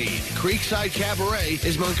 ticket raid. Creekside Cabaret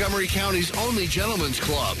is Montgomery County's only gentleman's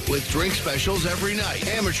club with drink specials every night.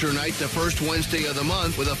 Amateur night the first Wednesday of the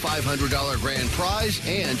month with a $500 grand prize,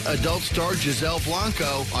 and adult star Giselle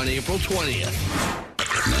Blanco on April 20th.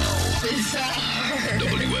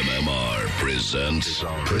 WMMR presents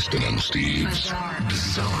Preston and Steve's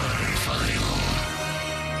Bizarre File.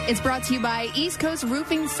 It's brought to you by East Coast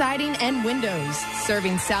Roofing, Siding, and Windows.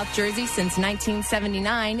 Serving South Jersey since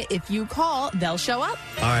 1979. If you call, they'll show up.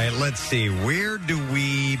 All right, let's see. Where do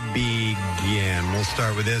we begin? We'll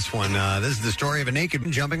start with this one. This is the story of a naked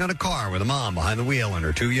woman jumping on a car with a mom behind the wheel and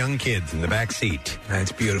her 2 young kids in the back seat.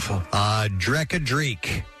 That's beautiful. Drekka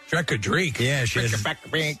Dreek. Drekka Dreek? Yeah, she has...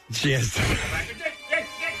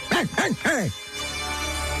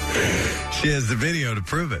 She has the video to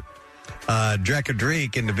prove it. Drekka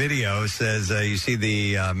Dreek in the video says you see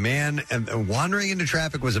the man wandering into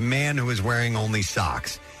traffic was a man who was wearing only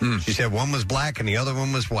socks. She said one was black and the other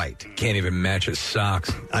one was white. Can't even match his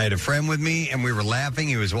socks. I had a friend with me and we were laughing.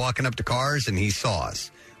 He was walking up to cars and he saw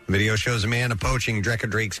us. The video shows a man approaching Drekka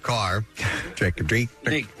Dreek's car. Drekka Dreek.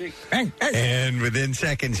 And within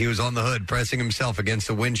seconds, he was on the hood, pressing himself against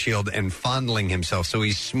the windshield and fondling himself. So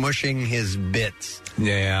he's smushing his bits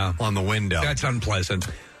on the window. That's unpleasant.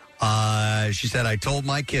 She said, I told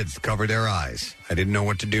my kids to cover their eyes. I didn't know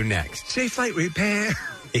what to do next. Safe flight repair.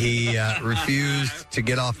 He refused to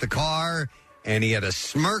get off the car, and he had a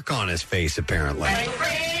smirk on his face, apparently.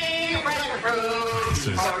 This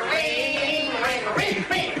is...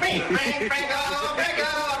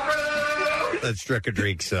 That's Drekka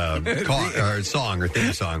Dreek's song or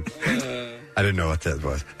theme song. I didn't know what that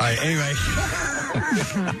was. All right, anyway.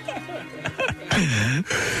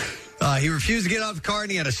 He refused to get off the car,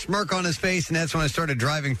 and he had a smirk on his face, and that's when I started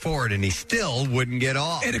driving forward, and he still wouldn't get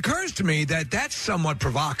off. It occurs to me that that's somewhat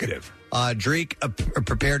provocative. Dreek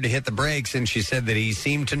prepared to hit the brakes, and she said that he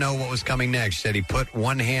seemed to know what was coming next. She said he put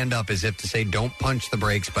one hand up as if to say, don't punch the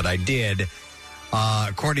brakes, but I did.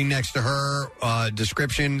 According next to her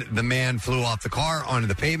description, the man flew off the car onto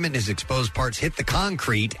the pavement. His exposed parts hit the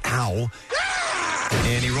concrete. Ow.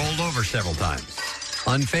 And he rolled over several times.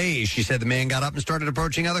 Unfazed, she said the man got up and started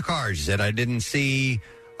approaching other cars. She said, I didn't stay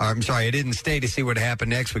to see what happened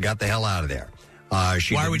next. We got the hell out of there.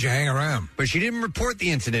 Why would you hang around? But she didn't report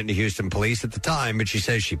the incident to Houston police at the time, but she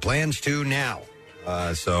says she plans to now.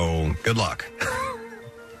 So good luck.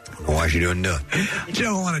 Why is she doing it?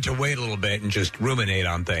 Joe wanted to wait a little bit and just ruminate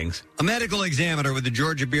on things. A medical examiner with the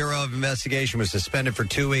Georgia Bureau of Investigation was suspended for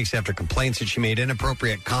 2 weeks after complaints that she made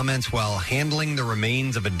inappropriate comments while handling the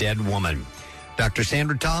remains of a dead woman. Dr.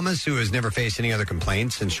 Sandra Thomas, who has never faced any other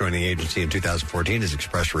complaints since joining the agency in 2014, has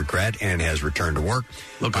expressed regret and has returned to work.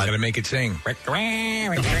 Look, I'm going to make it sing.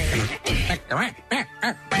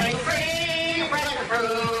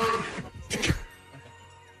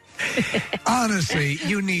 Honestly,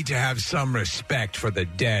 you need to have some respect for the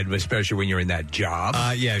dead, especially when you're in that job.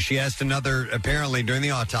 Yeah, she asked apparently during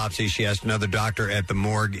the autopsy, she asked another doctor at the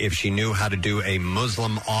morgue if she knew how to do a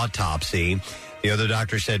Muslim autopsy. The other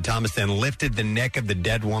doctor said Thomas then lifted the neck of the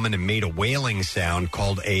dead woman and made a wailing sound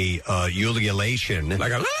called a ululation.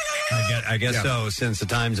 Like a... I guess so. Since the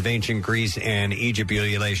times of ancient Greece and Egypt,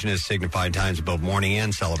 ululation has signified times of both mourning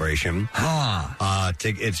and celebration.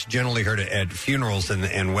 It's generally heard at funerals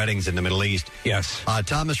and weddings in the Middle East. Yes.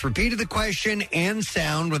 Thomas repeated the question and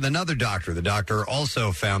sound with another doctor. The doctor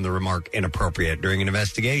also found the remark inappropriate. During an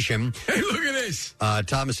investigation, hey, look at this.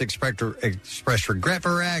 Thomas expressed regret for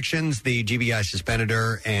her actions. The GBI suspended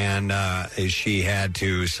her, and she had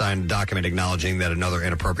to sign a document acknowledging that another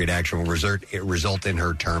inappropriate action will result in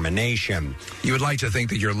her termination. You would like to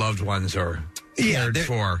think that your loved ones are cared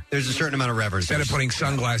for. There's a certain amount of reverence. Instead of putting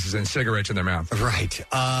sunglasses and cigarettes in their mouth. Right.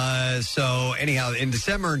 So anyhow, in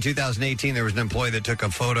December in 2018, there was an employee that took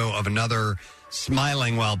a photo of another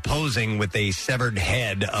smiling while posing with a severed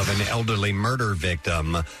head of an elderly murder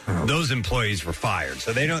victim. Those employees were fired.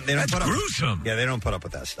 So they don't That's put gruesome. Up, yeah, they don't put up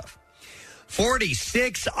with that stuff.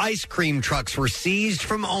 46 ice cream trucks were seized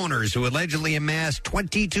from owners who allegedly amassed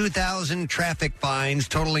 22,000 traffic fines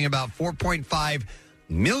totaling about $4.5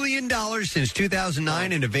 million since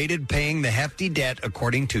 2009 and evaded paying the hefty debt,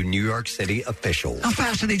 according to New York City officials. How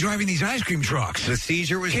fast are they driving these ice cream trucks? The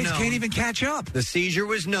seizure was Kids can't even catch up. The seizure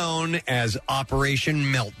was known as Operation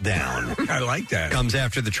Meltdown. I like that. Comes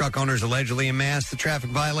after the truck owners allegedly amassed the traffic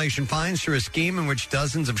violation fines through a scheme in which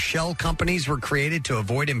dozens of shell companies were created to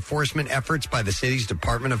avoid enforcement efforts by the city's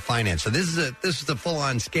Department of Finance. So this is a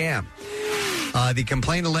full-on scam. The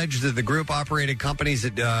complaint alleges that the group operated companies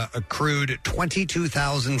that accrued 22,000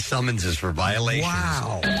 summonses for violations.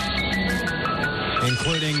 Wow.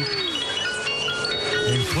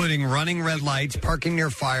 Including running red lights, parking near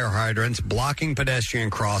fire hydrants, blocking pedestrian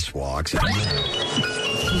crosswalks.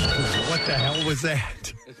 What the hell was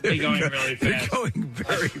that? They're going really fast. They're going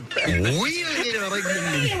very fast.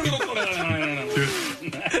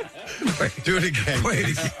 Do it again.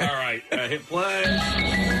 Wait. All right. Hit play.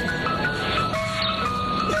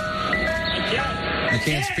 You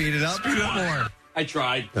can't speed it up? Speed it up more. I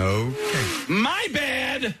tried. Okay. My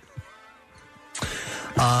bad.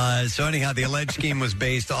 So anyhow, the alleged scheme was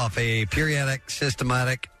based off a periodic,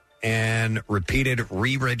 systematic, and repeated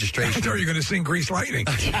re-registration. I thought you were going to sing Grease Lightning.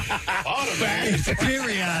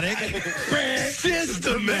 Periodic,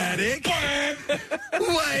 systematic.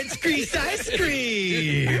 What's Grease ice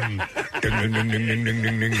cream? Ding, ding, ding, ding, ding,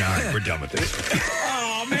 ding, ding. All right, we're done with this.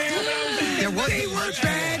 Oh, man. They were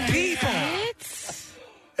bad people.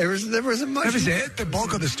 There wasn't much. That was it. The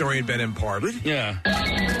bulk of the story had been imparted. Yeah.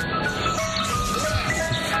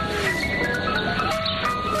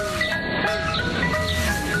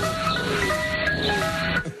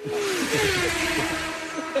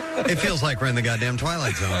 It feels like we're in the goddamn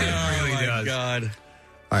Twilight Zone. It really does. God.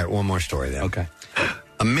 All right, one more story then. Okay.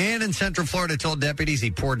 A man in Central Florida told deputies he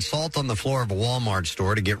poured salt on the floor of a Walmart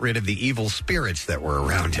store to get rid of the evil spirits that were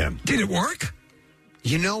around him. Did it work?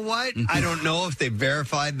 You know what? I don't know if they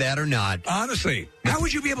verified that or not. Honestly, how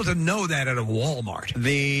would you be able to know that at a Walmart?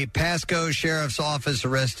 The Pasco Sheriff's Office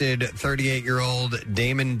arrested 38-year-old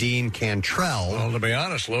Damon Dean Cantrell. Well, to be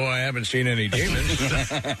honest, Lou, I haven't seen any demons.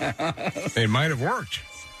 They might have worked.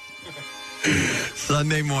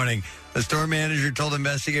 Sunday morning, the store manager told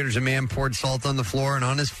investigators a man poured salt on the floor and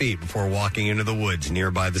on his feet before walking into the woods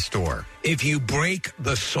nearby the store. If you break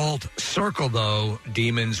the salt circle, though,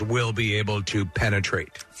 demons will be able to penetrate.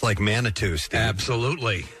 It's like Manitou, Steve.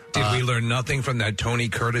 Absolutely. Did we learn nothing from that Tony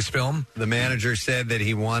Curtis film? The manager said that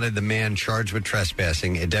he wanted the man charged with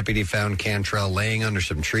trespassing. A deputy found Cantrell laying under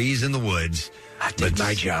some trees in the woods. I did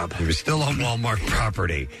my job. He was still on Walmart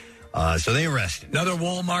property. So they arrested him. Another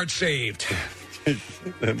Walmart saved.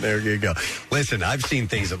 There you go. Listen, I've seen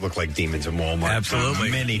things that look like demons in Walmart. Absolutely.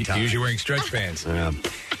 Many times. Usually wearing stretch pants.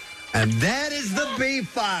 And that is the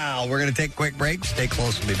B-File. We're going to take a quick break. Stay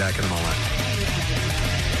close. We'll be back in a moment.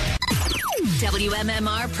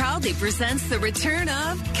 WMMR proudly presents the return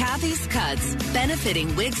of Kathy's Cuts,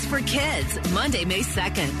 benefiting Wigs for Kids, Monday, May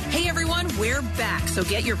 2nd. Hey everyone, we're back, so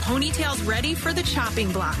get your ponytails ready for the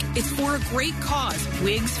chopping block. It's for a great cause,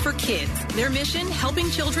 Wigs for Kids. Their mission,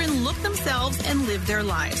 helping children look themselves and live their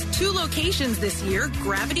lives. 2 locations this year,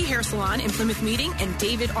 Gravity Hair Salon in Plymouth Meeting and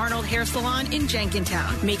David Arnold Hair Salon in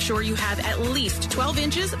Jenkintown. Make sure you have at least 12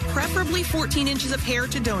 inches, preferably 14 inches of hair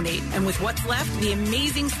to donate. And with what's left, the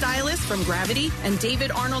amazing stylists from Gravity and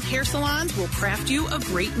David Arnold Hair Salons will craft you a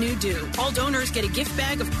great new do. All donors get a gift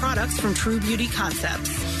bag of products from True Beauty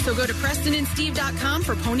Concepts. So go to PrestonandSteve.com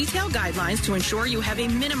for ponytail guidelines to ensure you have a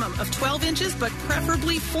minimum of 12 inches, but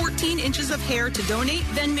preferably 14 inches of hair to donate.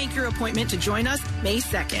 Then make your appointment to join us May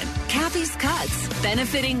 2nd. Kathy's Cuts,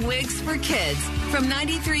 benefiting Wigs for Kids from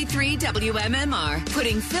 93.3 WMMR,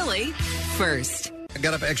 putting Philly first. I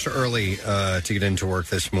got up extra early to get into work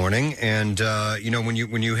this morning, and when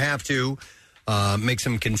you have to make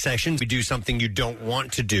some concessions, you do something you don't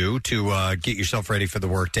want to do to get yourself ready for the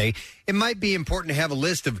workday. It might be important to have a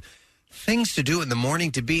list of things to do in the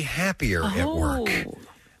morning to be happier at work.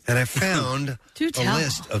 And I found a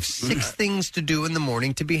list of 6 things to do in the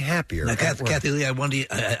morning to be happier. Now, Kathy Lee, I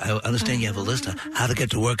understand you have a list of how to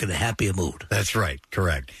get to work in a happier mood. That's right,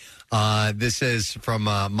 correct. This is from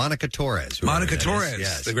Monica Torres. Monica Torres,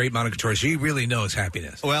 yes. The great Monica Torres. She really knows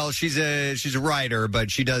happiness. Well, she's a writer, but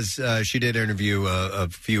she did interview a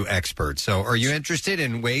few experts. So, are you interested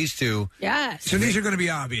in ways to? Yes. So these are going to be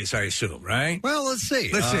obvious, I assume, right? Well, let's see.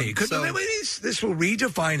 Let's see. This will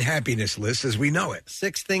redefine happiness list as we know it.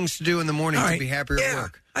 6 things to do in the morning to be happier at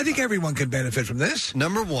work. I think everyone can benefit from this.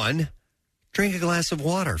 Number 1. Drink a glass of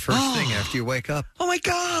water first thing after you wake up. Oh, my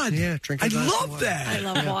God. Yeah, drink a glass of water. That.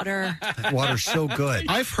 I love water. Water's so good.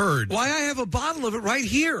 I've heard. Why I have a bottle of it right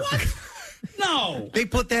here. What? No. They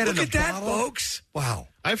put that in a Look at bottle? that, folks. Wow.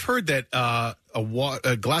 I've heard that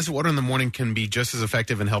a glass of water in the morning can be just as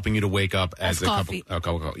effective in helping you to wake up as a cup of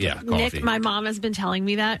coffee. Yeah, coffee. Nick, my mom has been telling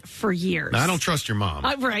me that for years. Now, I don't trust your mom.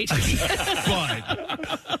 Right. But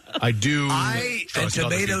I do. And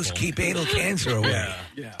tomatoes keep anal cancer away.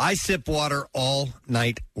 Yeah. I sip water all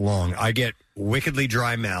night long. I get wickedly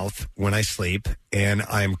dry mouth when I sleep, and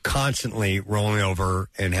I'm constantly rolling over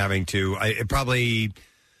and having to. Probably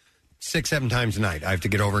 6-7 times a night, I have to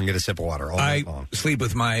get over and get a sip of water all night long. I sleep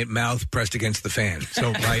with my mouth pressed against the fan,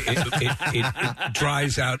 so it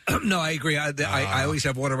dries out. No, I agree. I always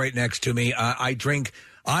have water right next to me. I drink.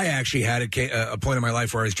 I actually had a point in my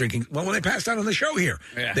life where I was drinking. Well, when I passed out on the show here,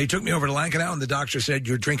 they took me over to Lankenau, and the doctor said,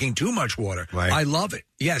 "You're drinking too much water." Right. I love it.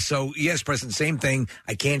 Yes, so yes, Preston, same thing.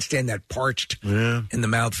 I can't stand that parched in the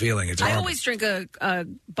mouth feeling. It's horrible. I always drink a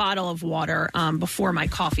bottle of water before my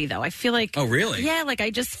coffee, though. I feel like. Oh, really? Yeah, like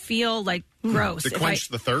I just feel like gross. To quench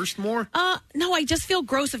the thirst more? No, I just feel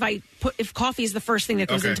gross if coffee is the first thing that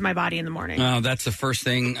goes into my body in the morning. No, that's the first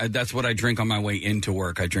thing. That's what I drink on my way into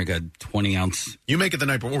work. I drink a 20-ounce. You make it the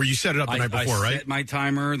night before, or you set it up the night before, right? I set my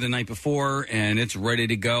timer the night before, and it's ready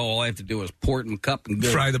to go. All I have to do is pour it in a cup and go.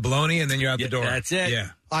 Fry the bologna, and then you're out the door. That's it. Yeah.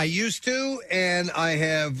 I used to, and I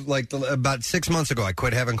have, about 6 months ago, I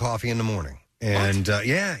quit having coffee in the morning. And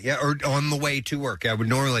or on the way to work. I would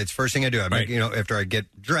normally, it's the first thing I do. I make, after I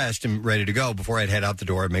get dressed and ready to go, before I'd head out the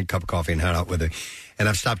door, I'd make a cup of coffee and head out with it. And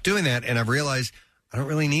I've stopped doing that, and I've realized I don't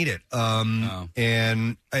really need it.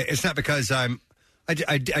 And it's not because I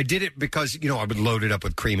did it because, I would load it up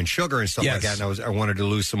with cream and sugar and stuff like that. And I wanted to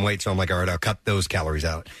lose some weight, so I'm like, all right, I'll cut those calories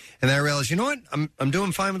out. And then I realized, you know what? I'm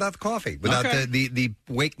doing fine without the coffee, without the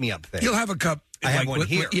wake me up thing. You'll have a cup. I have one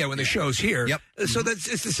here. When the show's here. Yep. So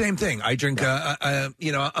it's the same thing. I drink.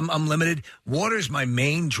 I'm limited. Water's my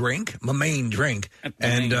main drink.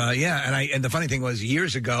 And the funny thing was,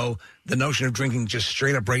 years ago, the notion of drinking just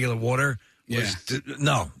straight up regular water was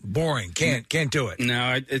boring. Can't do it.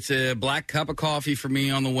 No, it's a black cup of coffee for me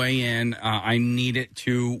on the way in. I need it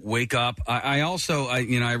to wake up. I also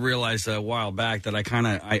realized a while back that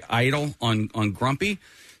I idle on Grumpy.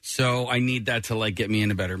 So I need that to get me in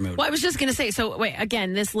a better mood. Well, I was just going to say, so wait,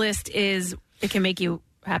 again, this list it can make you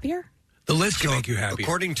happier? The list can make you happy.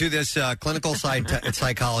 According to this clinical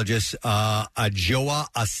psychologist, Joa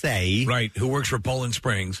Asay, right, who works for Poland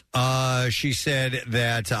Springs, she said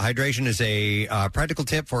that hydration is a practical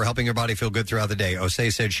tip for helping your body feel good throughout the day.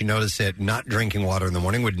 Asay said she noticed that not drinking water in the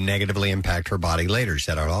morning would negatively impact her body later. She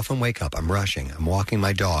said, I often wake up, I'm rushing, I'm walking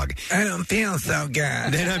my dog. I don't feel so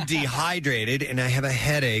good. Then I'm dehydrated and I have a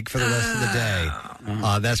headache for the rest of the day.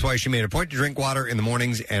 That's why she made a point to drink water in the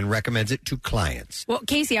mornings and recommends it to clients. Well,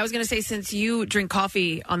 Casey, I was going to say, since you drink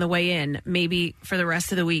coffee on the way in, maybe for the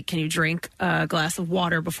rest of the week, can you drink a glass of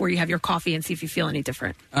water before you have your coffee and see if you feel any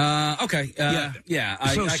different? Okay.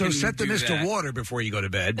 So set the Mr. Water before you go to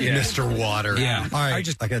bed. Yeah. Mr. Water. Yeah. All right.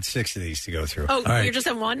 I got 6 of these to go through. Oh, you're just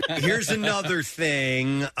on one? Here's another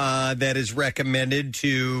thing that is recommended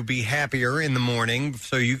to be happier in the morning.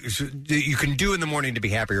 So you can do in the morning to be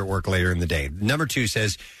happier at work later in the day. Number 2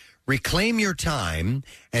 says, reclaim your time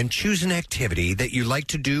and choose an activity that you like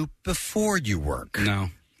to do before you work. No.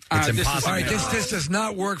 It's impossible. This does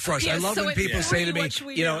not work for us. Yeah, I love when people say to me,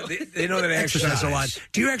 they know that I exercise a lot.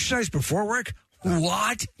 Do you exercise before work?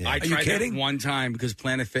 What? Yeah. I Are tried you kidding? that one time because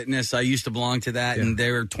Planet Fitness, I used to belong to that, and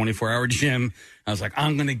they were a 24-hour gym. I was like,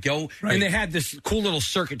 I'm going to go. Right. And they had this cool little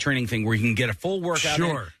circuit training thing where you can get a full workout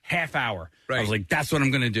in half hour. Right. I was like, that's what I'm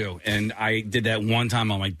going to do. And I did that one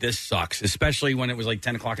time. I'm like, this sucks. Especially when it was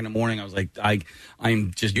 10 o'clock in the morning. I was like,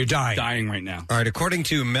 I'm just dying right now. All right. According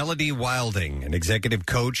to Melody Wilding, an executive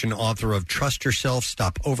coach and author of Trust Yourself,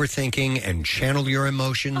 Stop Overthinking, and Channel Your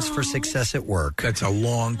Emotions for Success at Work. That's a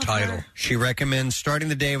long title. She recommends starting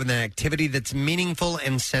the day with an activity that's meaningful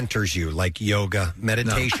and centers you, like yoga,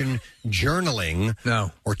 meditation, journaling,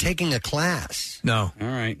 or taking a class. No. All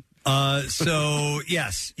right. So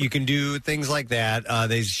yes, you can do things like that.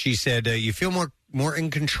 She said you feel more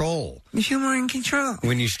in control. You feel more in control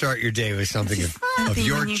when you start your day with something of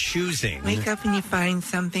your choosing. Wake up and you find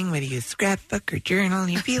something, whether you scrapbook or journal,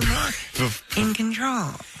 you feel more in control.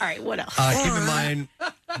 All right, what else? Keep in mind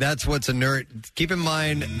keep in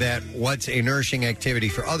mind that what's a nourishing activity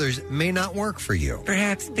for others may not work for you.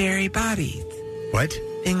 Perhaps bury bodies. What?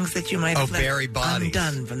 Things that you might have bury left bodies.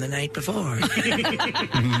 undone from the night before.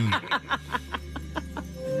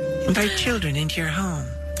 Invite children into your home.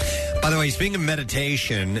 By the way, speaking of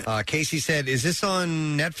meditation, Casey said, is this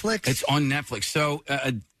on Netflix? It's on Netflix. So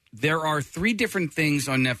there are 3 different things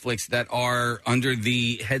on Netflix that are under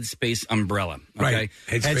the Headspace umbrella. Okay? Right.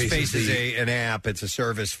 Headspace is an app. It's a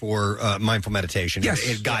service for mindful meditation. Yes.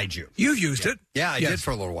 It guides you. You've used it. Yeah, I did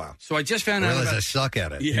for a little while. So I just found I out realized about I suck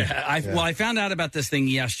at it. Yeah. I found out about this thing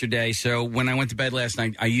yesterday. So when I went to bed last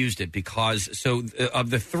night, I used it because of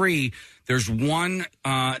the 3, there's one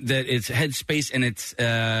that it's Headspace and it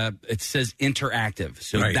says interactive.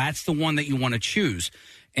 So that's the one that you want to choose.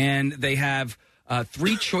 And they have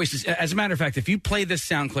 3 choices. As a matter of fact, if you play this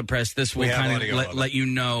sound clip, Press, this will kind of let you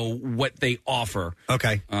know what they offer.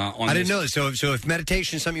 Okay. I didn't know this. So if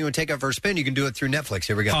meditation is something you want to take out for a spin, you can do it through Netflix.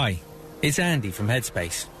 Here we go. Hi, it's Andy from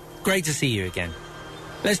Headspace. Great to see you again.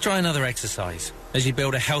 Let's try another exercise as you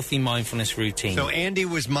build a healthy mindfulness routine. So Andy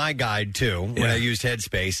was my guide, too, when I used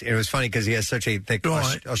Headspace. And it was funny because he has such a thick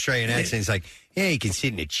Australian accent. He's like, yeah, you can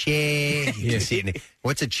sit in a chair. You can sit in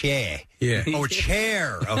what's a chair? Yeah. Oh, a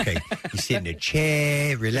chair. Okay. You sit in a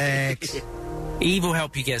chair, relax. Eve will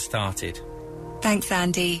help you get started. Thanks,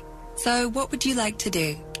 Andy. So what would you like to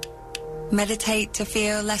do? Meditate to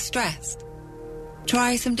feel less stressed?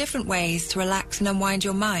 Try some different ways to relax and unwind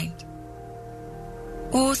your mind.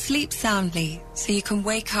 Or sleep soundly so you can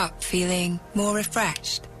wake up feeling more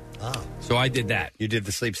refreshed. Oh. So I did that. You did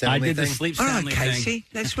the sleep soundly I did thing? the sleep All right, soundly Casey, thing.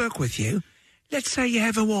 let's work with you. Let's say you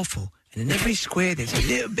have a waffle, and in every square there's a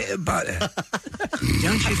little bit of butter.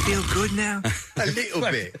 Don't you feel good now? A little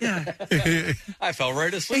bit. Yeah. I fell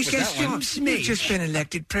right asleep with Guess that one. what? You've just been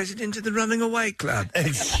elected president of the Running Away Club.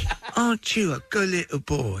 Aren't you a good little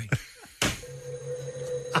boy?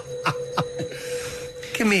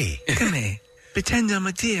 Come here. Come here. Pretend I'm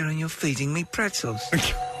a deer and you're feeding me pretzels.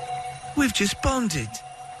 We've just bonded.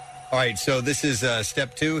 All right, so this is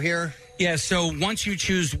step 2 here? Yeah, so once you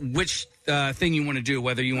choose which thing you want to do,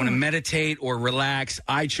 whether you want to meditate or relax,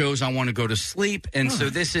 I chose I want to go to sleep. And so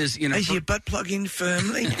this is, Is your butt plug in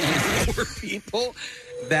firmly? for people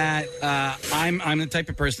that I'm the type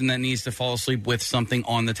of person that needs to fall asleep with something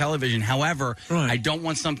on the television. However, I don't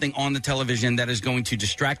want something on the television that is going to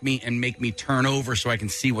distract me and make me turn over so I can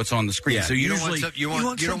see what's on the screen. Yeah, so you don't usually want you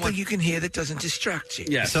want something you can hear that doesn't distract you.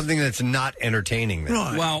 Yes. Something that's not entertaining. Then.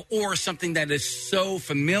 Right. Well, or something that is so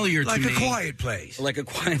familiar like to me. Like A Quiet Place. Like A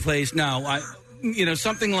Quiet Place. No,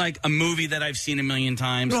 something like a movie that I've seen a million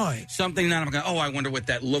times. Right. Something that I'm going, I wonder what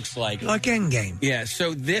that looks like. Like Endgame. Yeah,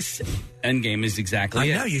 so this Endgame is exactly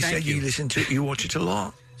it. I know, you Thank said you listen to it, you watch it a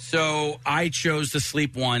lot. So I chose the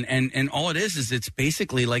sleep one, and all it is it's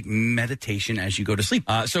basically like meditation as you go to sleep.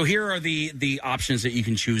 So here are the options that you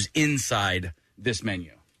can choose inside this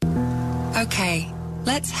menu. Okay,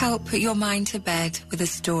 let's help put your mind to bed with a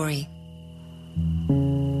story.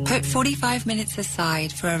 Put 45 minutes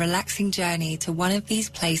aside for a relaxing journey to one of these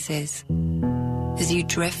places as you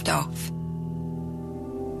drift off.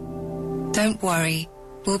 Don't worry,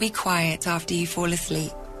 we'll be quiet after you fall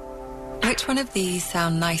asleep. Which one of these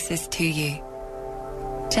sound nicest to you?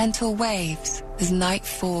 Gentle waves as night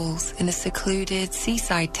falls in a secluded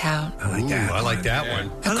seaside town. I like that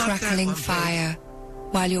one. A crackling fire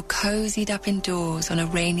while you're cozied up indoors on a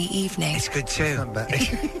rainy evening. It's good too.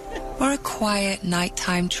 Or a quiet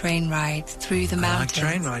nighttime train ride through the mountains.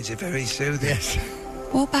 Train rides are very soothing. Yes.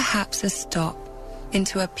 Or perhaps a stop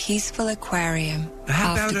into a peaceful aquarium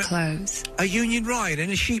How after about close. A union riot in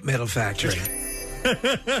a sheet metal factory.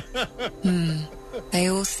 They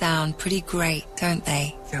all sound pretty great, don't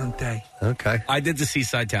they? Don't they? Okay. I did the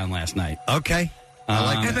seaside town last night. Okay. I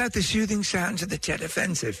like How that. about the soothing sounds of the Tet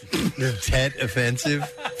Offensive? The Tet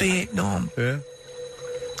Offensive? Vietnam. Yeah.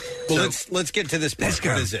 Well, let's get to this part. Let's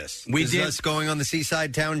go. What is this? We is did us going on the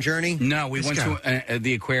seaside town journey? No, we Let's went to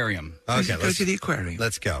the aquarium. Okay, Let's go to the aquarium.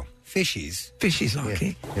 Let's go. Fishies. Fishies,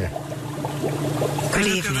 okay. Yeah. Good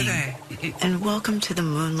Look over evening, there. and welcome to the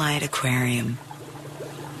Moonlight Aquarium.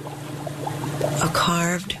 A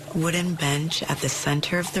carved wooden bench at the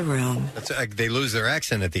center of the room That's, they lose their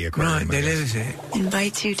accent at the aquarium. Right, they I guess. lose it.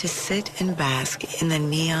 invites you to sit and bask in the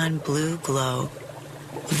neon blue glow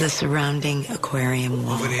of the surrounding aquarium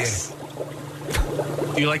walls. Over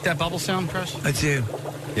there. Do you like that bubble sound, Press? I do.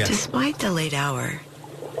 Yeah. Despite the late hour,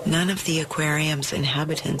 none of the aquarium's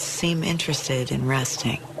inhabitants seem interested in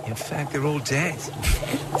resting. In fact, they're all dead.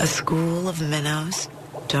 A school of minnows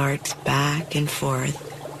darts back and forth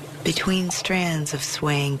between strands of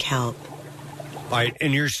swaying kelp. All right,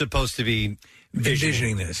 and you're supposed to be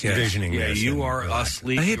Envisioning this, yes. Envisioning Yeah, this. you and are relax.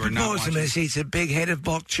 asleep. A You are not watching. hippopotamus eats a big head of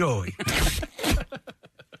bok choy.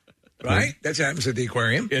 Right? That's what happens at the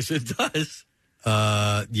aquarium. Yes, it does.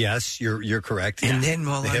 Yes, you're correct. And then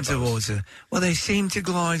while The hippos. underwater, well, they seem to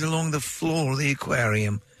glide along the floor of the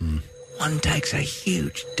aquarium. One takes a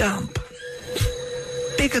huge dump.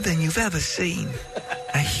 Bigger than you've ever seen.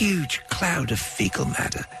 A huge cloud of fecal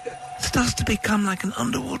matter. Starts to become like an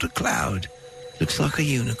underwater cloud. Looks like a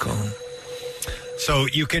unicorn. So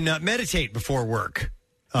you can meditate before work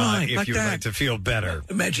Right, if like you'd that. like to feel better.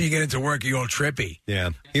 Imagine you get into work, you're all trippy.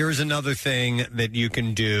 Yeah. Here's another thing that you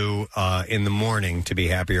can do in the morning to be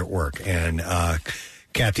happier at work. And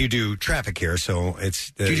Kathy, you do traffic here, so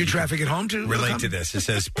it's... Do you do traffic at home too? Relate to this. It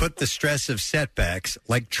says, put the stress of setbacks,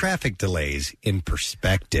 like traffic delays, in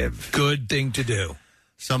perspective. Good thing to do.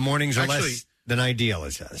 Some mornings are Actually, less than ideal,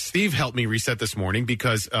 it says. Steve helped me reset this morning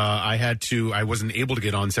because I wasn't able to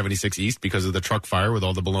get on 76 East because of the truck fire with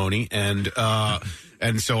all the baloney.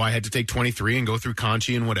 And so I had to take 23 and go through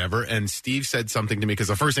Conchi and whatever. And Steve said something to me because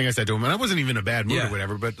the first thing I said to him, and I wasn't even in a bad mood or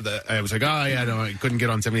whatever, but I was like, I couldn't get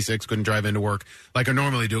on 76, couldn't drive into work like I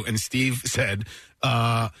normally do. And Steve said,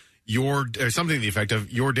 something to the effect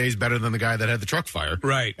of your day's better than the guy that had the truck fire.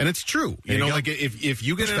 Right. And it's true. There you go. Like if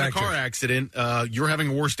you get in a car accident, you're having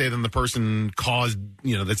a worse day than the person caused,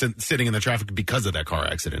 that's sitting in the traffic because of that car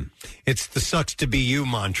accident. It's the sucks to be you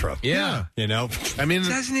mantra. Yeah. I mean,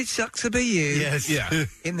 doesn't it suck to be you? Yes. Yeah.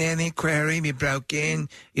 In there in the aquarium, you broke in.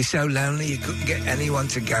 You're so lonely you couldn't get anyone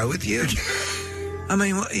to go with you. I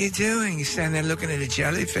mean, what are you doing? You're standing there looking at a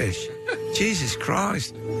jellyfish. Jesus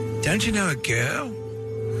Christ. Don't you know a girl?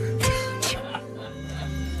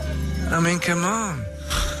 I mean, come on.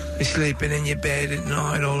 You're sleeping in your bed at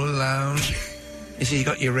night all alone. You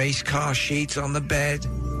got your race car sheets on the bed.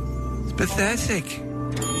 It's pathetic.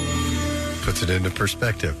 Puts it into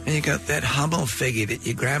perspective. And you got that Hummel figure that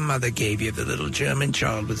your grandmother gave you, the little German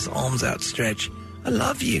child with his arms outstretched. I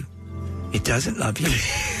love you. It doesn't love you.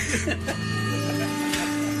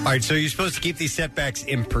 All right, so you're supposed to keep these setbacks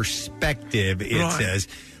in perspective, it says.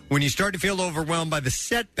 When you start to feel overwhelmed by the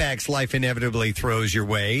setbacks life inevitably throws your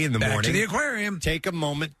way in the morning. Back to the aquarium. Take a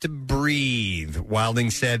moment to breathe. Wilding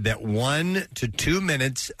said that 1 to 2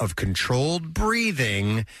 minutes of controlled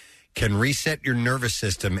breathing can reset your nervous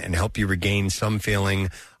system and help you regain some feeling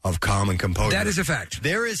of calm and composure. That is a fact.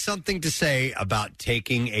 There is something to say about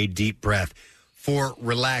taking a deep breath for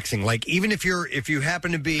relaxing. Like, even if you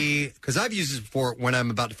happen to be, because I've used this before when I'm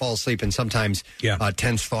about to fall asleep, and sometimes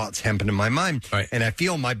tense thoughts happen in my mind, and I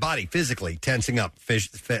feel my body physically tensing up,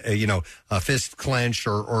 fist clenched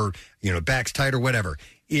or back's tight or whatever.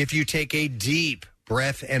 If you take a deep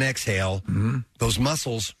breath and exhale, those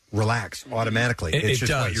muscles relax automatically. It's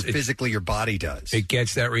just does. what your body does. It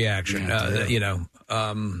gets that reaction. Take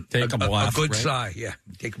a breath, good right? sigh. Yeah,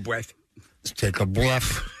 take a breath. Take a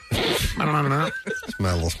breath.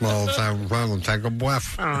 Small time. Take a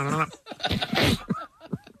breath.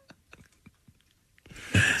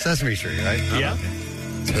 Sesame Street, right? Yeah.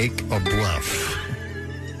 Take a breath.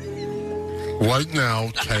 Right now,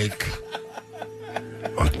 take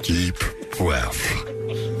a deep breath.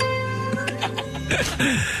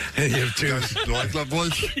 You guys like that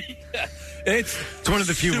voice? It's one of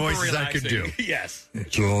the few super voices I could do. Yes.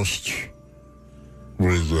 Just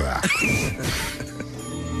relax.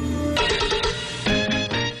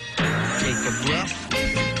 Take a breath.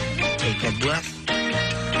 Take a breath.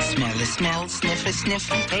 Smell a smell. Sniff a sniff.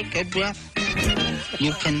 Take a breath.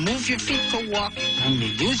 You can move your feet to walk, and you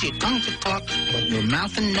use your tongue to talk, but your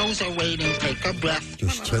mouth and nose are waiting. Take a breath.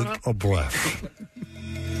 Just take a breath.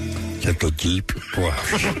 Take a deep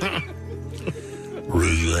breath.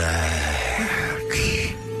 Relax.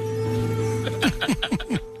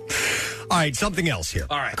 All right, something else here.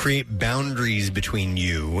 All right. Create boundaries between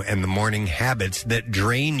you and the morning habits that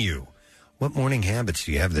drain you. What morning habits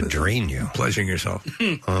do you have that drain you? Pleasuring yourself.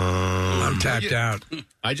 I'm tapped out.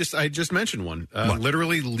 I just mentioned one.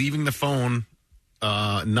 Literally leaving the phone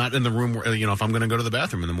not in the room where, if I'm going to go to the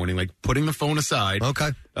bathroom in the morning, like putting the phone aside.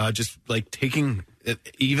 Okay. Just like taking it,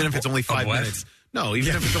 even if it's only 5 minutes. No,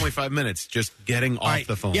 even if it's only 5 minutes, just getting off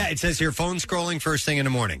the phone. Yeah, it says here, phone scrolling first thing in the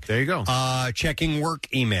morning. There you go. Checking work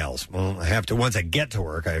emails. Well, I have to, once I get to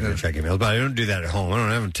work, I have to check emails, but I don't do that at home. I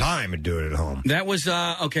don't have time to do it at home. That was,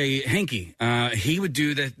 Henke. He would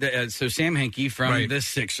do that. So Sam Henke from the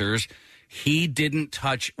Sixers, he didn't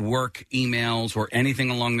touch work emails or anything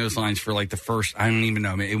along those lines for like the first, I don't even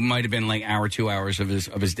know. It might have been like hour, 2 hours of his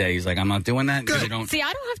day. He's like, I'm not doing that. Good. See,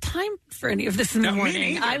 I don't have time for any of this in the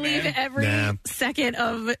morning. I leave every second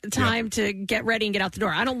of time to get ready and get out the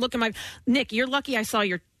door. I don't look at my... Nick, you're lucky I saw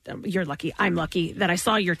your... You're lucky. I'm lucky that I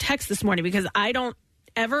saw your text this morning because I don't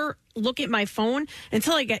ever look at my phone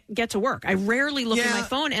until I get to work. I rarely look at my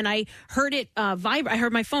phone, and I heard it vibrate. I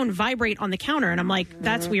heard my phone vibrate on the counter, and I'm like,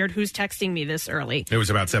 that's weird. Who's texting me this early? It was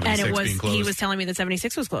about 76 and being closed. He was telling me that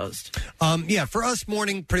 76 was closed. For us,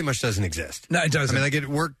 morning pretty much doesn't exist. No, it doesn't. I mean, like at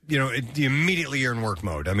work, immediately you're in work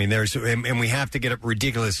mode. I mean, and we have to get up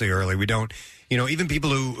ridiculously early. We don't, even people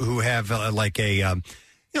who have like a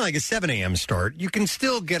 7 a.m. start, you can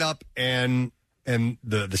still get up and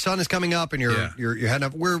the sun is coming up and you're heading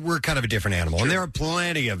up. We're kind of a different animal. Sure. And there are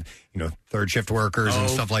plenty of, third shift workers and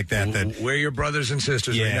stuff like that. We're your brothers and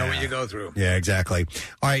sisters. We know what you go through. Yeah, exactly.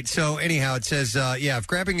 All right. So anyhow, it says, if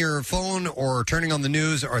grabbing your phone or turning on the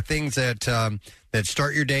news are things that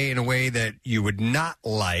start your day in a way that you would not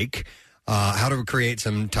like, how to create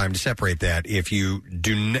some time to separate that. If you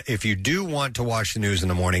do want to watch the news in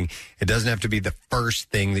the morning, it doesn't have to be the first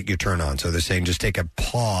thing that you turn on. So they're saying just take a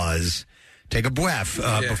pause. Take a breath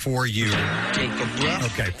before you... Take a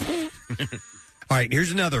breath. Okay. All right,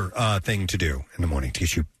 here's another thing to do in the morning to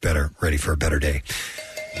get you ready for a better day.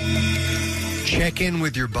 Check in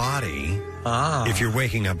with your body if you're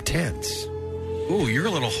waking up tense. Ooh, you're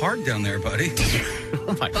a little hard down there, buddy.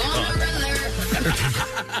 Oh, my God.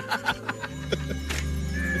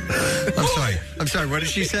 I'm sorry. What did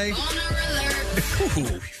she say? Ooh,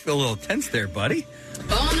 you feel a little tense there, buddy.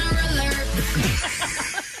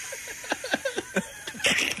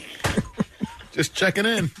 Just checking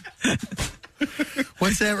in.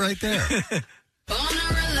 What's that right there?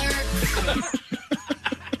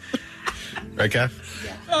 Right, Kath?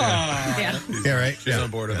 Yeah. Yeah, right. She's on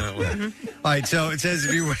board on that one. All right, so it says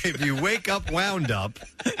if you wake up wound up,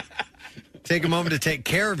 take a moment to take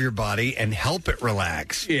care of your body and help it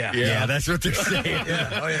relax. Yeah. That's what they're saying.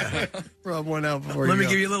 Yeah. Oh, yeah. Rub one out before Let you me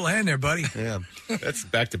go. give you a little hand there, buddy. Yeah. That's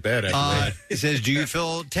back to bed, actually. It says, do you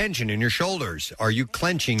feel tension in your shoulders? Are you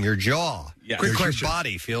clenching your jaw? Yeah. Does Quick question. your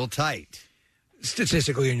body feel tight?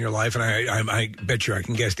 Statistically in your life, and I bet you I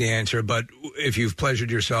can guess the answer, but if you've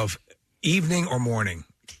pleasured yourself, evening or morning?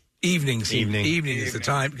 Evening is the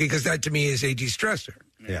time, because that to me is a de-stressor.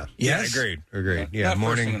 Yeah. Yes? Agreed. Yeah, Not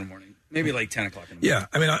morning. First thing in the morning. Maybe like 10 o'clock in the morning. Yeah,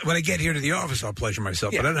 I mean, when I get here to the office, I'll pleasure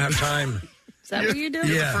myself, but I don't have time. Is that what you do?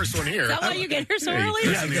 Yeah. The first one here. Is that why you get here so early?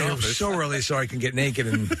 Yeah, I get here so early so I can get naked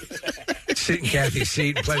and sit in Kathy's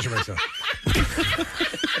seat and pleasure myself.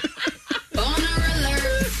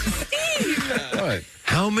 What?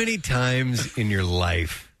 How many times in your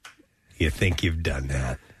life do you think you've done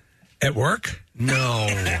that? At work? No.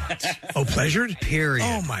 Oh, pleasured? Period.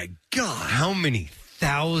 Oh, my God. How many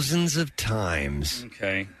thousands of times?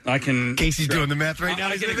 Okay. I can... Casey's doing the math right now.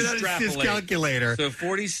 I He's can looking at his extrapolate. calculator. So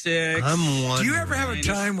 46. I'm wondering. Do you ever have a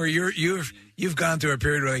time where you've gone through a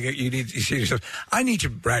period where you see yourself, I need to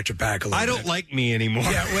ratchet back a little bit. I don't like me anymore.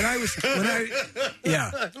 Yeah,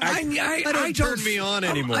 I don't turn me on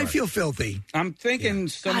anymore. I feel filthy. I'm thinking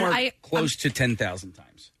somewhere close to 10,000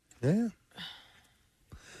 times. Yeah.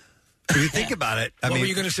 If you think about it, What were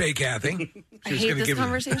you going to say, Kathy? I hate this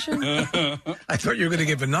conversation. I thought you were going to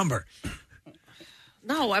give a number.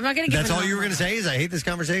 No, I'm not going to give That's all you were going to say is I hate this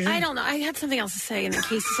conversation? I don't know. I had something else to say, and then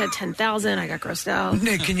Casey said 10,000. I got grossed out.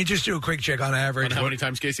 Nick, can you just do a quick check on average? On how many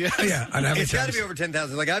times Casey has? Yeah, on how many It's got to times? be over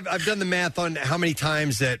 10,000. Like I've done the math on how many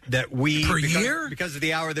times that we Per because, year? because of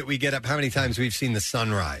the hour that we get up. How many times we've seen the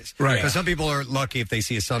sunrise? Right. Because some people are lucky if they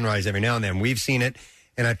see a sunrise every now and then. We've seen it,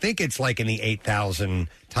 and I think it's like in the 8,000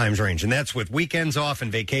 times range, and that's with weekends off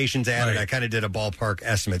and vacations added. Right. I kind of did a ballpark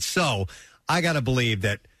estimate, so I got to believe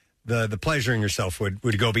that. The pleasuring yourself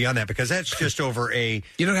would go beyond that because that's just over a...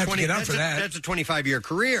 You don't have to get up for that. That's a 25-year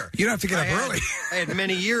career. You don't have to get up early. I had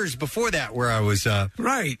many years before that where I was...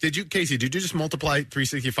 Right. Casey, did you just multiply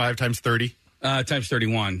 365 times 30? Times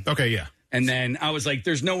 31. Okay, yeah. And then I was like,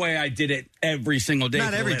 there's no way I did it every single day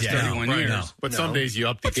Not for every the last day. 31 Right, years. no. But some days you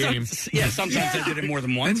up the game. Sometimes I did it more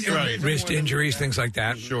than once. And wrist injuries, things like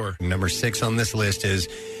that. Sure. Number 6 on this list is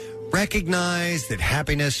recognize that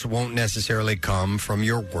happiness won't necessarily come from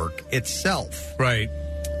your work itself. Right.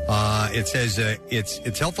 It says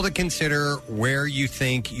it's helpful to consider where you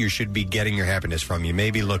think you should be getting your happiness from. You may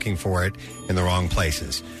be looking for it in the wrong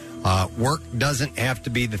places. Work doesn't have to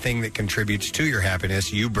be the thing that contributes to your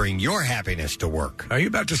happiness. You bring your happiness to work. Are you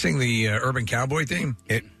about to sing the Urban Cowboy theme?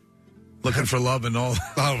 Looking for love and all.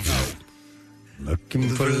 Oh, looking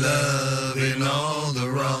for love in all the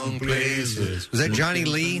wrong places. Was that Johnny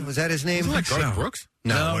Lee? Was that his name? Like Garth Brooks?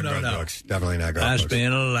 No, No, Garth no. Brooks. Definitely not Garth I Brooks.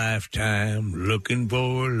 spent a lifetime looking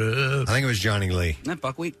for love. I think it was Johnny Lee. Isn't that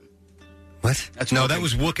buckwheat? What? That's no, whooping. that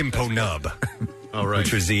was Wookin' Nub. Oh, right.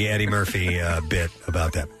 Which was the Eddie Murphy bit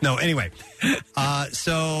about that. No, anyway.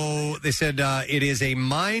 So they said it is a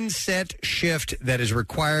mindset shift that is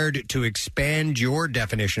required to expand your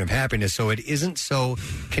definition of happiness so it isn't so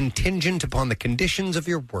contingent upon the conditions of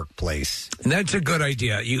your workplace. And that's a good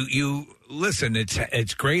idea. You listen,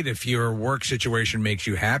 it's great if your work situation makes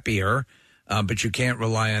you happier, but you can't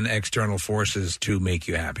rely on external forces to make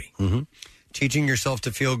you happy. Mm-hmm. Teaching yourself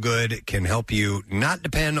to feel good can help you not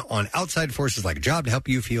depend on outside forces like a job to help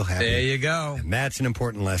you feel happy. There you go. And that's an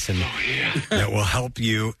important lesson that will help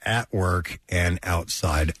you at work and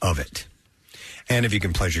outside of it. And if you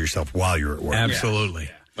can pleasure yourself while you're at work. Absolutely.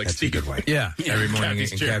 Like That's a good way. Yeah, every morning in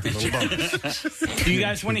Kathy's Kathy's Do you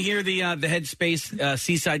guys want to hear the Headspace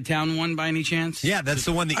Seaside Town one by any chance? Yeah, that's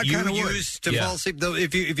the one that I you kinda would. use to Yeah. fall asleep. Though,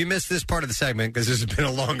 if you missed this part of the segment, because this has been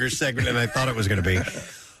a longer segment than I thought it was going to be,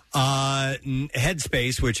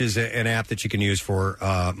 Headspace, which is an app that you can use for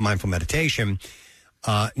mindful meditation,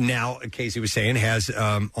 now, Casey was saying, has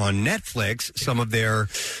on Netflix some of their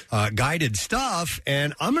guided stuff,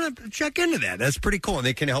 and I'm going to check into that. That's pretty cool, and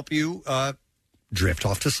they can help you drift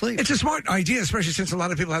off to sleep. It's a smart idea, especially since a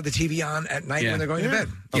lot of people have the TV on at night when they're going to bed.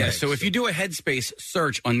 Yeah, so if you do a Headspace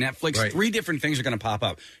search on Netflix, Right. 3 different things are going to pop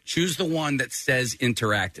up. Choose the one that says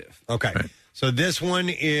interactive. Okay. So this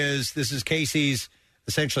is Casey's,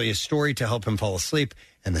 essentially a story to help him fall asleep,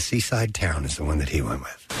 and the seaside town is the one that he went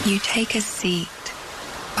with. You take a seat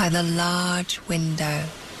by the large window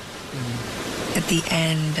at the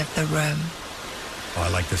end of the room. Oh, I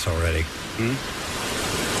like this already.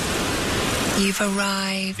 You've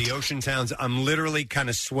arrived The ocean sounds, I'm literally kind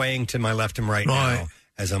of swaying to my left and right now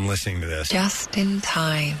as I'm listening to this. just in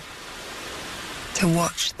time to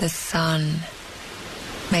watch the sun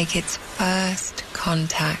make its first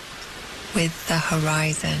contact with the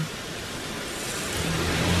horizon.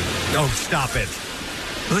 Oh, stop it.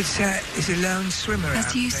 What's that? Is a lone swimmer As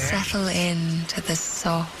out you there? settle into the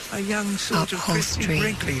soft, A young sort of Christy upholstery.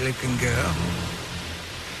 Brinkley-looking girl.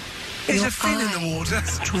 There's Your a fin in the water.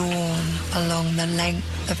 eyes drawn along the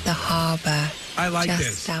length of the harbour. I like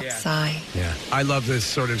just this. outside. Yeah. I love this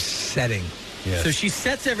sort of setting. Yes. So she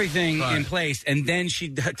sets everything in place, and then she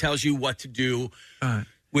tells you what to do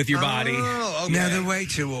with your body. Oh, okay. Now the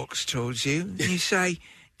waiter walks towards you, and you say,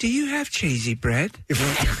 "Do you have cheesy bread?"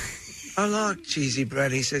 "I like cheesy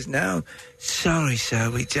bread." He says, "No, sorry, sir,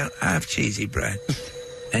 we don't have cheesy bread."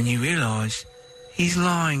 And you realise he's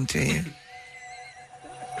lying to you.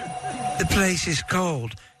 The place is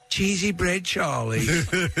called Cheesy Bread Charlie's.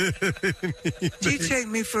 Do you take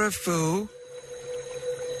me for a fool?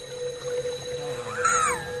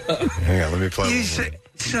 Hang on, let me play.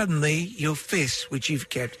 Suddenly, your fists, which you've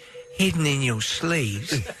kept hidden in your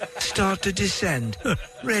sleeves, start to descend,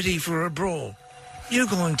 ready for a brawl. You're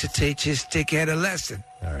going to teach this dickhead a lesson.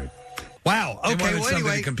 All right. Wow. They Okay. wanted Well, something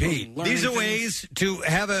anyway, to compete. these are ways to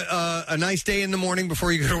have a nice day in the morning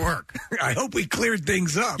before you go to work. I hope we cleared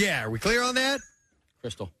things up. Yeah. Are we clear on that?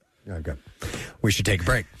 Crystal. Okay. We should take a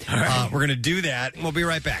break. We're going to do that. We'll be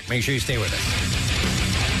right back. Make sure you stay with us.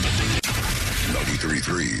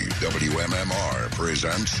 93.3 WMMR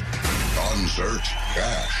presents Concert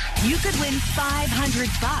Cash. You could win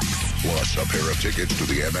 $500. Plus a pair of tickets to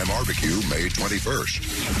the MMRBQ May 21st.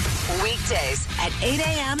 Weekdays at 8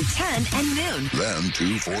 a.m., 10, and noon. Then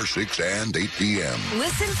 2, 4, 6, and 8 p.m.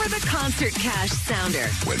 Listen for the Concert Cash sounder.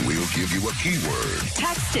 when we'll give you a keyword.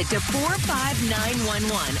 Text it to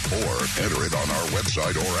 45911. Or enter it on our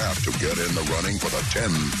website or app to get in the running for the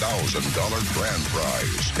 $10,000 grand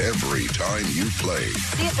prize every time you play.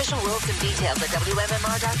 See official rules and details at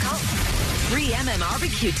WMMR.com. Free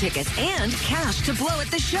MMRBQ tickets and cash to blow at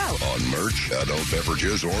the show. On merch, adult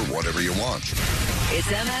beverages, or whatever you want. It's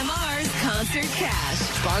MMR's Concert Cash.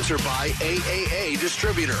 Sponsored by AAA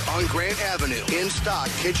Distributor on Grant Avenue. In stock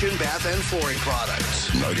kitchen, bath, and flooring products.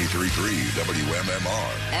 93.3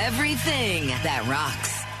 WMMR. Everything that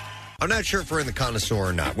rocks. I'm not sure if we're in the connoisseur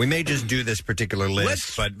or not. We may just do this particular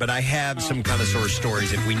list, but I have some connoisseur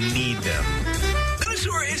stories if we need them.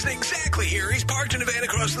 Connoisseur isn't exactly here. He's parked in a van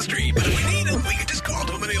across the street. But if we need him, we can just call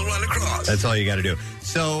to him and he'll run across. That's all you got to do.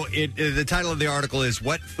 So the title of the article is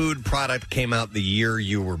 "What Food Product Came Out the Year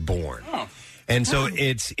You Were Born?" Oh. And so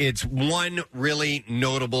it's one really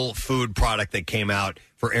notable food product that came out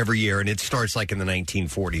for every year, and it starts like in the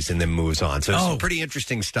 1940s and then moves on. So it's some pretty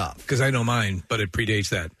interesting stuff. Because I know mine, but it predates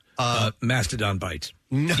that. Mastodon bites.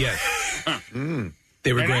 No. Yeah.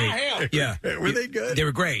 They were And great. I have. Yeah. Were they good? They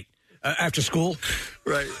were great. After school.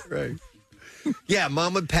 Right. Yeah,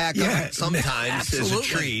 Mom would pack them sometimes as a absolutely.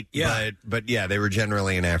 treat. Yeah. But yeah, they were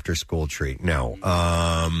generally an after-school treat. No.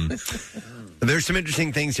 There's some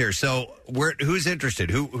interesting things here. So who's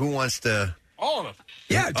interested? Who wants to... All of us.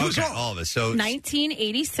 Yeah, okay, all of us. So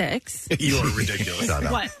 1986. you are ridiculous.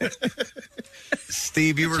 What?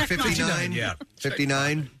 Steve, you were Check mine. 59? Yeah.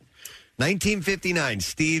 59? 1959,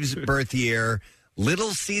 Steve's birth year.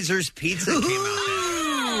 Little Caesar's Pizza came out.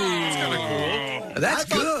 That's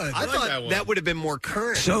good. I thought that would have been more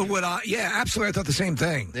current. So would I. Yeah, absolutely. I thought the same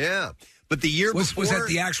thing. Yeah. But the year before... Was that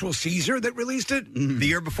the actual Caesar that released it? The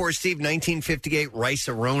year before, Steve, 1958,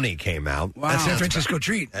 Rice-A-Roni came out. Wow. That's San Francisco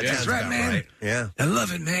treat. That That's sounds right, about man. right. Yeah. I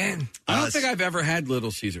love it, man. I don't think I've ever had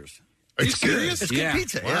Little Caesars. Are you serious? It's good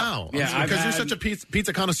pizza. Wow. Yeah, Because you're such a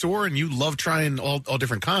pizza connoisseur and you love trying all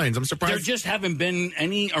different kinds. I'm surprised. There just haven't been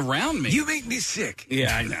any around me. You make me sick.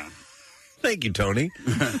 Yeah, I know. Thank you, Tony.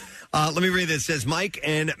 Let me read this. It says Mike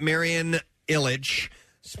and Marion Illich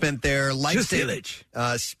spent their life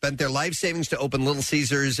savings to open Little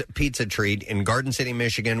Caesar's Pizza Treat in Garden City,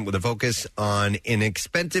 Michigan, with a focus on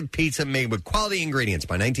inexpensive pizza made with quality ingredients.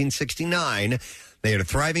 By 1969, they had a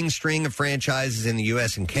thriving string of franchises in the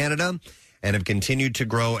U.S. and Canada and have continued to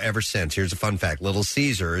grow ever since. Here's a fun fact. Little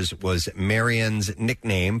Caesar's was Marion's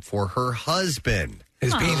nickname for her husband.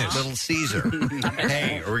 His penis. Little Caesar.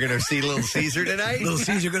 Hey, are we going to see Little Caesar tonight? Little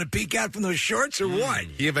Caesar going to peek out from those shorts or what?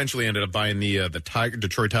 He eventually ended up buying the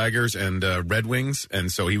Detroit Tigers and Red Wings,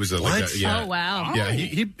 and so he was Oh, wow. Yeah,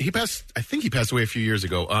 he passed. I think he passed away a few years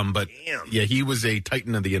ago. But yeah, he was a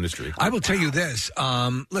titan of the industry. I will tell you this.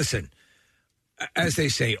 Listen, as they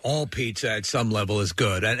say, all pizza at some level is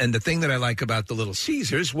good. And the thing that I like about the Little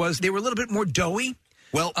Caesars was they were a little bit more doughy.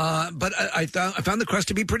 Well, but I found the crust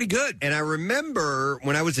to be pretty good. And I remember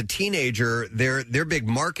when I was a teenager, their big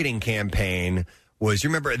marketing campaign was, you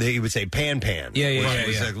remember, they would say pan. Yeah. It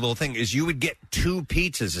was a little thing, is you would get 2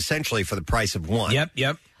 pizzas essentially for the price of one.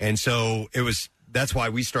 Yep. And so that's why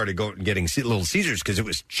we started getting Little Caesars, because it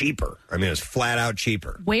was cheaper. I mean, it was flat out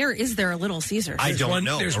cheaper. Where is there a Little Caesars? I don't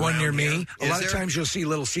know. There's one near me. A lot of times you'll see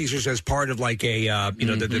Little Caesars as part of like a,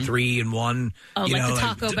 the 3-in-1. Oh, you like know, the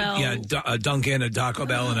Taco Bell? Yeah, a Dunkin', a Taco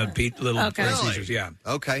Bell, and a Little Caesars, yeah.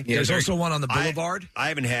 Okay. There's also one on the Boulevard. I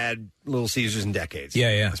haven't had Little Caesars in decades.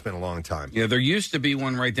 Yeah. It's been a long time. Yeah, there used to be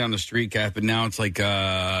one right down the street, Kath, but now it's like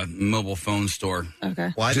a mobile phone store.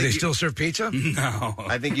 Okay. Well, Do they still serve pizza? No.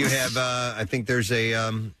 I think you have, I think there's a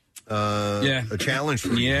challenge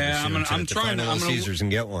for you. Yeah, I'm to trying find to- Little I'm gonna- Caesars and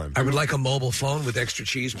get one. I would like a mobile phone with extra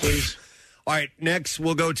cheese, please. All right, next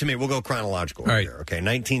we'll go to me. We'll go chronological. All right. Here. Okay,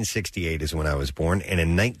 1968 is when I was born, and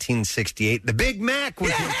in 1968, the Big Mac was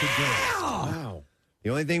introduced. Wow. The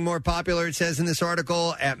only thing more popular, it says in this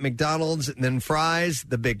article, at McDonald's than fries,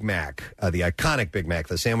 the Big Mac, the iconic Big Mac.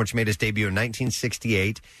 The sandwich made its debut in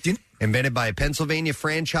 1968, invented by a Pennsylvania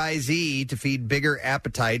franchisee to feed bigger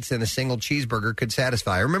appetites than a single cheeseburger could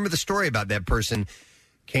satisfy. I remember the story about that person.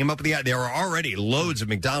 Came up with the idea. There were already loads of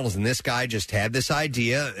McDonald's, and this guy just had this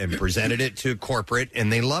idea and presented it to corporate,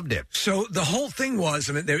 and they loved it. So the whole thing was,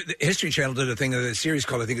 I mean, the History Channel did a series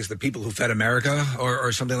called, I think it's The People Who Fed America,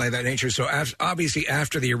 or something like that nature. So obviously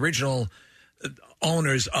after the original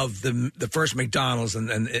owners of the first McDonald's, and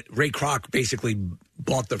Ray Kroc basically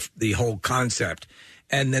bought the whole concept.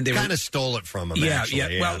 And then they kind of stole it from him. Yeah,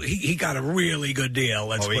 actually, yeah. Well, he got a really good deal.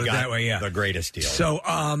 Let's put it that way. Yeah, the greatest deal. So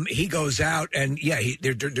he goes out and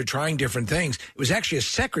they're trying different things. It was actually a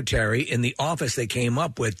secretary in the office that came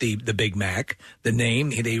up with the Big Mac, the name.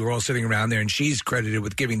 They were all sitting around there, and she's credited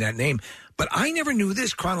with giving that name. But I never knew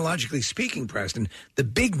this, chronologically speaking, Preston. The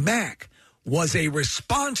Big Mac was a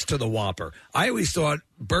response to the Whopper. I always thought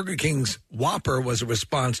Burger King's Whopper was a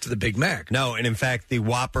response to the Big Mac. No, and in fact, the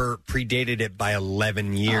Whopper predated it by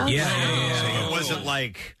 11 years. Yeah. So it wasn't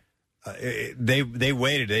like they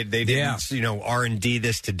waited. They didn't, R&D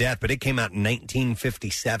this to death, but it came out in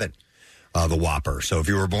 1957. The Whopper. So if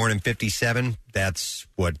you were born in 57, that's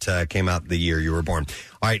what came out the year you were born.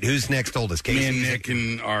 All right, who's next oldest? Me and Casey's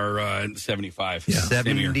Nick are 75. Yeah.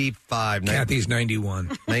 75. Kathy's 91.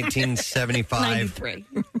 1975. 93.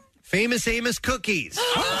 Famous Amos cookies.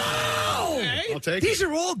 Oh! I'll take These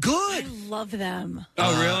are all good. I love them.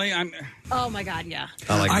 Oh, really? Oh, my God, yeah.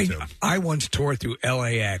 I like them too. I once tore through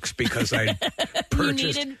LAX because I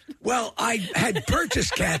purchased. needed- Well, I had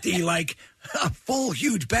purchased, Kathy, like a full,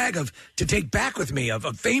 huge bag to take back with me of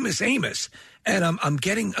Famous Amos, and I'm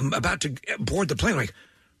about to board the plane. I'm like,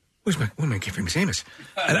 where's my Famous Amos?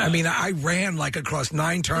 And I mean, I ran like across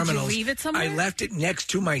 9 terminals. Did you leave it somewhere? I left it next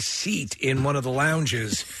to my seat in one of the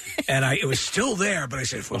lounges, and it was still there. But I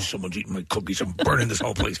said, well, someone's eating my cookies. I'm burning this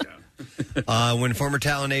whole place down. When former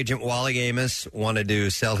talent agent Wally Amos wanted to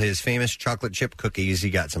sell his famous chocolate chip cookies, he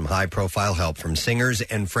got some high-profile help from singers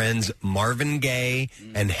and friends Marvin Gaye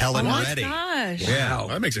and Helen Reddy. Gosh. Yeah, Well,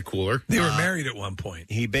 that makes it cooler. They were married at one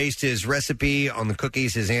point. He based his recipe on the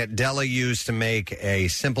cookies his Aunt Della used to make a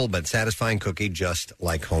simple but satisfying cookie just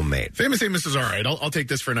like homemade. Famous Amos is all right. I'll take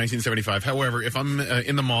this for 1975. However, if I'm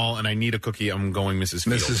in the mall and I need a cookie, I'm going Mrs.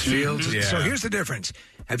 Fields. Mrs. Fields? Yeah. So here's the difference.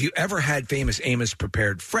 Have you ever had Famous Amos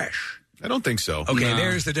prepared fresh? I don't think so. Okay, No.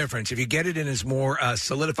 there's the difference. If you get it in its more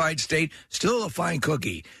solidified state, still a fine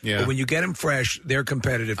cookie. Yeah. But when you get them fresh, they're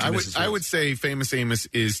competitive to Mrs. Fields. I would say Famous Amos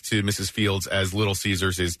is to Mrs. Fields as Little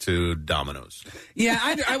Caesars is to Domino's. Yeah,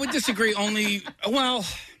 I would disagree only. Well,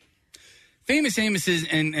 Famous Amos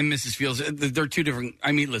and Mrs. Fields, they're two different.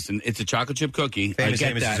 I mean, listen, it's a chocolate chip cookie. Famous I get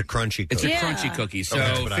Amos that. is a crunchy cookie. It's a crunchy cookie. So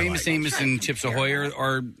that's what I Famous like. Amos and Chips Ahoy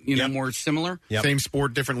are more similar. Yep. Same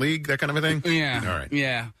sport, different league, that kind of a thing? Yeah. All right.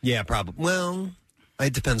 Yeah. Yeah, probably. Well,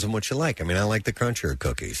 it depends on what you like. I mean, I like the crunchier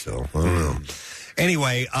cookies, so I don't know.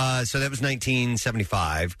 Anyway, so that was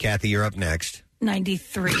 1975. Kathy, you're up next.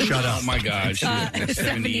 93. Shut up. Oh, my gosh.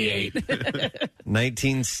 78.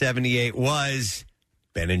 1978 was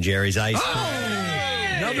Ben and Jerry's Ice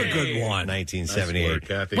Cream. Another good one. 1978. Nice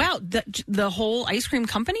work, Wow, the whole ice cream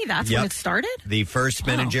company, that's when it started? The first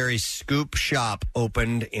Ben & Jerry's Scoop shop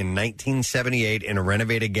opened in 1978 in a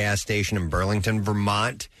renovated gas station in Burlington,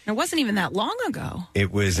 Vermont. It wasn't even that long ago.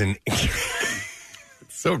 It was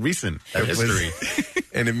so recent. It was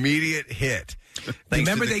an immediate hit.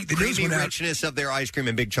 Remember the the news went out. richness of their ice cream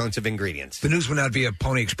and big chunks of ingredients. The news went out via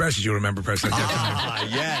Pony Express, as you remember, Preston.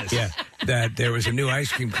 Yes. Yeah, that there was a new ice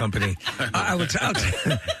cream company. I would tell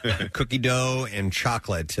Cookie dough and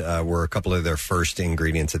chocolate were a couple of their first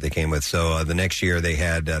ingredients that they came with. So the next year they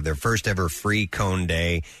had their first ever free cone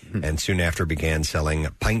day, and soon after began selling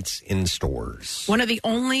pints in stores. One of the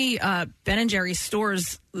only Ben & Jerry's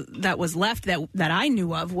stores that was left that I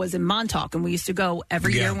knew of was in Montauk, and we used to go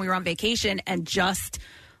every year when we were on vacation. And just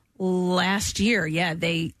last year,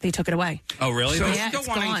 they took it away. Oh, really? So, There's still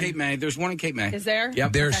one in Cape May. There's one in Cape May. Is there?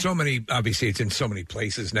 Yep. There's so many. Obviously, it's in so many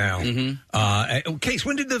places now. Case,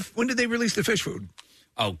 when did they release the fish food?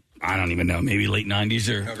 Oh, I don't even know. Maybe late 90s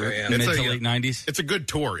or mid to late 90s. It's a good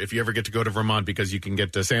tour if you ever get to go to Vermont because you can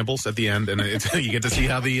get samples at the end, and you get to see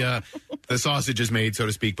how the sausage is made, so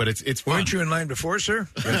to speak. But it's fun. Weren't you in line before, sir?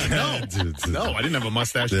 No, I didn't have a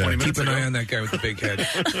mustache 20 minutes Keep an ago. eye on that guy with the big head.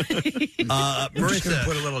 I'm just going to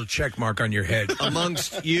put a little check mark on your head.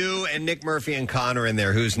 Amongst you and Nick Murphy and Connor in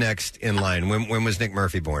there, who's next in line? When was Nick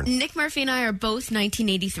Murphy born? Nick Murphy and I are both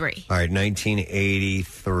 1983. All right,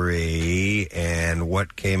 1983. And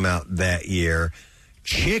what came out that year?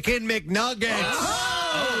 Chicken McNuggets.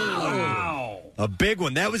 Wow. A big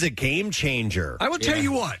one. That was a game changer. I will tell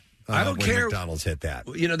you what. I don't when care. McDonald's hit that.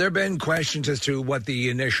 You know, there have been questions as to what the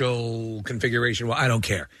initial configuration was. I don't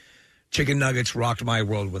care. Chicken nuggets rocked my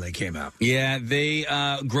world when they came out. Yeah, they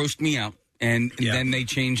grossed me out, and then they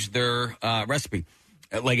changed their recipe.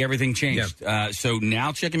 Like everything changed. So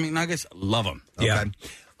now Chicken McNuggets, love them. Okay.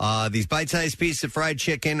 These bite-sized pieces of fried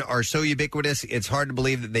chicken are so ubiquitous, it's hard to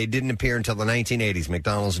believe that they didn't appear until the 1980s.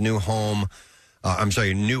 McDonald's knew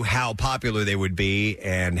how popular they would be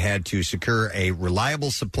and had to secure a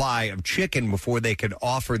reliable supply of chicken before they could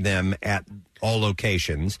offer them at all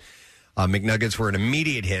locations. McNuggets were an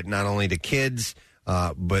immediate hit, not only to kids,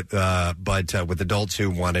 but with adults who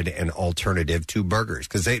wanted an alternative to burgers.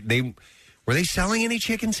 Because were they selling any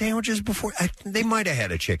chicken sandwiches before? They might have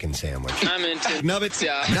had a chicken sandwich. I'm into Nubbits.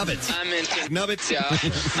 Yeah. Nubbits. I'm into Nubbits. Yeah.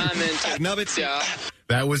 I'm into Nubbits. Yeah.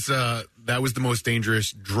 That was the most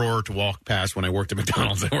dangerous drawer to walk past when I worked at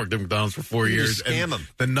McDonald's. I worked at McDonald's for 4 years. Scam them.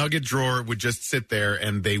 The nugget drawer would just sit there,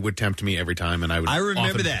 and they would tempt me every time. And I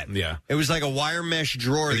remember that. Yeah, it was like a wire mesh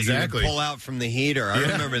drawer that you would pull out from the heater. I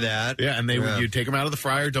remember that. Yeah, and you'd take them out of the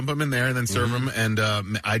fryer, dump them in there, and then serve them. And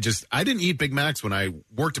I didn't eat Big Macs when I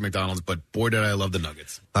worked at McDonald's, but boy, did I love the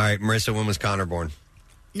nuggets. All right, Marissa, when was Connor born?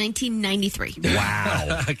 1993.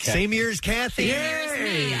 Wow. Same year as Kathy. Same year as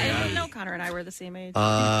me. I didn't know Connor and I were the same age.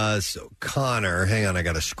 So Connor, hang on, I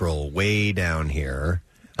got to scroll way down here.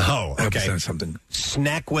 Oh, okay. Something.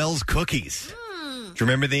 Snackwell's cookies. Do you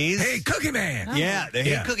remember these? Hey, Cookie Man. Yeah, the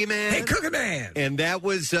Hey Cookie Man. Hey, Cookie Man. And that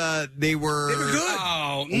was, they were good.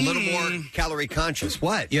 Oh, a little more calorie conscious.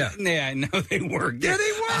 What? Yeah. Yeah, I know they were. Yeah,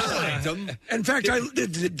 they were. I liked them. In fact,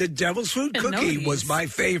 the Devil's Food cookie was my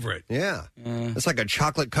favorite. Yeah. It's like a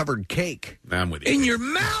chocolate-covered cake. I'm with you. In your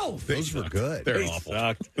mouth. Those were good. They're awful.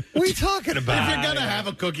 What are you talking about? If you're going to have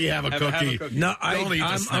a cookie, have a cookie. No, Don't eat the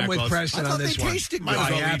I'm with Snackwells. Preston on this one. Might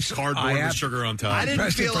as well eat cardboard with sugar on top. I didn't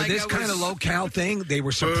Preston, feel for like this that kind was- of low-cal thing, they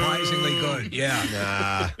were surprisingly good.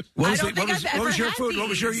 Yeah. What was your food? What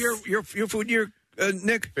was your food year,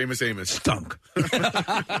 Nick? Famous Amos. Stunk.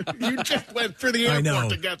 You just went through the airport I know,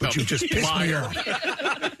 to get them. but you just pissed me off.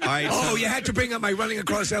 All right. Oh, you had to bring up my running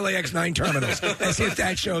across LAX 9 terminals. As if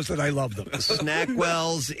that shows that I love them.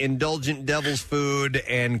 Snackwell's indulgent devil's food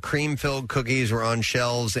and cream-filled cookies were on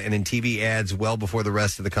shelves and in TV ads well before the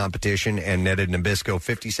rest of the competition and netted Nabisco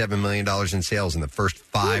 $57 million in sales in the first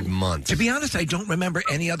 5 months. To be honest, I don't remember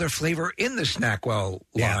any other flavor in the Snackwell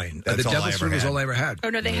line. that's The all I devil's ever food was had. all I ever had. Oh,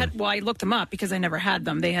 no, they had, well, I looked them up because I never had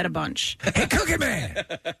them. They had a bunch. Hey, Cookie Man!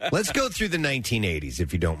 Let's go through the 1980s,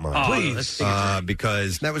 if you don't mind. Please.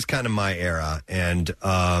 Because that was kind of my era. And in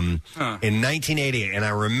 1980, and I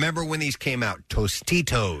remember when these came out,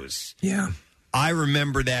 Tostitos. Yeah. I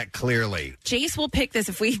remember that clearly. Jace will pick this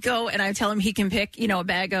if we go and I tell him he can pick, a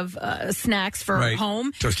bag of snacks for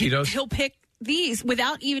home. Tostitos? He'll pick these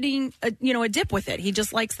without eating a dip with it. He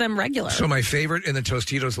just likes them regular. So my favorite in the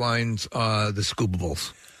Tostitos lines, the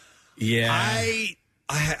Scoopables. Yeah.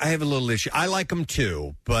 I have a little issue. I like them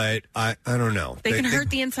too, but I don't know. They can hurt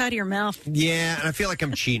the inside of your mouth. Yeah, and I feel like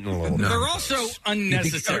I'm cheating a little bit. They're also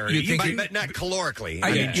unnecessary. But not calorically.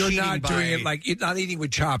 You're not doing it like you're not eating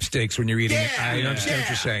with chopsticks when you're eating it. I understand what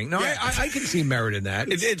you're saying. No, I can see merit in that.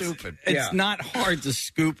 It's stupid. It's not hard to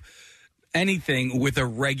scoop anything with a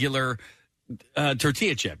regular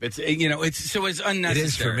tortilla chip. It's so it's unnecessary. It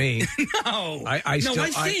is for me. No, I've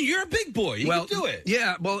seen you're a big boy. You can do it.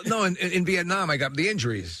 Yeah, well, no, in Vietnam I got the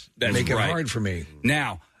injuries. That's make right. it hard for me.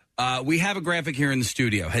 Now, we have a graphic here in the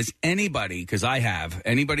studio. Has anybody, because I have,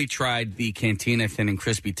 anybody tried the Cantina Thin and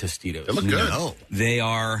Crispy Tostitos? They look good. No. They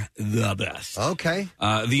are the best. Okay.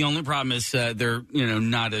 The only problem is they're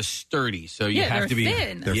not as sturdy, so you have to be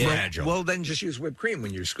thin. They're fragile. Well, then just use whipped cream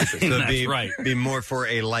when you're scooping. So That's right. Be more for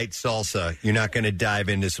a light salsa. You're not going to dive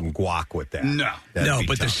into some guac with that. No. That'd be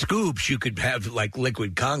but the tough. scoops you could have like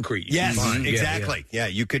liquid concrete. Yes, Fine. exactly. Yeah,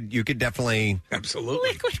 you could definitely Absolutely.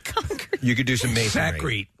 Liquid concrete. you could do some masonry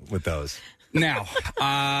Sacrete. with those. Now,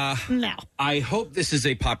 I hope this is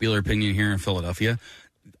a popular opinion here in Philadelphia.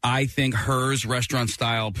 I think Hers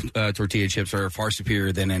restaurant-style tortilla chips are far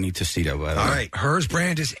superior than any Tostito. By the way. All right. Hers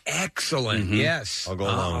brand is excellent. Mhm. Yes. I'll go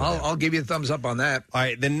along with that. I'll give you a thumbs up on that. All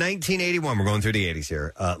right, then 1981, we're going through the 80s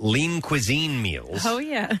here. Lean cuisine meals Oh,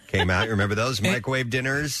 yeah. came out. You remember those microwave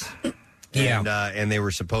dinners? Yeah. And they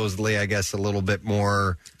were supposedly, I guess, a little bit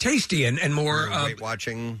more tasty and more Weight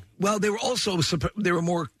Watching. Well, they were also they were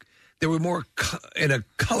more in a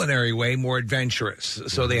culinary way more adventurous.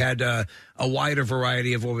 So they had a wider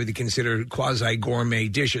variety of what we consider quasi gourmet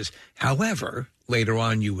dishes. However, later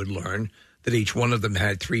on you would learn that each one of them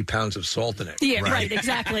had 3 pounds of salt in it. Yeah, right,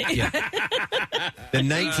 exactly. The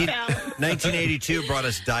 1982 brought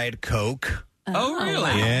us Diet Coke. Oh,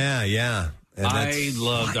 really? Yeah. And I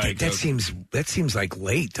love Diet Coke. That seems like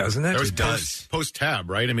late, doesn't it? That was post Tab,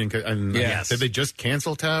 right? I mean, Yes. Did they just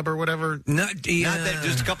cancel Tab or whatever? Not that,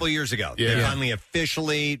 just a couple of years ago. Yeah. They finally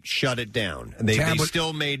officially shut it down. And they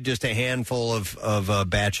still made just a handful of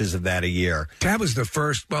batches of that a year. Tab was the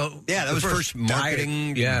first. Well, yeah, that was first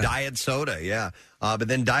marketing diet soda. Yeah, but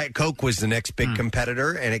then Diet Coke was the next big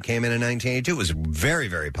competitor, and it came in 1982. It was very,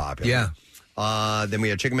 very popular. Yeah. Then we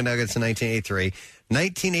had Chicken McNuggets in 1983.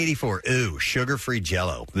 1984. Ooh, sugar-free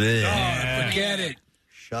Jell-O. Blech. Oh, forget it.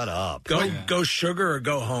 Shut up. Go sugar or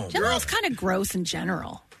go home. Jello's kind of gross in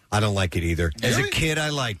general. I don't like it either. As a kid, I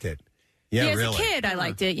liked it. Yeah, as really. a kid, I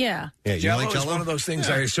liked it. Yeah. Yeah, you Jello like is Jell-O? one of those things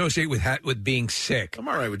I associate with being sick. I'm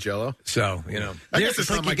all right with Jell-O. So, I guess it's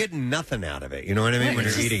like you're getting nothing out of it. You know what I mean? Right, when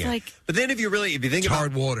it's you're just eating like- it. But then if you think about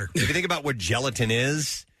hard water. If you think about what gelatin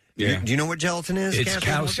is, Yeah. do you know what gelatin is? It's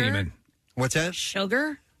Catherine? cow semen. What's that?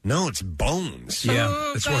 Sugar? No, it's bones.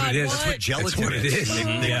 Yeah, that's what it is. That's what gelatin That's what it is.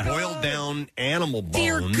 They boiled down animal bones.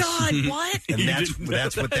 Dear God, what? And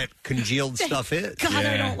that's what that congealed stuff is. God,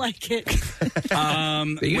 I don't like it.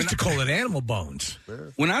 They used to call it animal bones.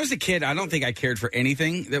 When I was a kid, I don't think I cared for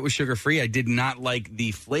anything that was sugar-free. I did not like the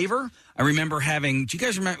flavor. I remember having, do you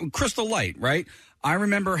guys remember Crystal Light, right? I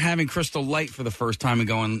remember having Crystal Light for the first time and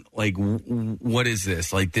going, like, what is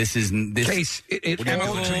this? Like, this is... Taste. It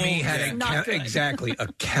all to me had exactly a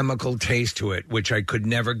chemical taste to it, which I could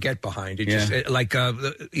never get behind. It just, like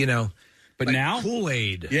now?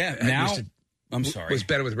 Kool-Aid. Yeah, now... I'm sorry. Was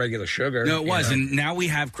better with regular sugar. No, it was. And now we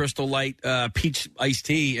have Crystal Light peach iced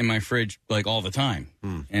tea in my fridge, like, all the time.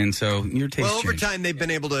 And so your taste Well, over changed. time, they've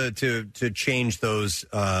been able to change those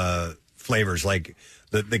flavors. Like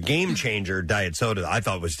the game changer diet soda, I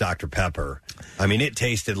thought was Dr. Pepper. I mean, it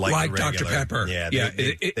tasted like the Dr. regular. Pepper. Yeah,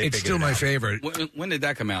 It's figured still it my out. favorite. When did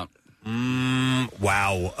that come out?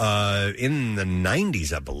 Wow. In the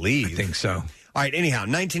 90s, I believe. I think so. All right, anyhow,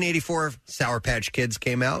 1984, Sour Patch Kids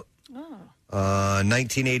came out.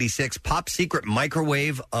 1986, Pop Secret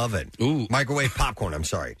Microwave Oven. Ooh. Microwave popcorn, I'm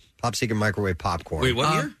sorry. Pop Secret Microwave Popcorn. Wait,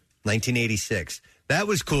 what year? 1986. That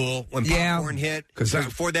was cool when popcorn hit. Because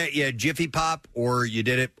before that, you had Jiffy Pop, or you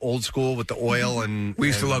did it old school with the oil. And We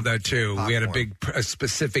used to love that too. Popcorn. We had a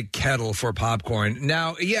specific kettle for popcorn.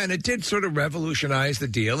 Now, yeah, and it did sort of revolutionize the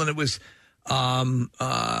deal, and it was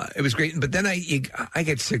great. But then I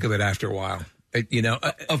get sick of it after a while.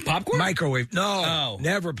 Of popcorn? Microwave. No,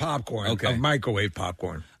 never popcorn. Okay. Of microwave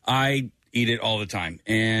popcorn. I eat it all the time.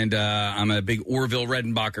 And I'm a big Orville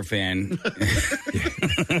Redenbacher fan.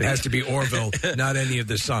 It has to be Orville, not any of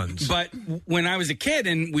the sons. But when I was a kid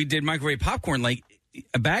and we did microwave popcorn, like,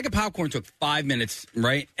 a bag of popcorn took 5 minutes,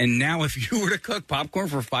 right? And now if you were to cook popcorn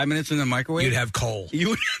for 5 minutes in the microwave... You'd have coal.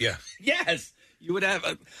 You would, yeah. Yes. You would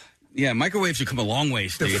have... Yeah, microwaves have come a long way,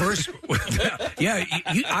 Steve. The first,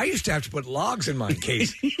 I used to have to put logs in my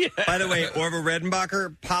case. By the way, Orville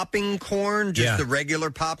Redenbacher, popping corn, just the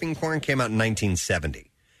regular popping corn, came out in 1970.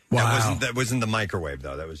 Wow. That wasn't the microwave,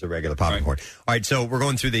 though. That was the regular popping corn. All right, so we're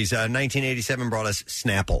going through these. 1987 brought us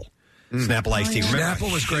Snapple. Snapple iced tea. Remember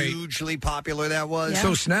Snapple was great. Hugely popular that was. So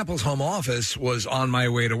Snapple's home office was on my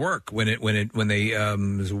way to work when they it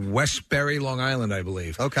was Westbury, Long Island, I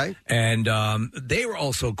believe. Okay, and they were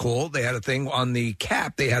also cool. They had a thing on the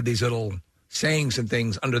cap. They had these little sayings and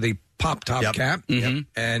things under the pop top cap,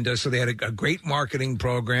 and so they had a great marketing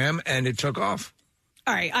program, and it took off.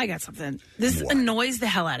 All right, I got something. This annoys the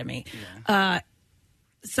hell out of me.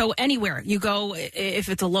 So anywhere you go, if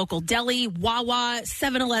it's a local deli, Wawa,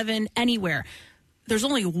 7-Eleven, anywhere, there's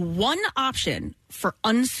only one option for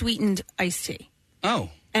unsweetened iced tea.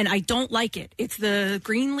 Oh. And I don't like it. It's the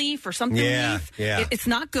green leaf or something leaf. Yeah. It's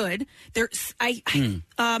not good. There's not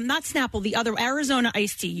Snapple. The other Arizona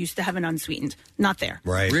iced tea used to have an unsweetened. Not there.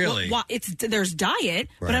 Right. Really? There's diet,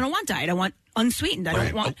 but I don't want diet. I want unsweetened. I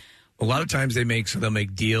don't want... A lot of times they'll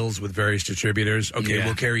make deals with various distributors. Okay,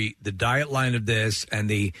 we'll carry the diet line of this, and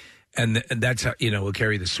that's how we'll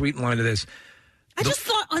carry the sweetened line of this. I just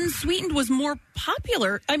thought unsweetened was more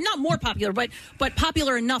popular. I'm not more popular, but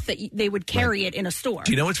popular enough that they would carry it in a store.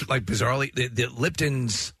 Do you know what's like bizarrely the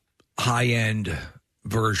Lipton's high end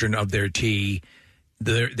version of their tea?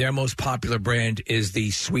 Their most popular brand is the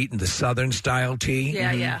sweetened, the Southern style tea.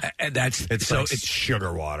 Yeah. And it's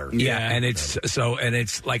sugar water. Yeah, and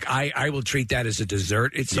it's like I will treat that as a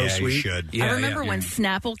dessert. It's so sweet. You should. I remember when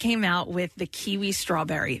Snapple came out with the kiwi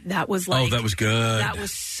strawberry. That was that was good. That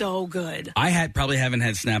was so good. I probably haven't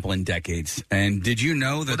had Snapple in decades. And did you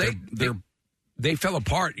know that they fell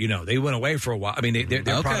apart, They went away for a while. I mean, their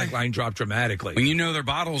product line dropped dramatically. Well, their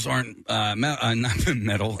bottles aren't not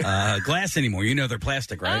metal, glass anymore. They're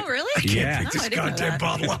plastic, right? Oh, really? I can't pick this goddamn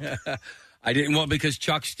bottle up. I didn't. Well, because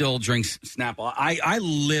Chuck still drinks Snapple. I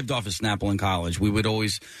lived off of Snapple in college. We would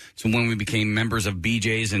always, when we became members of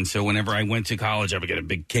BJ's, and so whenever I went to college, I would get a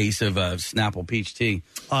big case of Snapple peach tea.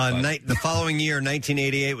 The following year,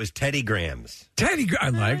 1988, was Teddy Grahams. I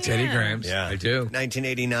like Teddy Grahams. Yeah, I do.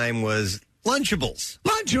 1989 was Lunchables.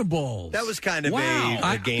 That was kind of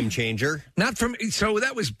a game changer. So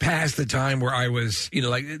that was past the time where I was,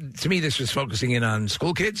 to me, this was focusing in on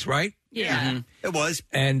school kids, right? Yeah. Mm-hmm. It was.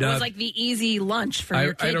 And it was like the easy lunch for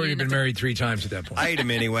your kid. I'd already been married 3 times at that point. I ate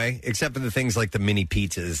them anyway, except for the things like the mini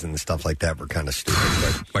pizzas and stuff like that were kind of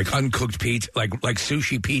stupid. But. Like uncooked pizza, like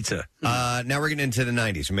sushi pizza. Now we're getting into the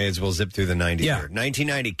 90s. We may as well zip through the 90s here.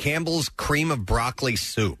 1990, Campbell's Cream of Broccoli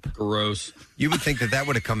Soup. Gross. You would think that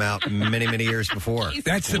would have come out many, many years before.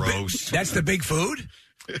 That's gross. That's the big food?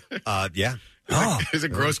 Yeah. Is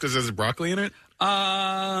it gross because there's broccoli in it?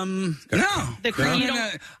 No. The cream.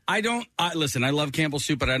 Listen, I love Campbell's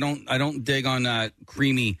soup, but I don't dig on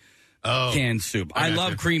creamy canned soup. I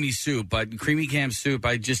love creamy soup, but creamy canned soup,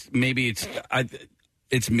 it's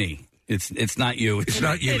me. It's not you. It's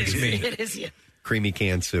not you. It's me. It is you. Creamy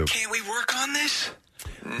canned soup. Can we work on this?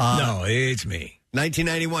 No, it's me.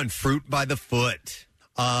 1991, Fruit by the Foot.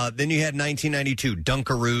 Then you had 1992,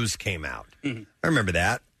 Dunkaroos came out. Mm-hmm. I remember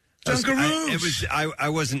that. Dunkaroos. I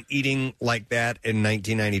wasn't eating like that in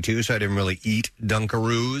 1992, so I didn't really eat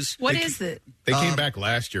Dunkaroos. What is it? They came back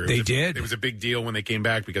last year. It was a big deal when they came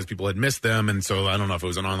back because people had missed them, and so I don't know if it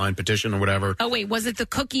was an online petition or whatever. Oh, wait, was it the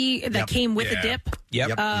cookie that came with the dip? Yep,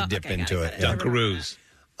 you dip into it. Dunkaroos.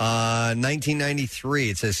 1993,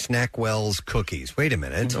 it says Snackwell's Cookies. Wait a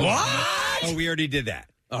minute. What? Oh, we already did that.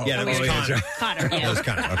 Oh, yeah, that was Connor. Connor, yeah. That was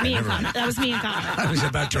Connor. Okay, me and Connor. That was me and Connor. I was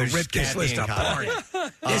about to rip this list apart.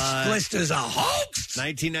 This list is a hoax.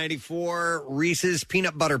 1994, Reese's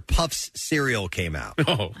Peanut Butter Puffs cereal came out.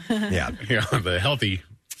 Oh. Yeah, the healthy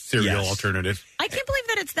cereal alternative. I can't believe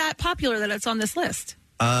that it's that popular that it's on this list.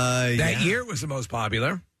 That year was the most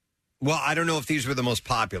popular. Well, I don't know if these were the most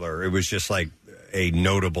popular. It was just like a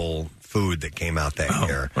notable food that came out that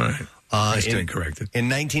year. All right. I stand corrected. In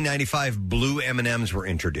 1995, blue M&Ms were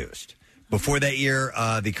introduced. Before that year,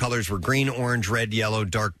 the colors were green, orange, red, yellow,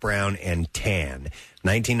 dark brown, and tan.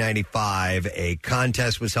 1995, a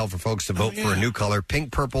contest was held for folks to vote for a new color,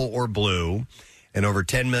 pink, purple, or blue. And over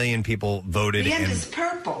 10 million people voted,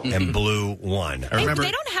 and blue won. I remember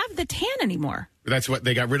they don't have the tan anymore. That's what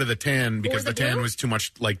they got rid of the tan because the tan was too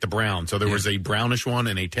much like the brown. So there was a brownish one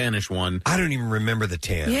and a tannish one. I don't even remember the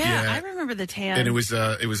tan. Yeah, I remember the tan. And it was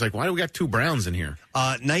like, why do we got 2 browns in here?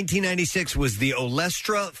 1996 was the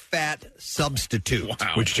Olestra Fat Substitute,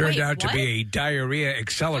 which turned out to be a diarrhea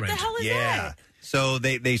accelerant. What the hell is that? So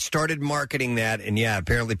they started marketing that, and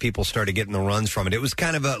apparently people started getting the runs from it. It was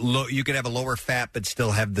kind of a low. You could have a lower fat, but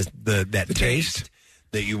still have that taste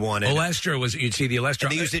that you wanted. Olestra you'd see the Olestra.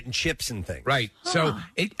 And they used it in chips and things. Right. So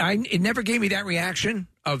it never gave me that reaction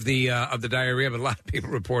of the diarrhea, but a lot of people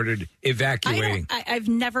reported evacuating. I've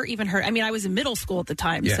never even heard. I mean, I was in middle school at the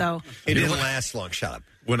time, so it didn't last long. Shut up.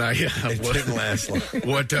 It didn't last long.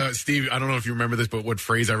 What Steve? I don't know if you remember this, but what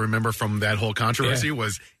phrase I remember from that whole controversy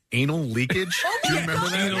was anal leakage. Do you remember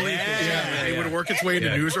that? Anal leakage. Yeah. It would work its way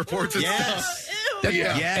into news reports and stuff.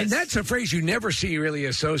 And that's a phrase you never see really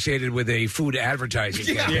associated with a food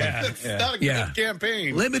advertising campaign. It's not a good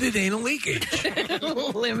campaign. Limited anal leakage.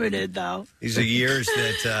 Limited, though. These are years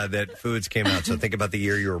that foods came out. So think about the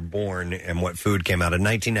year you were born and what food came out. In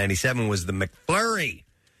 1997 was the McFlurry.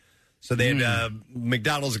 So they had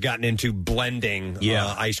McDonald's gotten into blending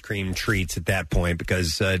ice cream treats at that point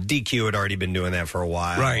because DQ had already been doing that for a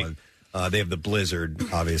while. Right. They have the Blizzard,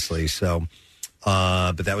 obviously. So,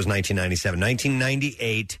 but that was 1997.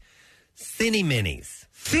 1998, Thinny Minis.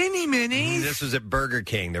 Thinny Minis? This was at Burger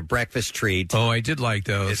King, their breakfast treat. Oh, I did like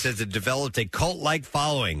those. It says it developed a cult-like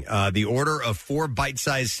following. The order of 4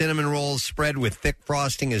 bite-sized cinnamon rolls spread with thick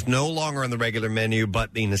frosting is no longer on the regular menu,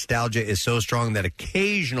 but the nostalgia is so strong that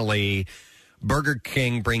occasionally Burger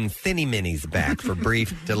King bring Thinny Minis back for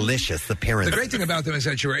brief, delicious appearances. The great thing about them is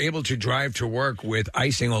that you were able to drive to work with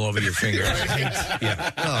icing all over your fingers.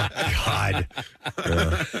 Oh, God.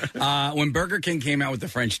 When Burger King came out with the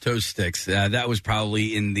French toast sticks, that was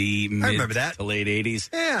probably in the mid to late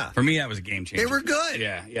 80s. Yeah. For me, that was a game changer. They were good.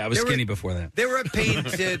 Yeah, I was skinny before that. They were a pain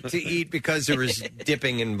to eat because there was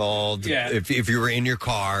dipping involved if you were in your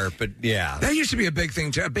car, but yeah. That used to be a big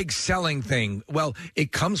thing, too, a big selling thing. Well,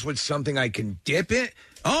 it comes with something I can dip it.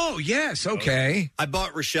 Oh, yes, okay. I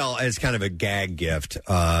bought Rochelle as kind of a gag gift,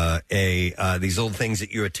 these little things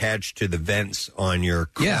that you attach to the vents on your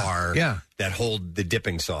car that hold the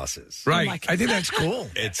dipping sauces. Right. I think that's cool.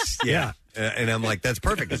 It's, and I'm like, that's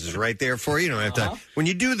perfect. This is right there for you. You don't have to. When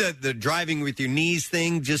you do the driving with your knees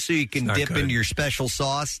thing, just so you can dip into your special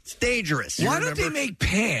sauce, it's dangerous. Why don't they make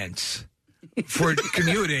pants for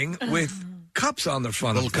commuting with cups on the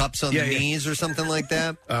front? Little cups on the knees or something like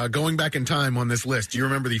that? Going back in time on this list, do you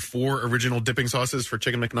remember the 4 original dipping sauces for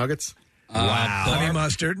Chicken McNuggets? Wow. Honey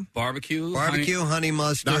mustard. Barbecue, honey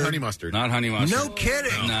mustard. Not honey mustard. Not honey mustard. No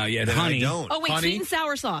kidding. No, Then honey. I don't. Oh, wait, Honey? sweet and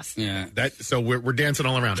sour sauce. Yeah. So we're dancing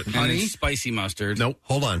all around it. And Honey, then spicy mustard. nope.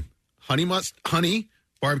 Hold on. Honey,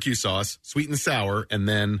 barbecue sauce, sweet and sour, and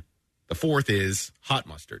then the 4th is hot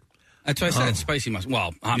mustard. That's why I said spicy mustard.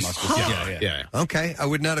 Well, hot mustard. Yeah. Okay. I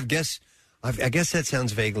would not have guessed. I guess that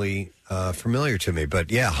sounds vaguely familiar to me, but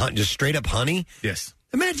just straight up honey? Yes.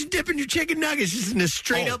 Imagine dipping your chicken nuggets just in a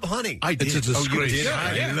straight up honey. I did. It's a disgrace. You did?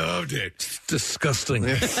 I loved it. It's disgusting.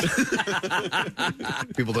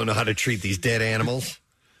 People don't know how to treat these dead animals.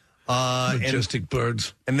 Majestic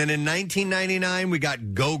birds. And then in 1999, we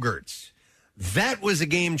got Go-Gurts. That was a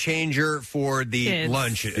game changer for the Kids.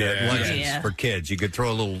 lunches Yeah. for kids. You could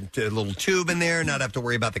throw a little tube in there, not have to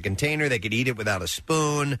worry about the container. They could eat it without a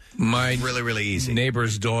spoon. My really, really easy.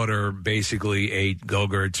 neighbor's daughter basically ate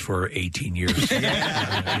Go-Gurts for 18 years.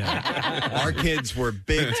 Our kids were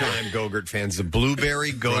big-time Go-Gurt fans. The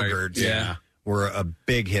blueberry Go-Gurts were a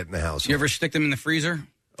big hit in the house. You ever stick them in the freezer?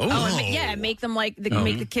 Make them make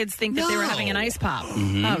the kids think that they were having an ice pop.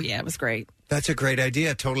 Mm-hmm. Oh, yeah, it was great. That's a great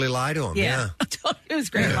idea. Totally lie to them. Yeah. It was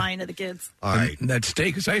great lying to the kids. All right. And that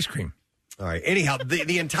steak is ice cream. All right. Anyhow,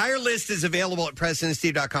 the entire list is available at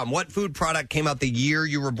PrestonandSteve.com. What food product came out the year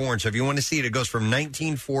you were born? So if you want to see it, it goes from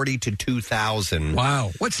 1940 to 2000. Wow.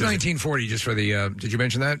 What's 1940 just for the, did you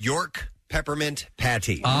mention that? York Peppermint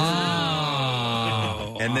Patty.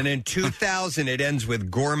 Oh. And then in 2000, it ends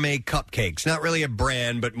with gourmet cupcakes. Not really a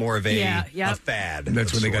brand, but more of a fad. And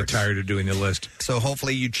that's of when they got sorts. tired of doing the list. So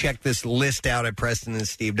hopefully you check this list out at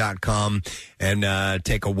PrestonandSteve.com and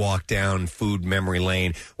take a walk down food memory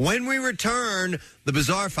lane. When we return, the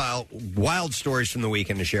Bizarre File, wild stories from the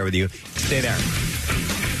weekend to share with you. Stay there.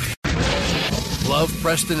 Love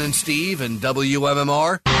Preston and Steve and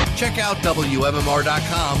WMMR? Check out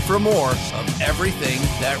WMMR.com for more of everything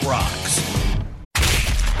that rocks.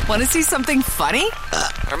 Want to see something funny?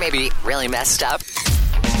 Or maybe really messed up?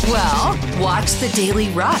 Well, watch The Daily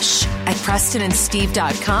Rush at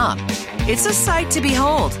PrestonandSteve.com. It's a sight to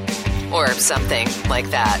behold. Or something like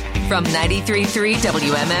that. From 93.3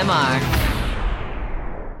 WMMR.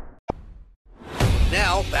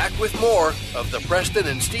 Now, back with more of the Preston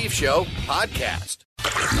and Steve Show podcast.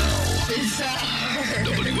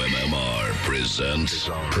 WMMR presents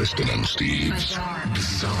Preston and Steve's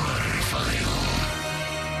Bizarre File.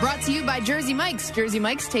 Brought to you by Jersey Mike's. Jersey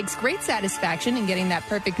Mike's takes great satisfaction in getting that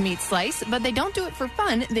perfect meat slice, but they don't do it for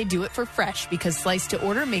fun. They do it for fresh because slice to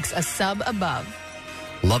order makes a sub above.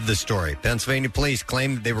 Love this story. Pennsylvania police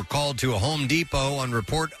claimed that they were called to a Home Depot on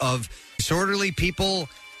report of disorderly people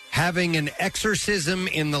having an exorcism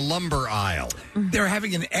in the lumber aisle. They're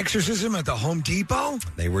having an exorcism at the Home Depot?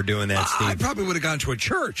 They were doing that, Steve. I probably would have gone to a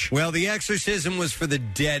church. Well, the exorcism was for the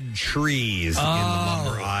dead trees in the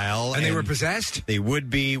lumber aisle. And they were possessed? The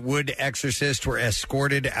would-be wood exorcists were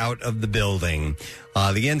escorted out of the building.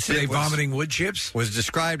 The incident vomiting wood chips? Was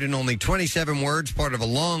described in only 27 words, part of a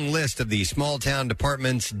long list of the small town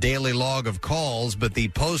department's daily log of calls, but the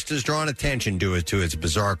Post has drawn attention to its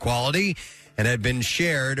bizarre quality and had been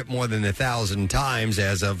shared more than 1,000 times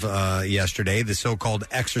as of yesterday. The so-called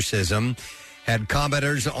exorcism had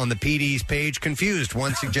commenters on the PD's page confused.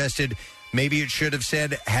 One suggested maybe it should have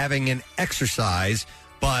said having an exercise,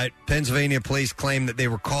 but Pennsylvania police claim that they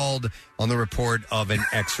were called on the report of an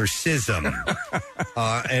exorcism.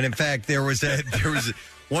 And in fact, there was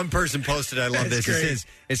one person posted, I love this.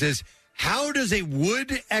 It says, how does a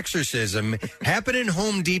wood exorcism happen in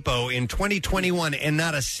Home Depot in 2021 and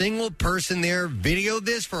not a single person there videoed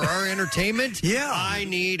this for our entertainment? Yeah. I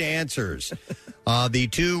need answers. The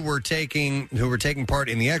two who were taking part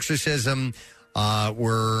in the exorcism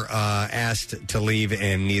were asked to leave,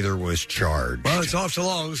 and neither was charged. Well, it's off to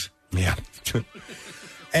Lowe's. Yeah.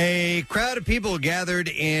 A crowd of people gathered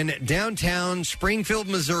in downtown Springfield,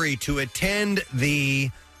 Missouri to attend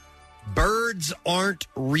the Birds Aren't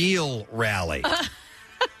Real rally.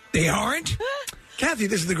 They aren't? Kathy,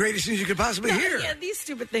 this is the greatest news you could possibly hear. Yeah, these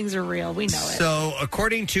stupid things are real. We know it. So,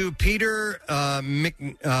 according to Peter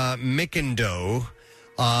Mickendo,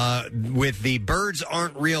 with the Birds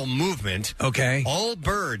Aren't Real movement, all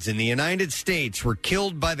birds in the United States were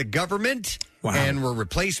killed by the government and were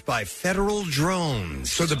replaced by federal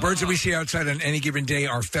drones. So the birds that we see outside on any given day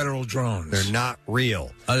are federal drones. They're not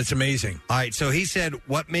real. Oh, that's amazing. All right, so he said,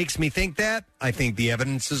 what makes me think that? I think the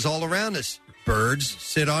evidence is all around us. Birds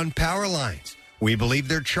sit on power lines. We believe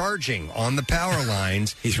they're charging on the power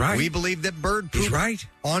lines. He's right. We believe that bird poop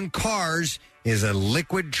on cars is a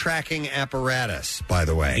liquid tracking apparatus, by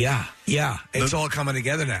the way. Yeah. It's all coming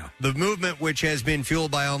together now. The movement, which has been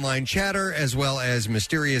fueled by online chatter as well as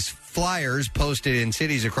mysterious flyers posted in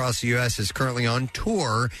cities across the U.S., is currently on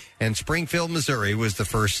tour, and Springfield, Missouri was the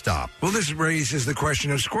first stop. Well, this raises the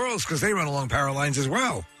question of squirrels, because they run along power lines as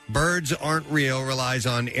well. Birds Aren't Real relies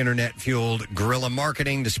on internet-fueled guerrilla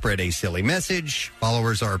marketing to spread a silly message.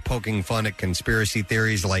 Followers are poking fun at conspiracy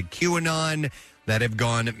theories like QAnon that have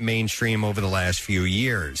gone mainstream over the last few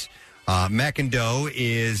years. McIndoe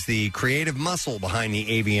is the creative muscle behind the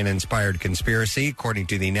avian-inspired conspiracy, according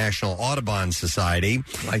to the National Audubon Society.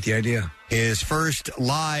 I like the idea. His first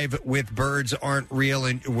live with Birds Aren't Real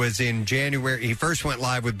was in January. He first went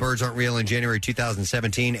live with Birds Aren't Real in January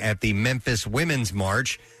 2017 at the Memphis Women's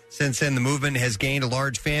March. Since then, the movement has gained a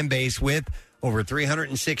large fan base with over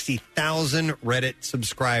 360,000 Reddit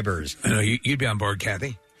subscribers. I know you'd be on board,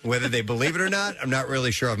 Kathy. Whether they believe it or not, I'm not really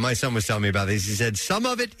sure. My son was telling me about this. He said some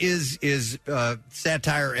of it is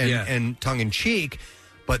satire and tongue-in-cheek,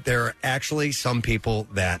 but there are actually some people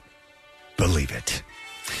that believe it.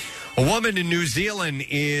 A woman in New Zealand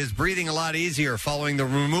is breathing a lot easier following the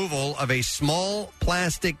removal of a small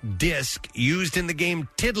plastic disc used in the game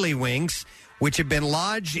Tiddlywinks, which had been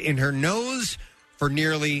lodged in her nose for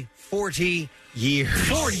nearly 40 years.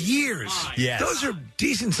 40 years? Yes. Those are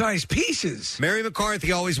decent-sized pieces. Mary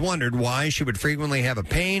McCarthy always wondered why she would frequently have a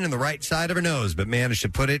pain in the right side of her nose, but managed to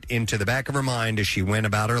put it into the back of her mind as she went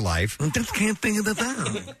about her life. I just can't figure that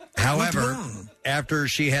out. However, after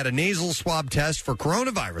she had a nasal swab test for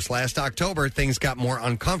coronavirus last October, things got more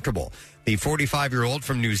uncomfortable. The 45-year-old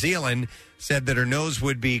from New Zealand said that her nose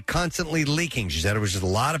would be constantly leaking. She said it was just a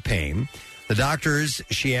lot of pain. The doctors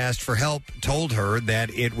she asked for help told her that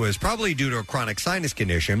it was probably due to a chronic sinus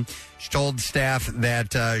condition. She told staff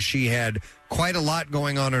that she had quite a lot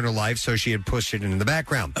going on in her life, so she had pushed it into the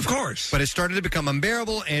background. Of course. But it started to become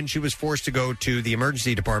unbearable, and she was forced to go to the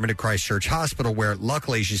emergency department at Christchurch Hospital, where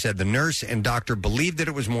luckily, she said, the nurse and doctor believed that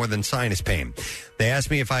it was more than sinus pain. They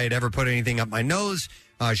asked me if I had ever put anything up my nose.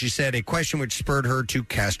 She said a question which spurred her to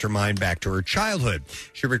cast her mind back to her childhood.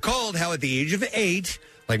 She recalled how at the age of 8...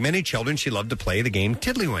 like many children, she loved to play the game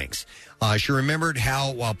Tiddlywinks. She remembered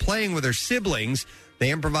how, while playing with her siblings, they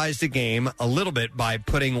improvised the game a little bit by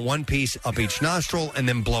putting one piece up each nostril and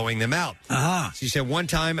then blowing them out. She said, one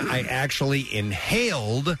time I actually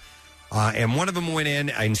inhaled, and one of them went in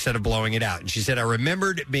instead of blowing it out. And she said, I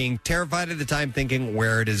remembered being terrified at the time, thinking,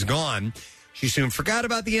 where it is gone. She soon forgot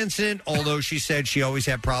about the incident, although she said she always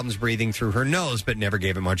had problems breathing through her nose, but never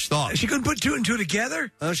gave it much thought. She couldn't put two and two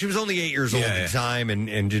together? She was only 8 years old at the time, and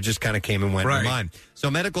it just kind of came and went in her mind.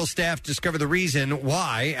 So medical staff discovered the reason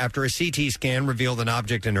why after a CT scan revealed an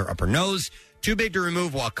object in her upper nose. Too big to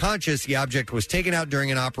remove while conscious, the object was taken out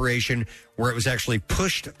during an operation where it was actually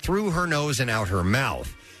pushed through her nose and out her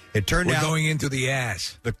mouth. It turned out going into the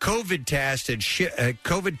ass. The COVID test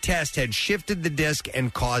had shifted the disc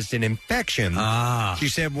and caused an infection. She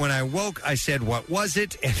said, when I woke, I said, what was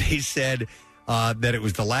it? And they said that it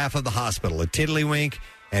was the laugh of the hospital, a tiddlywink,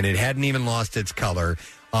 and it hadn't even lost its color.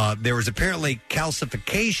 There was apparently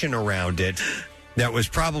calcification around it. That was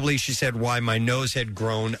probably, she said, why my nose had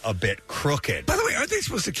grown a bit crooked. By the way, aren't they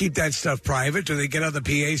supposed to keep that stuff private? Do they get on the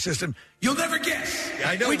PA system? You'll never guess.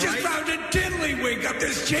 I know, we just found a tiddlywink up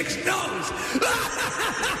this chick's nose.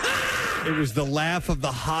 It was the laugh of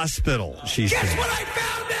the hospital, she said. Guess what I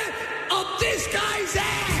found up this guy's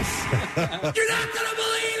ass? You're not going to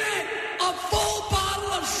believe it. A full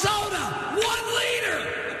bottle of soda. 1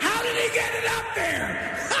 liter. How did he get it up there?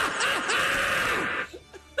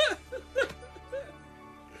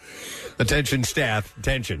 Attention, staff.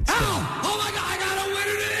 Attention. Oh my God, I got a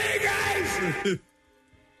winner today, guys!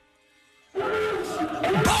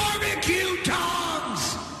 Barbecue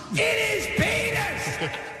tongs! It is penis!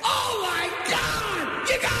 Oh my God!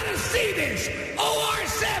 You gotta see this!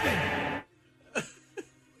 OR7!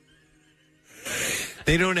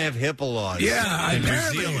 They don't have HIPAA laws. Yeah, in New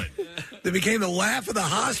apparently. Zealand. They became the laugh of the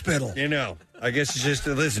hospital. You know, I guess it's just,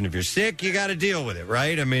 listen, if you're sick, you got to deal with it,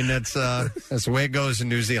 right? I mean, that's the way it goes in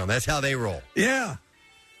New Zealand. That's how they roll. Yeah.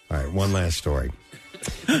 All right, one last story.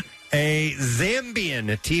 A Zambian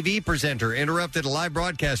TV presenter interrupted a live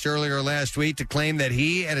broadcast earlier last week to claim that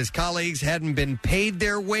he and his colleagues hadn't been paid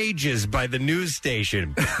their wages by the news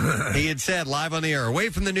station. He had said live on the air, away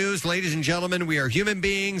from the news, ladies and gentlemen, we are human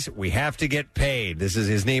beings. We have to get paid.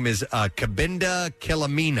 His name is Kabinda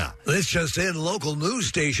Kilamina. This just in, local news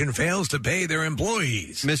station fails to pay their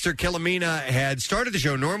employees. Mr. Kilamina had started the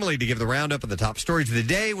show normally to give the roundup of the top stories of the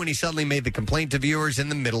day when he suddenly made the complaint to viewers in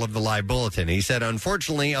the middle of the live bulletin. He said,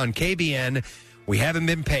 unfortunately, on KBN, we haven't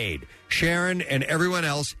been paid. Sharon and everyone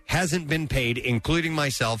else hasn't been paid, including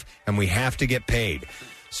myself, and we have to get paid.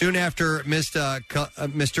 Soon after Mr.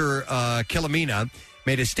 Kilamina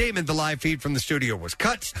made a statement, the live feed from the studio was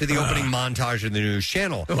cut to the opening montage of the news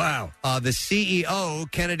channel. Wow. The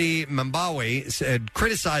CEO, Kennedy Mambawe, said,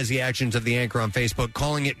 criticized the actions of the anchor on Facebook,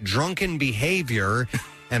 calling it drunken behavior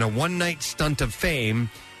and a one-night stunt of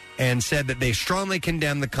fame, and said that they strongly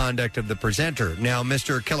condemn the conduct of the presenter. Now,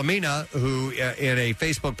 Mr. Kilamina, who in a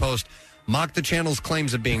Facebook post mocked the channel's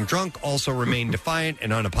claims of being drunk, also remained defiant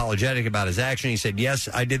and unapologetic about his action. He said, yes,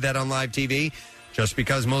 I did that on live TV. Just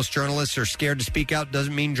because most journalists are scared to speak out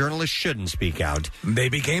doesn't mean journalists shouldn't speak out. They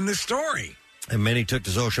became the story. And many took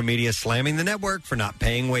to social media slamming the network for not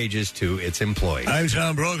paying wages to its employees. I'm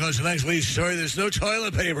Tom Brokaw. Tonight's lead story, there's no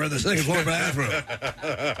toilet paper in the second floor bathroom.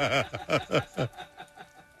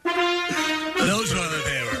 No toilet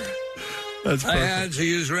paper. That's I had to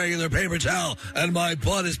use regular paper towel, and my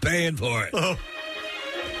butt is paying for it. Oh.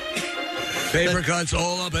 Paper cuts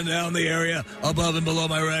all up and down the area above and below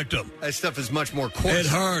my rectum. That stuff is much more coarse. It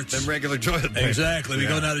hurts than regular toilet paper. Exactly. We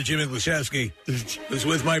go down to Jimmy Glaszewski, who's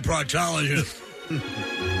with my proctologist. All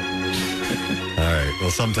right.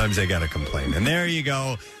 Well, sometimes they got to complain. And there you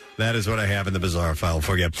go. That is what I have in the bizarre file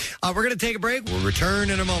for you. We're going to take a break. We'll return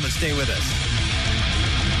in a moment. Stay with us.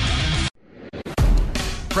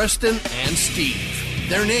 Preston and Steve.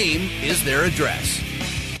 Their name is their address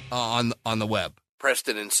on the web.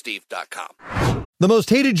 PrestonandSteve.com. The most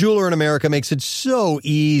hated jeweler in America makes it so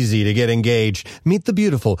easy to get engaged. Meet the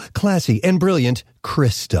beautiful, classy, and brilliant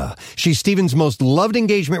Krista. She's Steven's most loved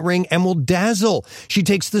engagement ring and will dazzle. She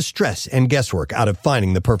takes the stress and guesswork out of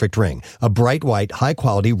finding the perfect ring. A bright white,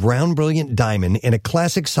 high-quality, round, brilliant diamond in a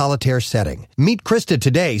classic solitaire setting. Meet Krista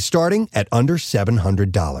today, starting at under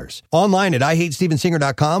 $700. Online at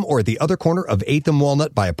IHateStevenSinger.com or at the other corner of 8th and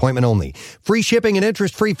Walnut by appointment only. Free shipping and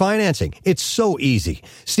interest-free financing. It's so easy.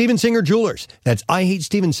 Steven Singer Jewelers. That's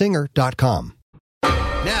IHateStevenSinger.com.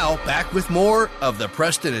 Now, back with more of the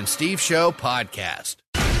Preston and Steve Show podcast.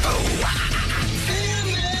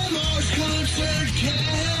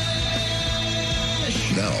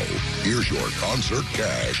 Now, here's your concert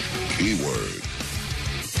cash keyword.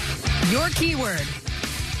 Your keyword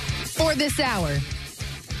for this hour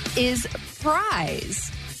is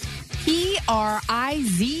prize.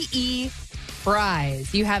 Prize.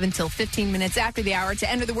 prize. You have until 15 minutes after the hour to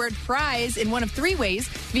enter the word prize in one of three ways: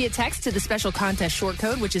 via text to the special contest short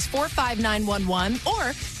code, which is 45911,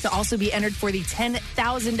 or to also be entered for the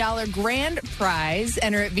 $10,000 grand prize.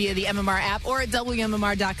 Enter it via the MMR app or at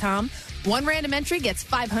WMMR.com. One random entry gets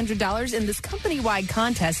 $500 in this company-wide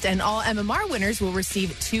contest, and all MMR winners will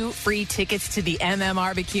receive 2 free tickets to the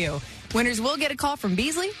MMRBQ. Winners will get a call from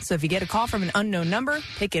Beasley, so if you get a call from an unknown number,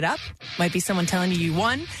 pick it up. Might be someone telling you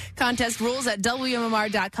won. Contest rules at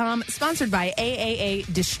WMMR.com, sponsored by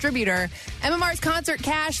AAA Distributor. MMR's Concert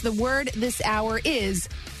Cash, the word this hour is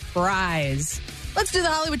prize. Let's do the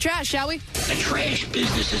Hollywood trash, shall we? The trash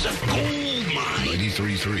business is a gold mine.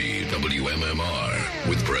 93.3 WMMR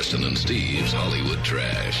with Preston and Steve's Hollywood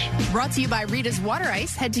Trash. Brought to you by Rita's Water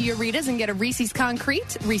Ice. Head to your Rita's and get a Reese's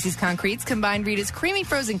Concrete. Reese's Concretes combine Rita's creamy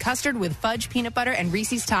frozen custard with fudge, peanut butter, and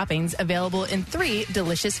Reese's toppings, available in 3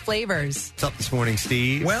 delicious flavors. What's up this morning,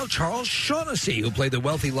 Steve? Well, Charles Shaughnessy, who played the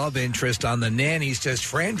wealthy love interest on The Nanny, says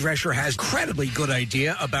Fran Drescher has an incredibly good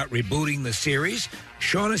idea about rebooting the series.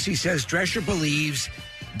 Shaughnessy says Drescher believes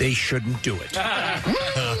they shouldn't do it.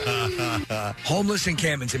 Homeless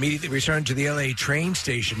encampments immediately returned to the L.A. train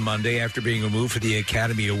station Monday after being removed for the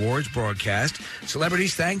Academy Awards broadcast.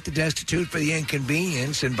 Celebrities thanked the destitute for the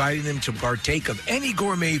inconvenience, inviting them to partake of any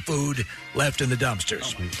gourmet food left in the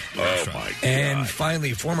dumpsters. Oh, my God. And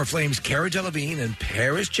finally, former Flames Cara Delevingne and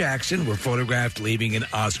Paris Jackson were photographed leaving an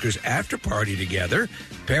Oscars after-party together.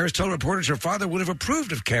 Paris told reporters her father would have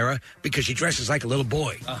approved of Cara because she dresses like a little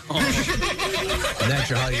boy. And that's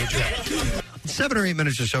your Hollywood Trash. 7 or 8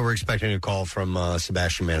 minutes or so, we're expecting a call from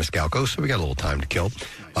Sebastian Maniscalco, so we got a little time to kill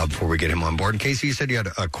before we get him on board. In case you said you had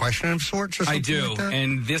a question of sorts or something. I do, like that?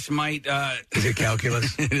 and this might... Is it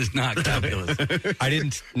calculus? It is not calculus. I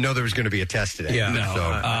didn't know there was going to be a test today. Yeah, no. So.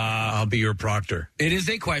 I'll be your proctor. It is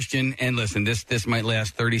a question, and listen, this might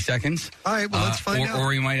last 30 seconds. All right, well, let's find out. Or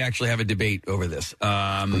we might actually have a debate over this.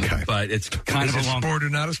 Okay. But it's kind Is of it along... sport or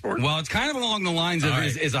not a sport? Well, it's kind of along the lines of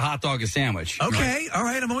is a hot dog a sandwich? Okay, all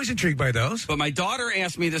right. I'm always intrigued by those. But my daughter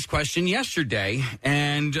asked me this question yesterday,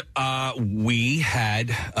 and we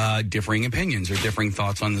had differing opinions or differing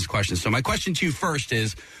thoughts on this question. So my question to you first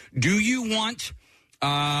is, do you want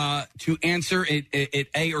to answer it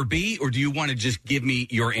A or B, or do you want to just give me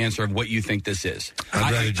your answer of what you think this is?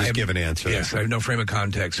 I'd rather just give an answer. Yes, I have no frame of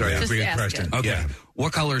context, so I agree with Preston. Okay. Yeah.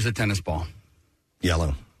 What color is a tennis ball?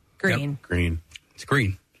 Yellow. Green. Yep. Green. It's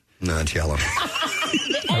green. No, it's yellow.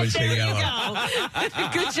 I would say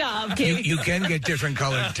yellow. Good job, Kate. You can get different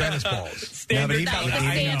colored tennis balls. Standard.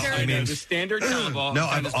 standard. The standard tennis ball. No,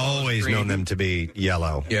 I've always known them to be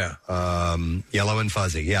yellow. Yeah. Yellow and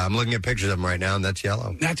fuzzy. Yeah, I'm looking at pictures of them right now, and that's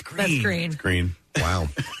yellow. That's green. That's green. Green. Wow.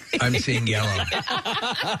 I'm seeing yellow.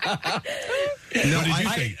 No, What did you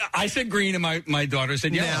think? I said green, and my daughter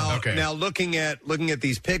said yellow. Now, Okay. now looking at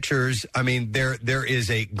these pictures, I mean there is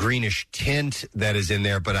a greenish tint that is in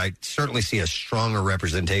there, but I certainly see a stronger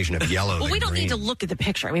representation of yellow. Well, than we don't green. need to look at the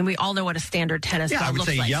picture. I mean, we all know what a standard tennis Yeah, ball I would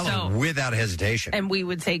looks say like. yellow so- without hesitation. and we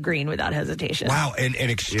would say green without hesitation. Wow, and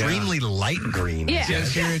extremely light green. Yeah.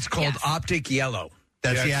 Yes, here it's called optic yellow.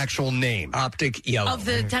 That's the actual name. Optic yellow. Of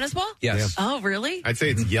the tennis ball? Yes. Oh, really? I'd say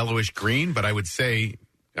it's yellowish green, but I would say,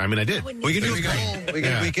 I mean, I did. We can do a poll.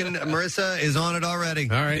 We can. Marissa is on it already.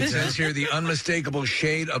 All right. It says here the unmistakable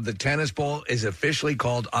shade of the tennis ball is officially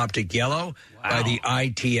called optic yellow by the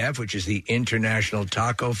ITF, which is the International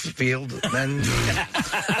Taco Field Men.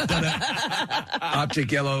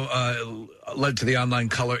 Optic yellow led to the online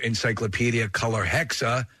color encyclopedia Color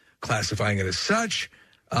Hexa, classifying it as such.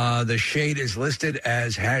 The shade is listed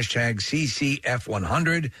as hashtag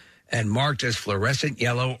CCF100 and marked as fluorescent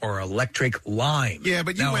yellow or electric lime. Yeah,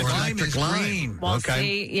 but you now, went lime is electric lime. green. Well,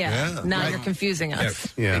 Okay. see, now you're confusing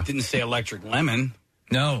us. Yeah. It didn't say electric lemon.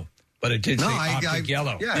 No, but it did say optic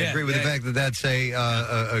yellow. Yeah, I agree with the fact that that's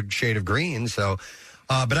a shade of green. So,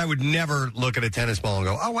 but I would never look at a tennis ball and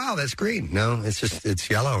go, "Oh, wow, that's green." No, it's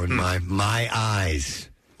yellow in my eyes.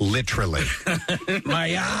 Literally,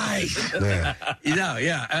 My eyes.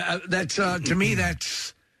 Yeah. That's to me.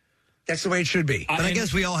 That's the way it should be. But I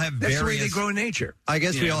guess we all have That's various. the way they grow in nature. I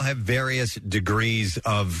guess we all have various degrees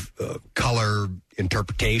of color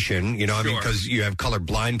interpretation. You know, I mean, because you have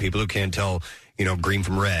colorblind people who can't tell, green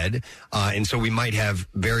from red, and so we might have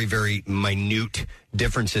very, very minute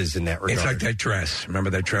differences in that regard. It's like that dress. Remember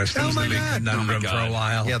that dress? That Oh, was my the big God. conundrum for a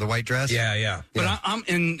while. Yeah, the white dress? Yeah. But I'm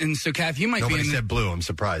and so, Kath, you might Nobody be in said blue. I'm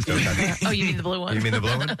surprised. Okay. Oh, you mean the blue one? You mean the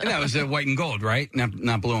blue one? No, it was white and gold, right?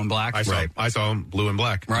 Not blue and black. I saw blue and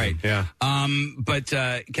black. Right. Yeah. But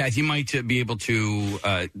Kath, you might be able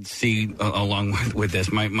to see along with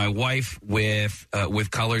this. My wife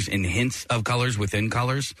with colors and hints of colors within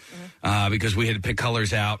colors, because we had to pick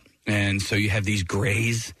colors out, and so you have these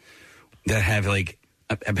grays that have like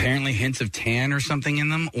apparently hints of tan or something in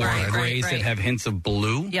them, or grays that have hints of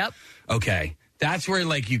blue. Yep. Okay. That's where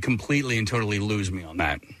like you completely and totally lose me on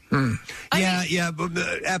that. Yeah, but,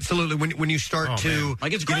 absolutely. When you start to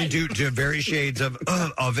like it's get into various shades of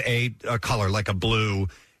a color, like a blue,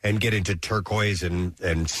 and get into turquoise and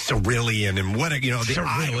cerulean and what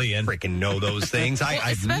cerulean. I freaking know those things. I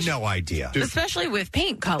have no idea. Especially with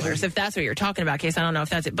paint colors, if that's what you're talking about, Case. I don't know if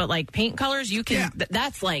that's it, but like paint colors, you can.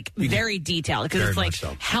 That's like very detailed because it's like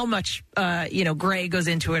how much gray goes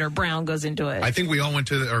into it or brown goes into it. I think we all went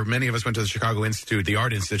to, or many of us went to the Chicago Institute, the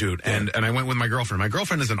Art Institute, and I went with my girlfriend. My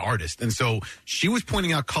girlfriend is an artist, and so she was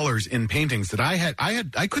pointing out colors in paintings that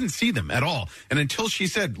I couldn't see them at all, and until she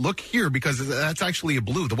said, "Look here," because that's actually a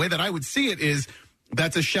blue. The way that I would see it is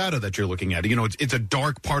that's a shadow that you're looking at. It's a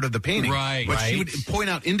dark part of the painting. Right. But she would point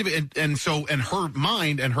out and her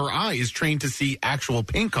mind and her eye is trained to see actual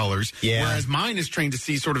paint colors. Yeah. Whereas mine is trained to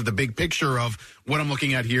see sort of the big picture of what I'm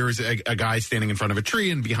looking at here is a guy standing in front of a tree,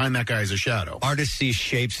 and behind that guy is a shadow. Artists see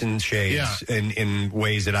shapes and shades in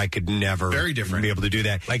ways that I could never Very different. be able to do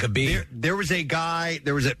that. Like a bee. There was a guy,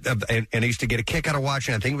 and I used to get a kick out of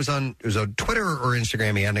watching, I think it was on Twitter or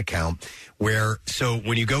Instagram, he had an account where, so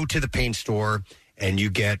when you go to the paint store and you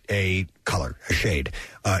get a color, a shade,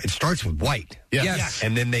 it starts with white. Yes.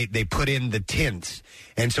 And then they put in the tints.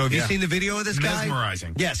 And so have you seen the video of this guy?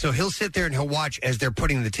 Mesmerizing. Yeah, so he'll sit there and he'll watch as they're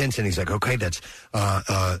putting the tints in. He's like, okay, that's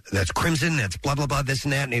crimson, that's blah, blah, blah, this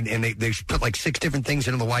and that. And they put like 6 different things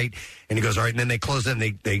into the white. And he goes, all right. And then they close it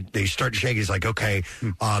and they start to shake. He's like, okay,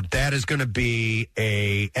 that is going to be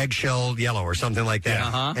a eggshell yellow or something like that.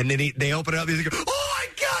 Uh-huh. And then they open it up. He's like, oh, my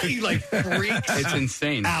God. He like freaks It's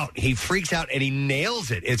insane. out. He freaks out and he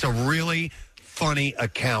nails it. It's a really funny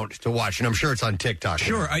account to watch, and I'm sure it's on TikTok.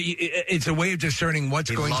 Sure. It's a way of discerning what's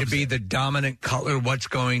going to be the dominant color, what's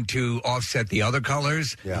going to offset the other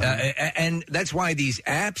colors. Yeah. And that's why these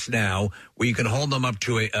apps now, where you can hold them up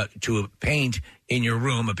to a paint in your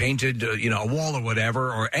room, a painted, a wall or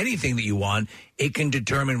whatever, or anything that you want, it can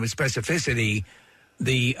determine with specificity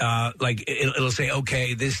the, it'll say,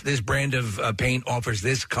 okay, this brand of paint offers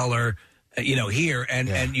this color, here,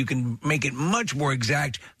 and you can make it much more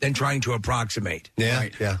exact than trying to approximate. Yeah,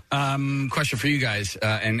 Right. yeah. Question for you guys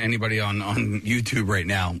and anybody on YouTube right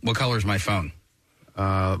now. What color is my phone?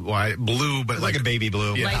 Blue, but like a baby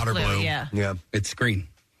blue, Light powder blue. Yeah. It's green.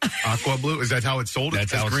 Aqua blue. Is that how it's sold?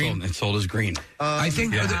 That's how it's green? sold. It's sold as green. I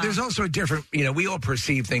think there's also a different, we all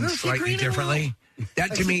perceive things slightly differently.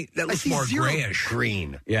 That to me, that looks more grayish.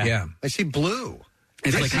 Green. Yeah. I see blue.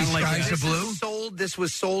 It's I like see kind of like skies of blue. This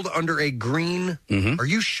was sold under a green. Are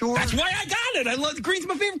you sure? That's why I got it. I love green's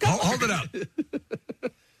my favorite color. Hold it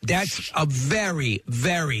up. That's a very,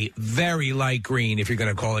 very, very light green, if you're going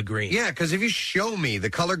to call it green. Yeah, because if you show me the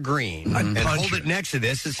color green and hold it next to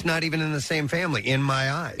this, it's not even in the same family in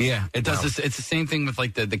my eyes. Yeah, it does. This, it's the same thing with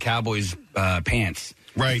like the Cowboys pants.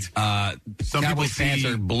 Right. Some Cowboys pants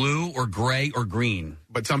are blue or gray or green.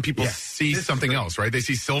 But some people see something else, right? They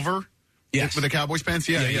see silver. Yes. With the Cowboys pants?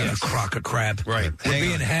 Yeah. A crock of crap. Right. We're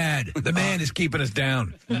being had. The man is keeping us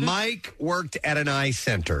down. Mike worked at an eye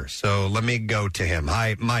center, so let me go to him.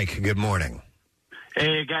 Hi, Mike. Good morning.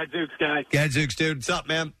 Hey, Gadzooks, guys. Gadzooks, dude. What's up,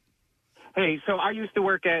 man? Hey, so I used to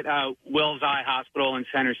work at Will's Eye Hospital in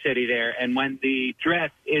Center City there, and when the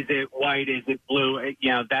dress, is it white, is it blue,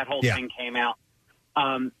 that whole thing came out.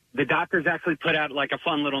 The doctors actually put out like a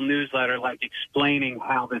fun little newsletter like explaining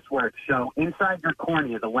how this works. So inside your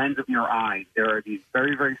cornea, the lens of your eye, there are these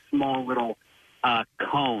very, very small little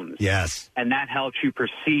cones. Yes. And that helps you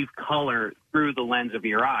perceive color through the lens of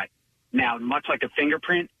your eye. Now, much like a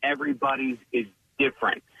fingerprint, everybody's is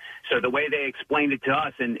different. So the way they explained it to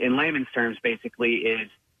us in layman's terms basically is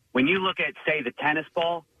when you look at, say, the tennis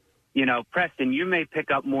ball, Preston, you may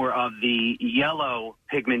pick up more of the yellow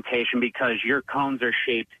pigmentation because your cones are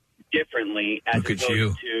shaped differently as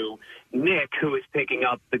opposed to Nick, who is picking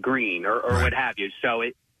up the green or what have you. So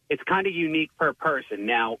it's kind of unique per person.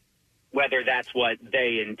 Now, whether that's what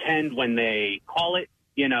they intend when they call it,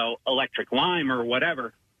 electric lime or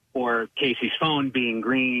whatever, or Casey's phone being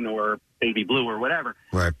green or baby blue or whatever,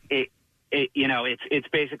 right. it's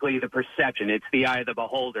basically the perception. It's the eye of the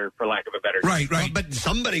beholder, for lack of a better term. Right. Well, but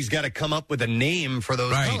somebody's got to come up with a name for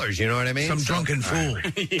those colors. You know what I mean? Some drunken fool.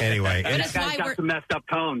 Anyway, This guy's got some messed up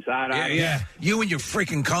cones. Yeah. You and your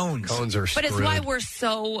freaking cones. Cones are But screwed. it's why we're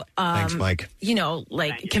so, Thanks, Mike.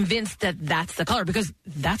 convinced that that's the color, because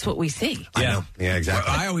that's what we see. Yeah,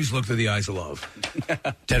 exactly. I always look through the eyes of love.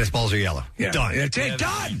 Tennis balls are yellow. Yeah. Done. That's it.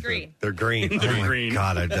 Done. Green. They're green. They're Oh, my green.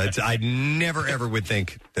 God, I never ever would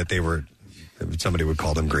think that they were. Somebody would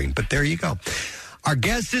call them green, but there you go. Our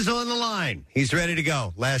guest is on the line. He's ready to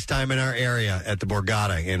go. Last time in our area at the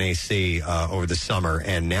Borgata NAC over the summer,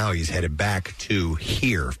 and now he's headed back to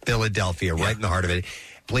here, Philadelphia, right in the heart of it.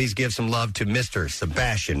 Please give some love to Mr.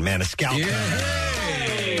 Sebastian Maniscalco.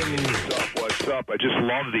 What's up? I just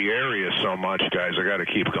love the area so much, guys. I got to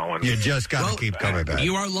keep going. You just got to keep coming back.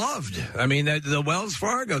 You are loved. I mean, the Wells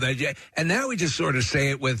Fargo, and now we just sort of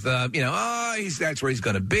say it with, that's where he's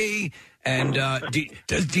going to be. And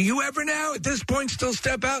do you ever now, at this point, still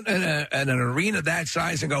step out in an arena that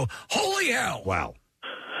size and go, holy hell? Wow.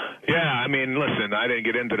 Yeah, I mean, listen, I didn't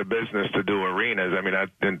get into the business to do arenas. I mean, I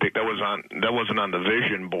didn't think that wasn't on the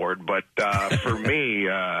vision board. But for me,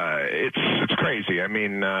 it's crazy. I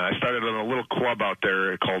mean, I started in a little club out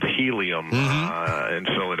there called Helium in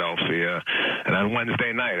Philadelphia, and on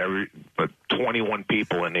Wednesday night, but 21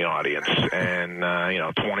 people in the audience, and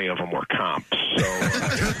 20 of them were comps.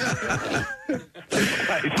 So,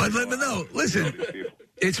 but no, listen.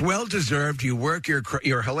 It's well deserved. You work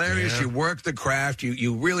you're hilarious. You work the craft.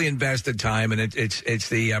 You really invest the time, and it's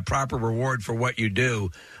the proper reward for what you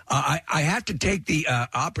do. I have to take the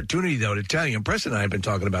opportunity though to tell you, and Preston and I have been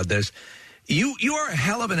talking about this. You are a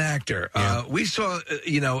hell of an actor. We saw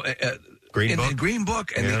Green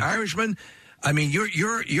Book and The Irishman. I mean,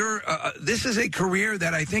 you're this is a career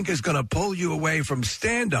that I think is going to pull you away from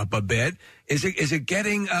stand up a bit. Is it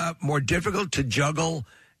getting more difficult to juggle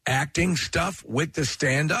acting stuff with the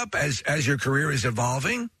stand-up as your career is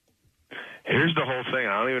evolving? Here's the whole thing.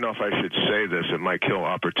 I don't even know if I should say this. It might kill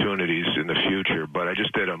opportunities in the future, but I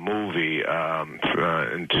just did a movie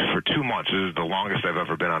for 2 months. This is the longest I've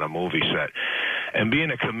ever been on a movie set. And being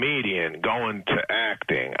a comedian, going to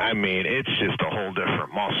acting, I mean, it's just a whole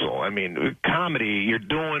different muscle. I mean, comedy, you're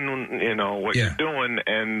doing, what you're doing,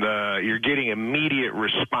 and you're getting immediate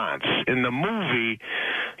response. In the movie,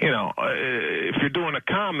 if you're doing a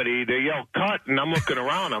comedy, they yell cut, and I'm looking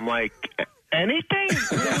around, I'm like, anything?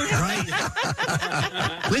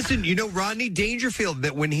 Listen, Rodney Dangerfield,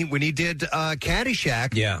 that when he did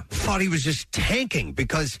Caddyshack, thought he was just tanking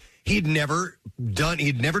because he'd never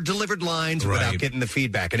delivered lines without getting the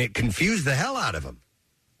feedback, and it confused the hell out of him.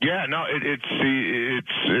 Yeah, no,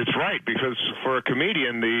 it's right, because for a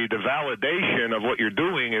comedian, the validation of what you're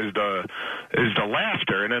doing is the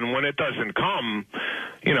laughter, and then when it doesn't come,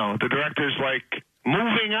 the director's like,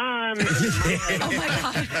 moving on. Oh my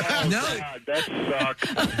God! No, God, that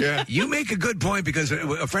sucks. Yeah. You make a good point, because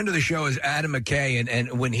a friend of the show is Adam McKay,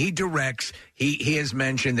 and when he directs, he has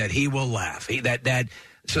mentioned that he will laugh.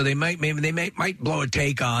 So they might blow a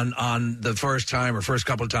take on the first time or first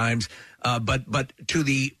couple of times, but to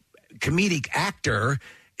the comedic actor,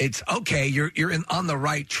 it's okay. You're on the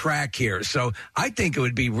right track here. So I think it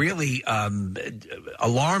would be really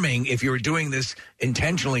alarming if you were doing this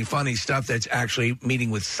intentionally funny stuff that's actually meeting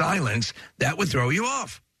with silence. That would throw you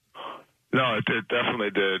off. No, it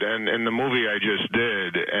definitely did. And in the movie I just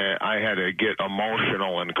did, I had to get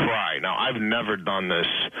emotional and cry. Now, I've never done this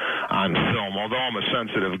on film, although I'm a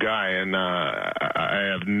sensitive guy, and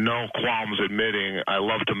I have no qualms admitting I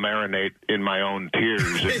love to marinate in my own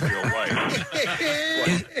tears in real life.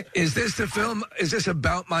 Is this the film? Is this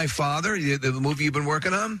about my father, the movie you've been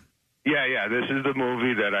working on? Yeah. This is the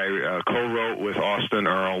movie that I co-wrote with Austin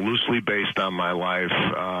Earl, loosely based on my life.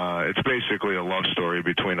 It's basically a love story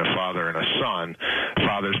between a father and a son.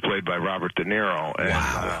 Father's played by Robert De Niro, and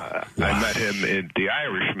I met him in The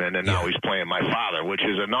Irishman, and now he's playing my father, which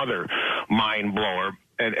is another mind blower.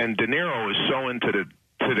 And De Niro is so into the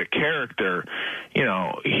character,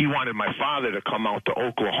 he wanted my father to come out to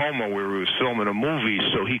Oklahoma where he was filming a movie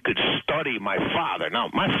so he could study my father. Now,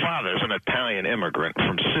 my father is an Italian immigrant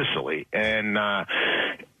from Sicily, and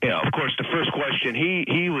of course, the first question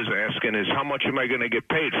he was asking is, how much am I going to get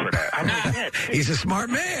paid for that? I'm like, he's a smart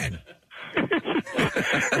man. This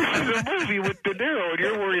is a movie with De Niro, and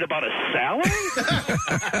you're worried about a salary?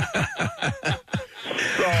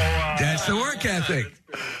 That's the work ethic.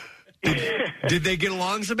 Did they get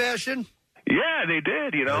along, Sebastian? Yeah, they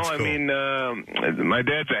did. You know, That's cool. I mean, my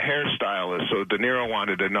dad's a hairstylist, so De Niro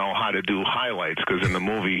wanted to know how to do highlights because in the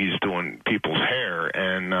movie he's doing people's hair,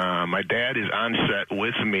 and my dad is on set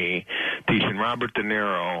with me teaching Robert De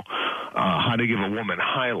Niro how to give a woman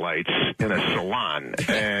highlights in a salon.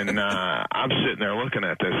 And I'm sitting there looking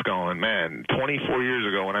at this going, man, 24 years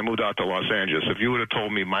ago when I moved out to Los Angeles, if you would have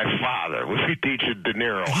told me my father would be teaching De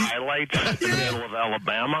Niro highlights in the middle of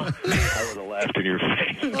Alabama, I would have laughed in your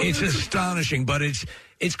face. It's astonishing, but it's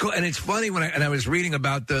cool, and it's funny when I was reading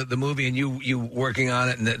about the movie and you working on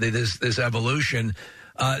it and this evolution.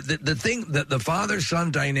 The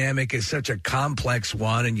father-son dynamic is such a complex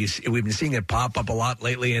one, and we've been seeing it pop up a lot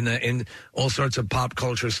lately in all sorts of pop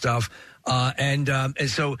culture stuff. And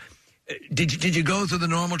so, did you go through the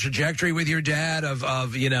normal trajectory with your dad of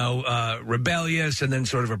rebellious and then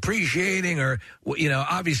sort of appreciating, or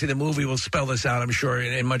obviously the movie will spell this out, I'm sure,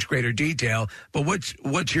 in much greater detail. But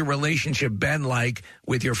what's your relationship been like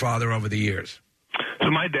with your father over the years? So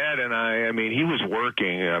my dad and I mean, he was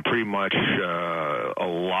working pretty much a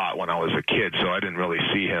lot when I was a kid, so I didn't really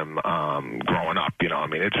see him growing up, I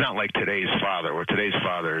mean, it's not like today's father, where today's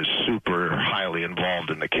father is super highly involved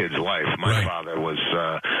in the kid's life. My father was,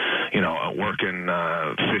 working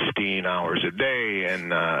 15 hours a day,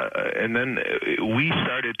 and then we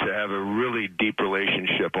started to have a really deep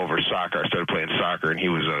relationship over soccer. I started playing soccer, and he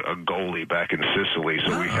was a goalie back in Sicily,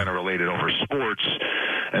 so we kind of related over sports.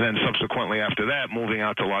 And then subsequently after that, moving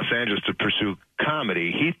out to Los Angeles to pursue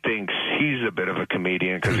comedy, he thinks he's a bit of a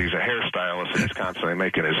comedian because he's a hairstylist and he's constantly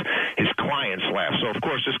making his clients laugh. So, of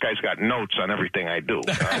course, this guy's got notes on everything I do.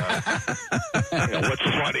 What's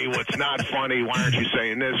funny, what's not funny, why aren't you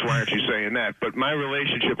saying this, why aren't you saying that? But my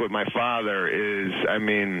relationship with my father is, I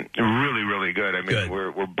mean, really, really good. I mean,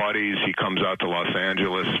 we're buddies. He comes out to Los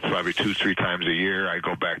Angeles probably 2-3 times a year. I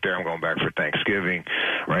go back there. I'm going back for Thanksgiving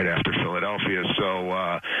right after Philadelphia.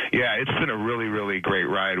 So, it's been a really, really great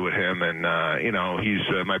ride with him. And, he's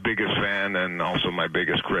my biggest fan and also my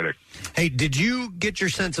biggest critic. Hey, did you get your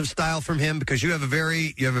sense of style from him? Because you have a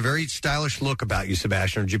very stylish look about you,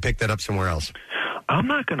 Sebastian. Or did you pick that up somewhere else? I'm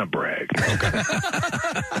not going to brag. Okay.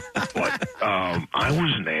 But I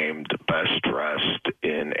was named best dressed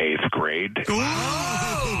in 8th grade.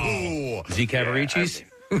 Wow. Z Cavaricci's?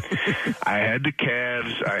 I had the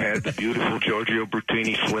calves. I had the beautiful Giorgio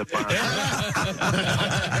Bertini slip on.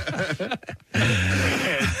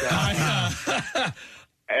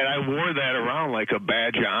 And I wore that around like a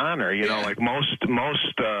badge of honor, like most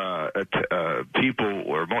people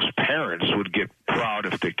or most parents would get proud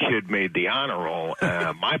if the kid made the honor roll.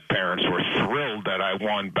 My parents were thrilled that I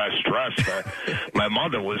won best dressed. My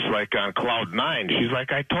mother was like on cloud 9. She's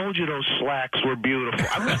like, I told you those slacks were beautiful.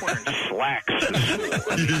 I was wearing slacks to school.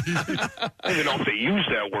 I don't even know if they use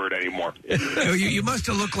that word anymore. You must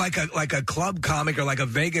have looked like a club comic or like a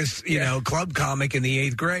Vegas, club comic in the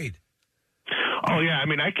 8th grade. Oh, yeah. I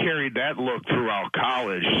mean, I carried that look throughout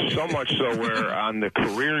college, so much so where on the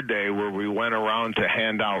career day where we went around to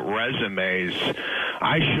hand out resumes,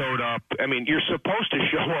 I showed up. I mean, you're supposed to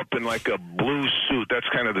show up in like a blue suit. That's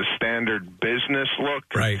kind of the standard business look.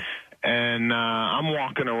 Right. And I'm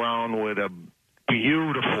walking around with a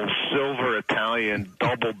beautiful silver Italian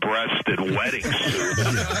double-breasted wedding suit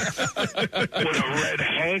with a red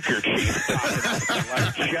handkerchief on the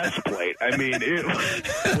left chest plate. I mean, it was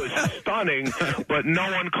stunning, but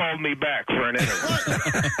no one called me back for an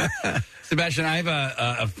interview. Sebastian, I have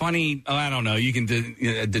a funny, I don't know, you can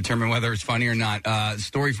determine whether it's funny or not,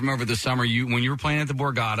 story from over the summer. When you were playing at the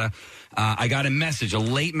Borgata, I got a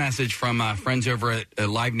late message from friends over at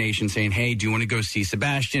Live Nation saying, hey, do you want to go see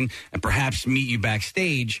Sebastian and perhaps meet you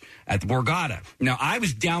backstage at the Borgata? Now, I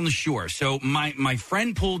was down the shore, so my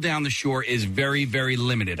friend pool down the shore is very, very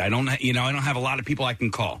limited. I don't have a lot of people I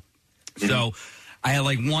can call. Mm-hmm. So I had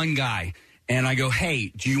like one guy, and I go,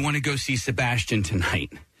 hey, do you want to go see Sebastian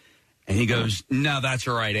tonight? And he goes, no, that's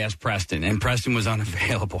all right, ask Preston. And Preston was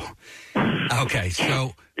unavailable. Okay,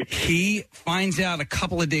 so he finds out a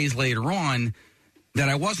couple of days later on that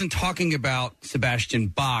I wasn't talking about Sebastian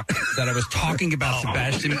Bach, that I was talking about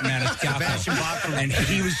Sebastian Maniscalco. Sebastian Bach and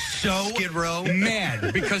he was so Skid Row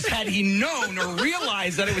mad because had he known or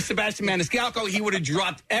realized that it was Sebastian Maniscalco, he would have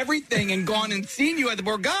dropped everything and gone and seen you at the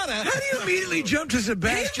Borgata. How do you immediately jump to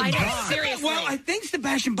Sebastian Bach? Seriously. Well, I think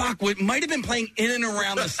Sebastian Bach might have been playing in and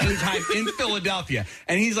around the same time in Philadelphia.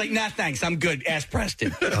 And he's like, nah, thanks, I'm good. Ask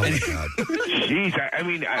Preston. Oh, my God. Jeez, I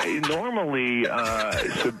mean, normally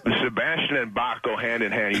Sebastian and Bach go hand hand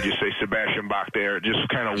in hand. You just say Sebastian Bach there, just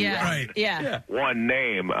kind of one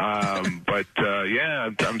name. But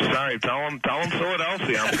I'm sorry. Tell them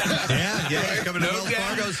Philadelphia. It's coming to Wells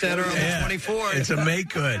Fargo Center on the 24th. It's a make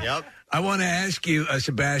good. Yep. I want to ask you,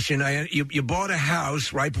 Sebastian, you bought a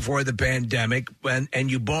house right before the pandemic,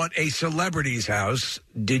 and you bought a celebrity's house,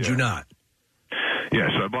 did you not? Yeah,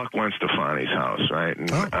 so I bought Gwen Stefani's house, right? And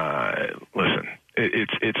listen,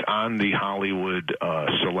 it's on the Hollywood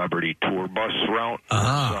celebrity tour bus route.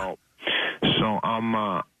 So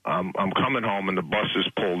I'm coming home, and the bus is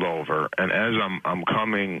pulled over, and as I'm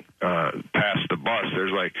coming past the bus,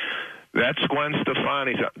 there's like, that's Gwen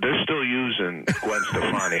Stefani's house. They're still using Gwen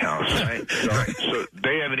Stefani house, right? So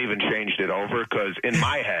they haven't even changed it over, because in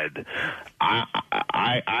my head,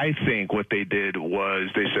 I think what they did was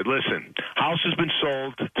they said, listen, house has been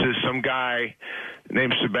sold to some guy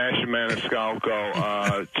named Sebastian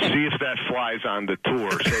Maniscalco. See if that flies on the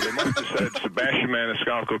tour. So they must have said Sebastian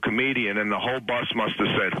Maniscalco, comedian, and the whole bus must have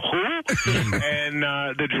said, who? And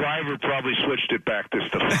the driver probably switched it back to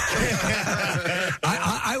Stefani.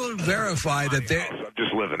 I will verify that there. I'm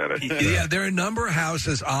just living in it. Yeah, there are a number of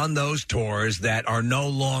houses on those tours that are no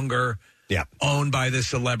longer owned by the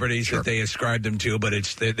celebrities that they ascribe them to, but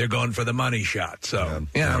they're going for the money shot. So,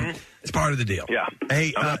 it's part of the deal. Yeah.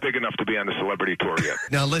 Hey, I'm not big enough to be on the celebrity tour yet.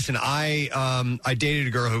 Now, listen, I dated a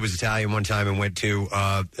girl who was Italian one time and went to,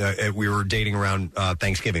 we were dating around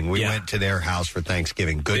Thanksgiving. We went to their house for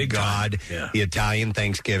Thanksgiving. Good Big God, the Italian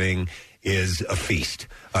Thanksgiving is a feast,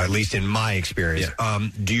 at least in my experience.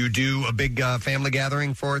 Do you do a big family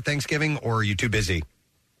gathering for Thanksgiving, or are you too busy?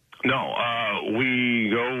 No,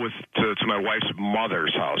 we go to my wife's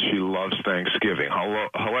mother's house. She loves Thanksgiving.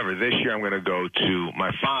 However, this year I'm going to go to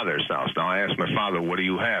my father's house. Now, I asked my father, what are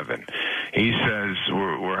you having? He says,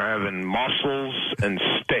 we're having mussels and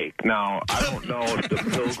steak. Now, I don't know if the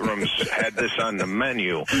Pilgrims had this on the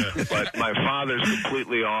menu, but my father's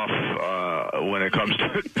completely off when it comes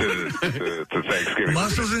to Thanksgiving.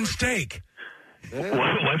 Mussels and steak.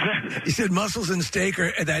 What's that? He said mussels and steak,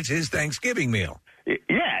 that's his Thanksgiving meal.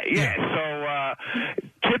 Yeah.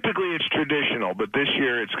 So typically it's traditional, but this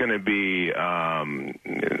year it's going to be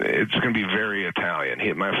very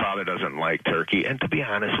Italian. My father doesn't like turkey, and to be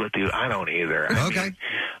honest with you, I don't either. I mean,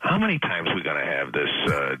 how many times are we going to have this?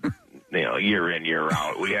 Year in, year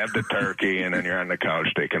out. We have the turkey, and then you're on the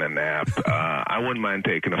couch taking a nap. I wouldn't mind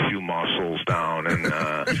taking a few mussels down. And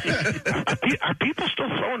are people still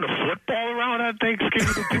throwing the football around on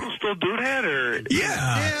Thanksgiving? Do people still do that? Or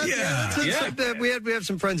We have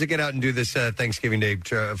some friends that get out and do this Thanksgiving Day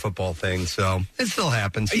football thing, so it still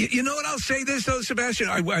happens. You know what? I'll say this though, Sebastian.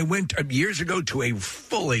 I went years ago to a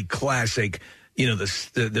fully classic.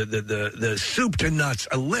 The soup to nuts,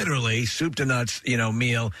 literally soup to nuts,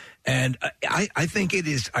 meal. And I think it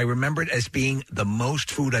is, I remember it as being the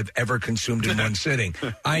most food I've ever consumed in one sitting.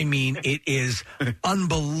 I mean, it is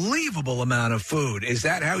unbelievable amount of food. Is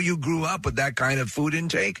that how you grew up with that kind of food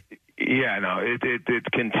intake? Yeah, no, it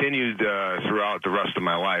continued throughout the rest of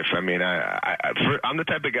my life. I mean, I'm the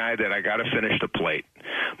type of guy that I got to finish the plate.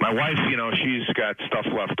 My wife, she's got stuff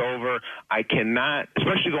left over. I cannot,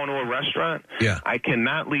 especially going to a restaurant, I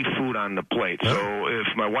cannot leave food on the plate. So if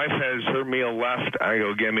my wife has her meal left, I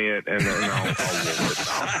go, give me it, and then I'll wolf it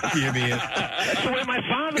down. Give me it. That's the way my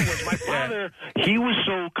father was. My father, he was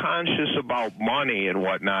so conscious about money and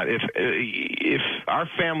whatnot. If our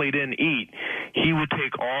family didn't eat, he would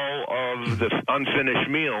take all of the unfinished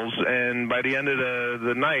meals, and by the end of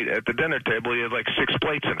the night at the dinner table, he had like 6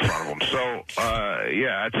 plates in front of him. So,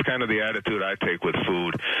 that's kind of the attitude I take with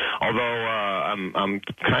food. Although I'm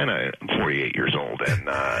 48 years old, and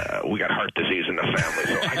we got heart disease in the family,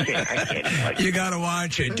 so I can't. You got to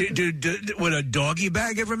watch it. Would a doggy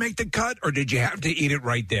bag ever make the cut, or did you have to eat it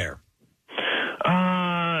right there?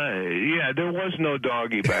 Yeah, there was no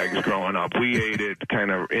doggy bags growing up. We ate it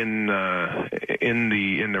kind of in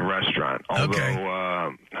the restaurant.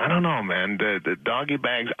 Although I don't know, man. The doggy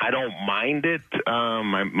bags, I don't mind it.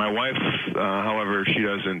 My wife, however, she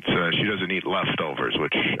doesn't eat leftovers,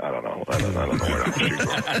 which I don't know. I don't know where else she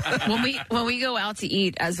grew up. When we go out to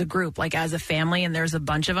eat as a group, like as a family, and there's a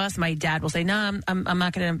bunch of us, my dad will say, "No, I'm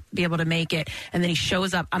not going to be able to make it," and then he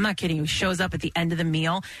shows up. I'm not kidding. He shows up at the end of the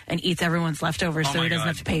meal and eats everyone's leftovers, so he doesn't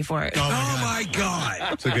have to pay for it. Oh my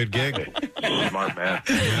God! It's a good gig. Smart man.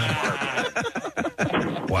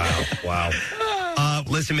 Wow.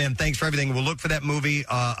 Listen, man, thanks for everything. We'll look for that movie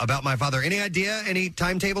about my father. Any idea, any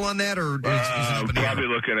timetable on that? Or is it up in the air? Probably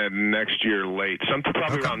looking at next year late.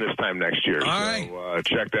 Probably around this time next year. All right.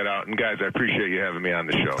 Check that out. And, guys, I appreciate you having me on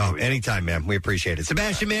the show. Oh, anytime, man. We appreciate it.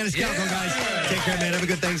 Sebastian Maniscalco, guys. Take care, man. Have a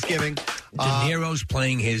good Thanksgiving. De Niro's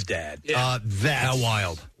playing his dad. That's how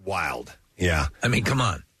wild. Wild. Yeah. I mean, come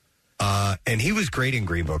on. And he was great in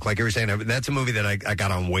Green Book. Like you were saying, that's a movie that I got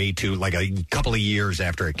on way too, like a couple of years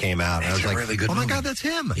after it came out. And I was like, really good oh, my movie. God, that's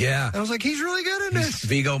him. Yeah. I was like, he's really good in this.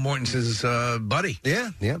 Viggo Mortensen's buddy. Yeah.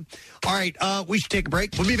 All right, we should take a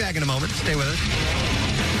break. We'll be back in a moment. Stay with us.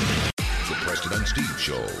 The Preston and Steve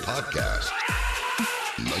Show podcast.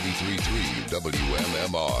 93.3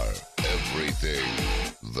 WMMR.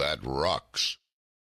 Everything that rocks.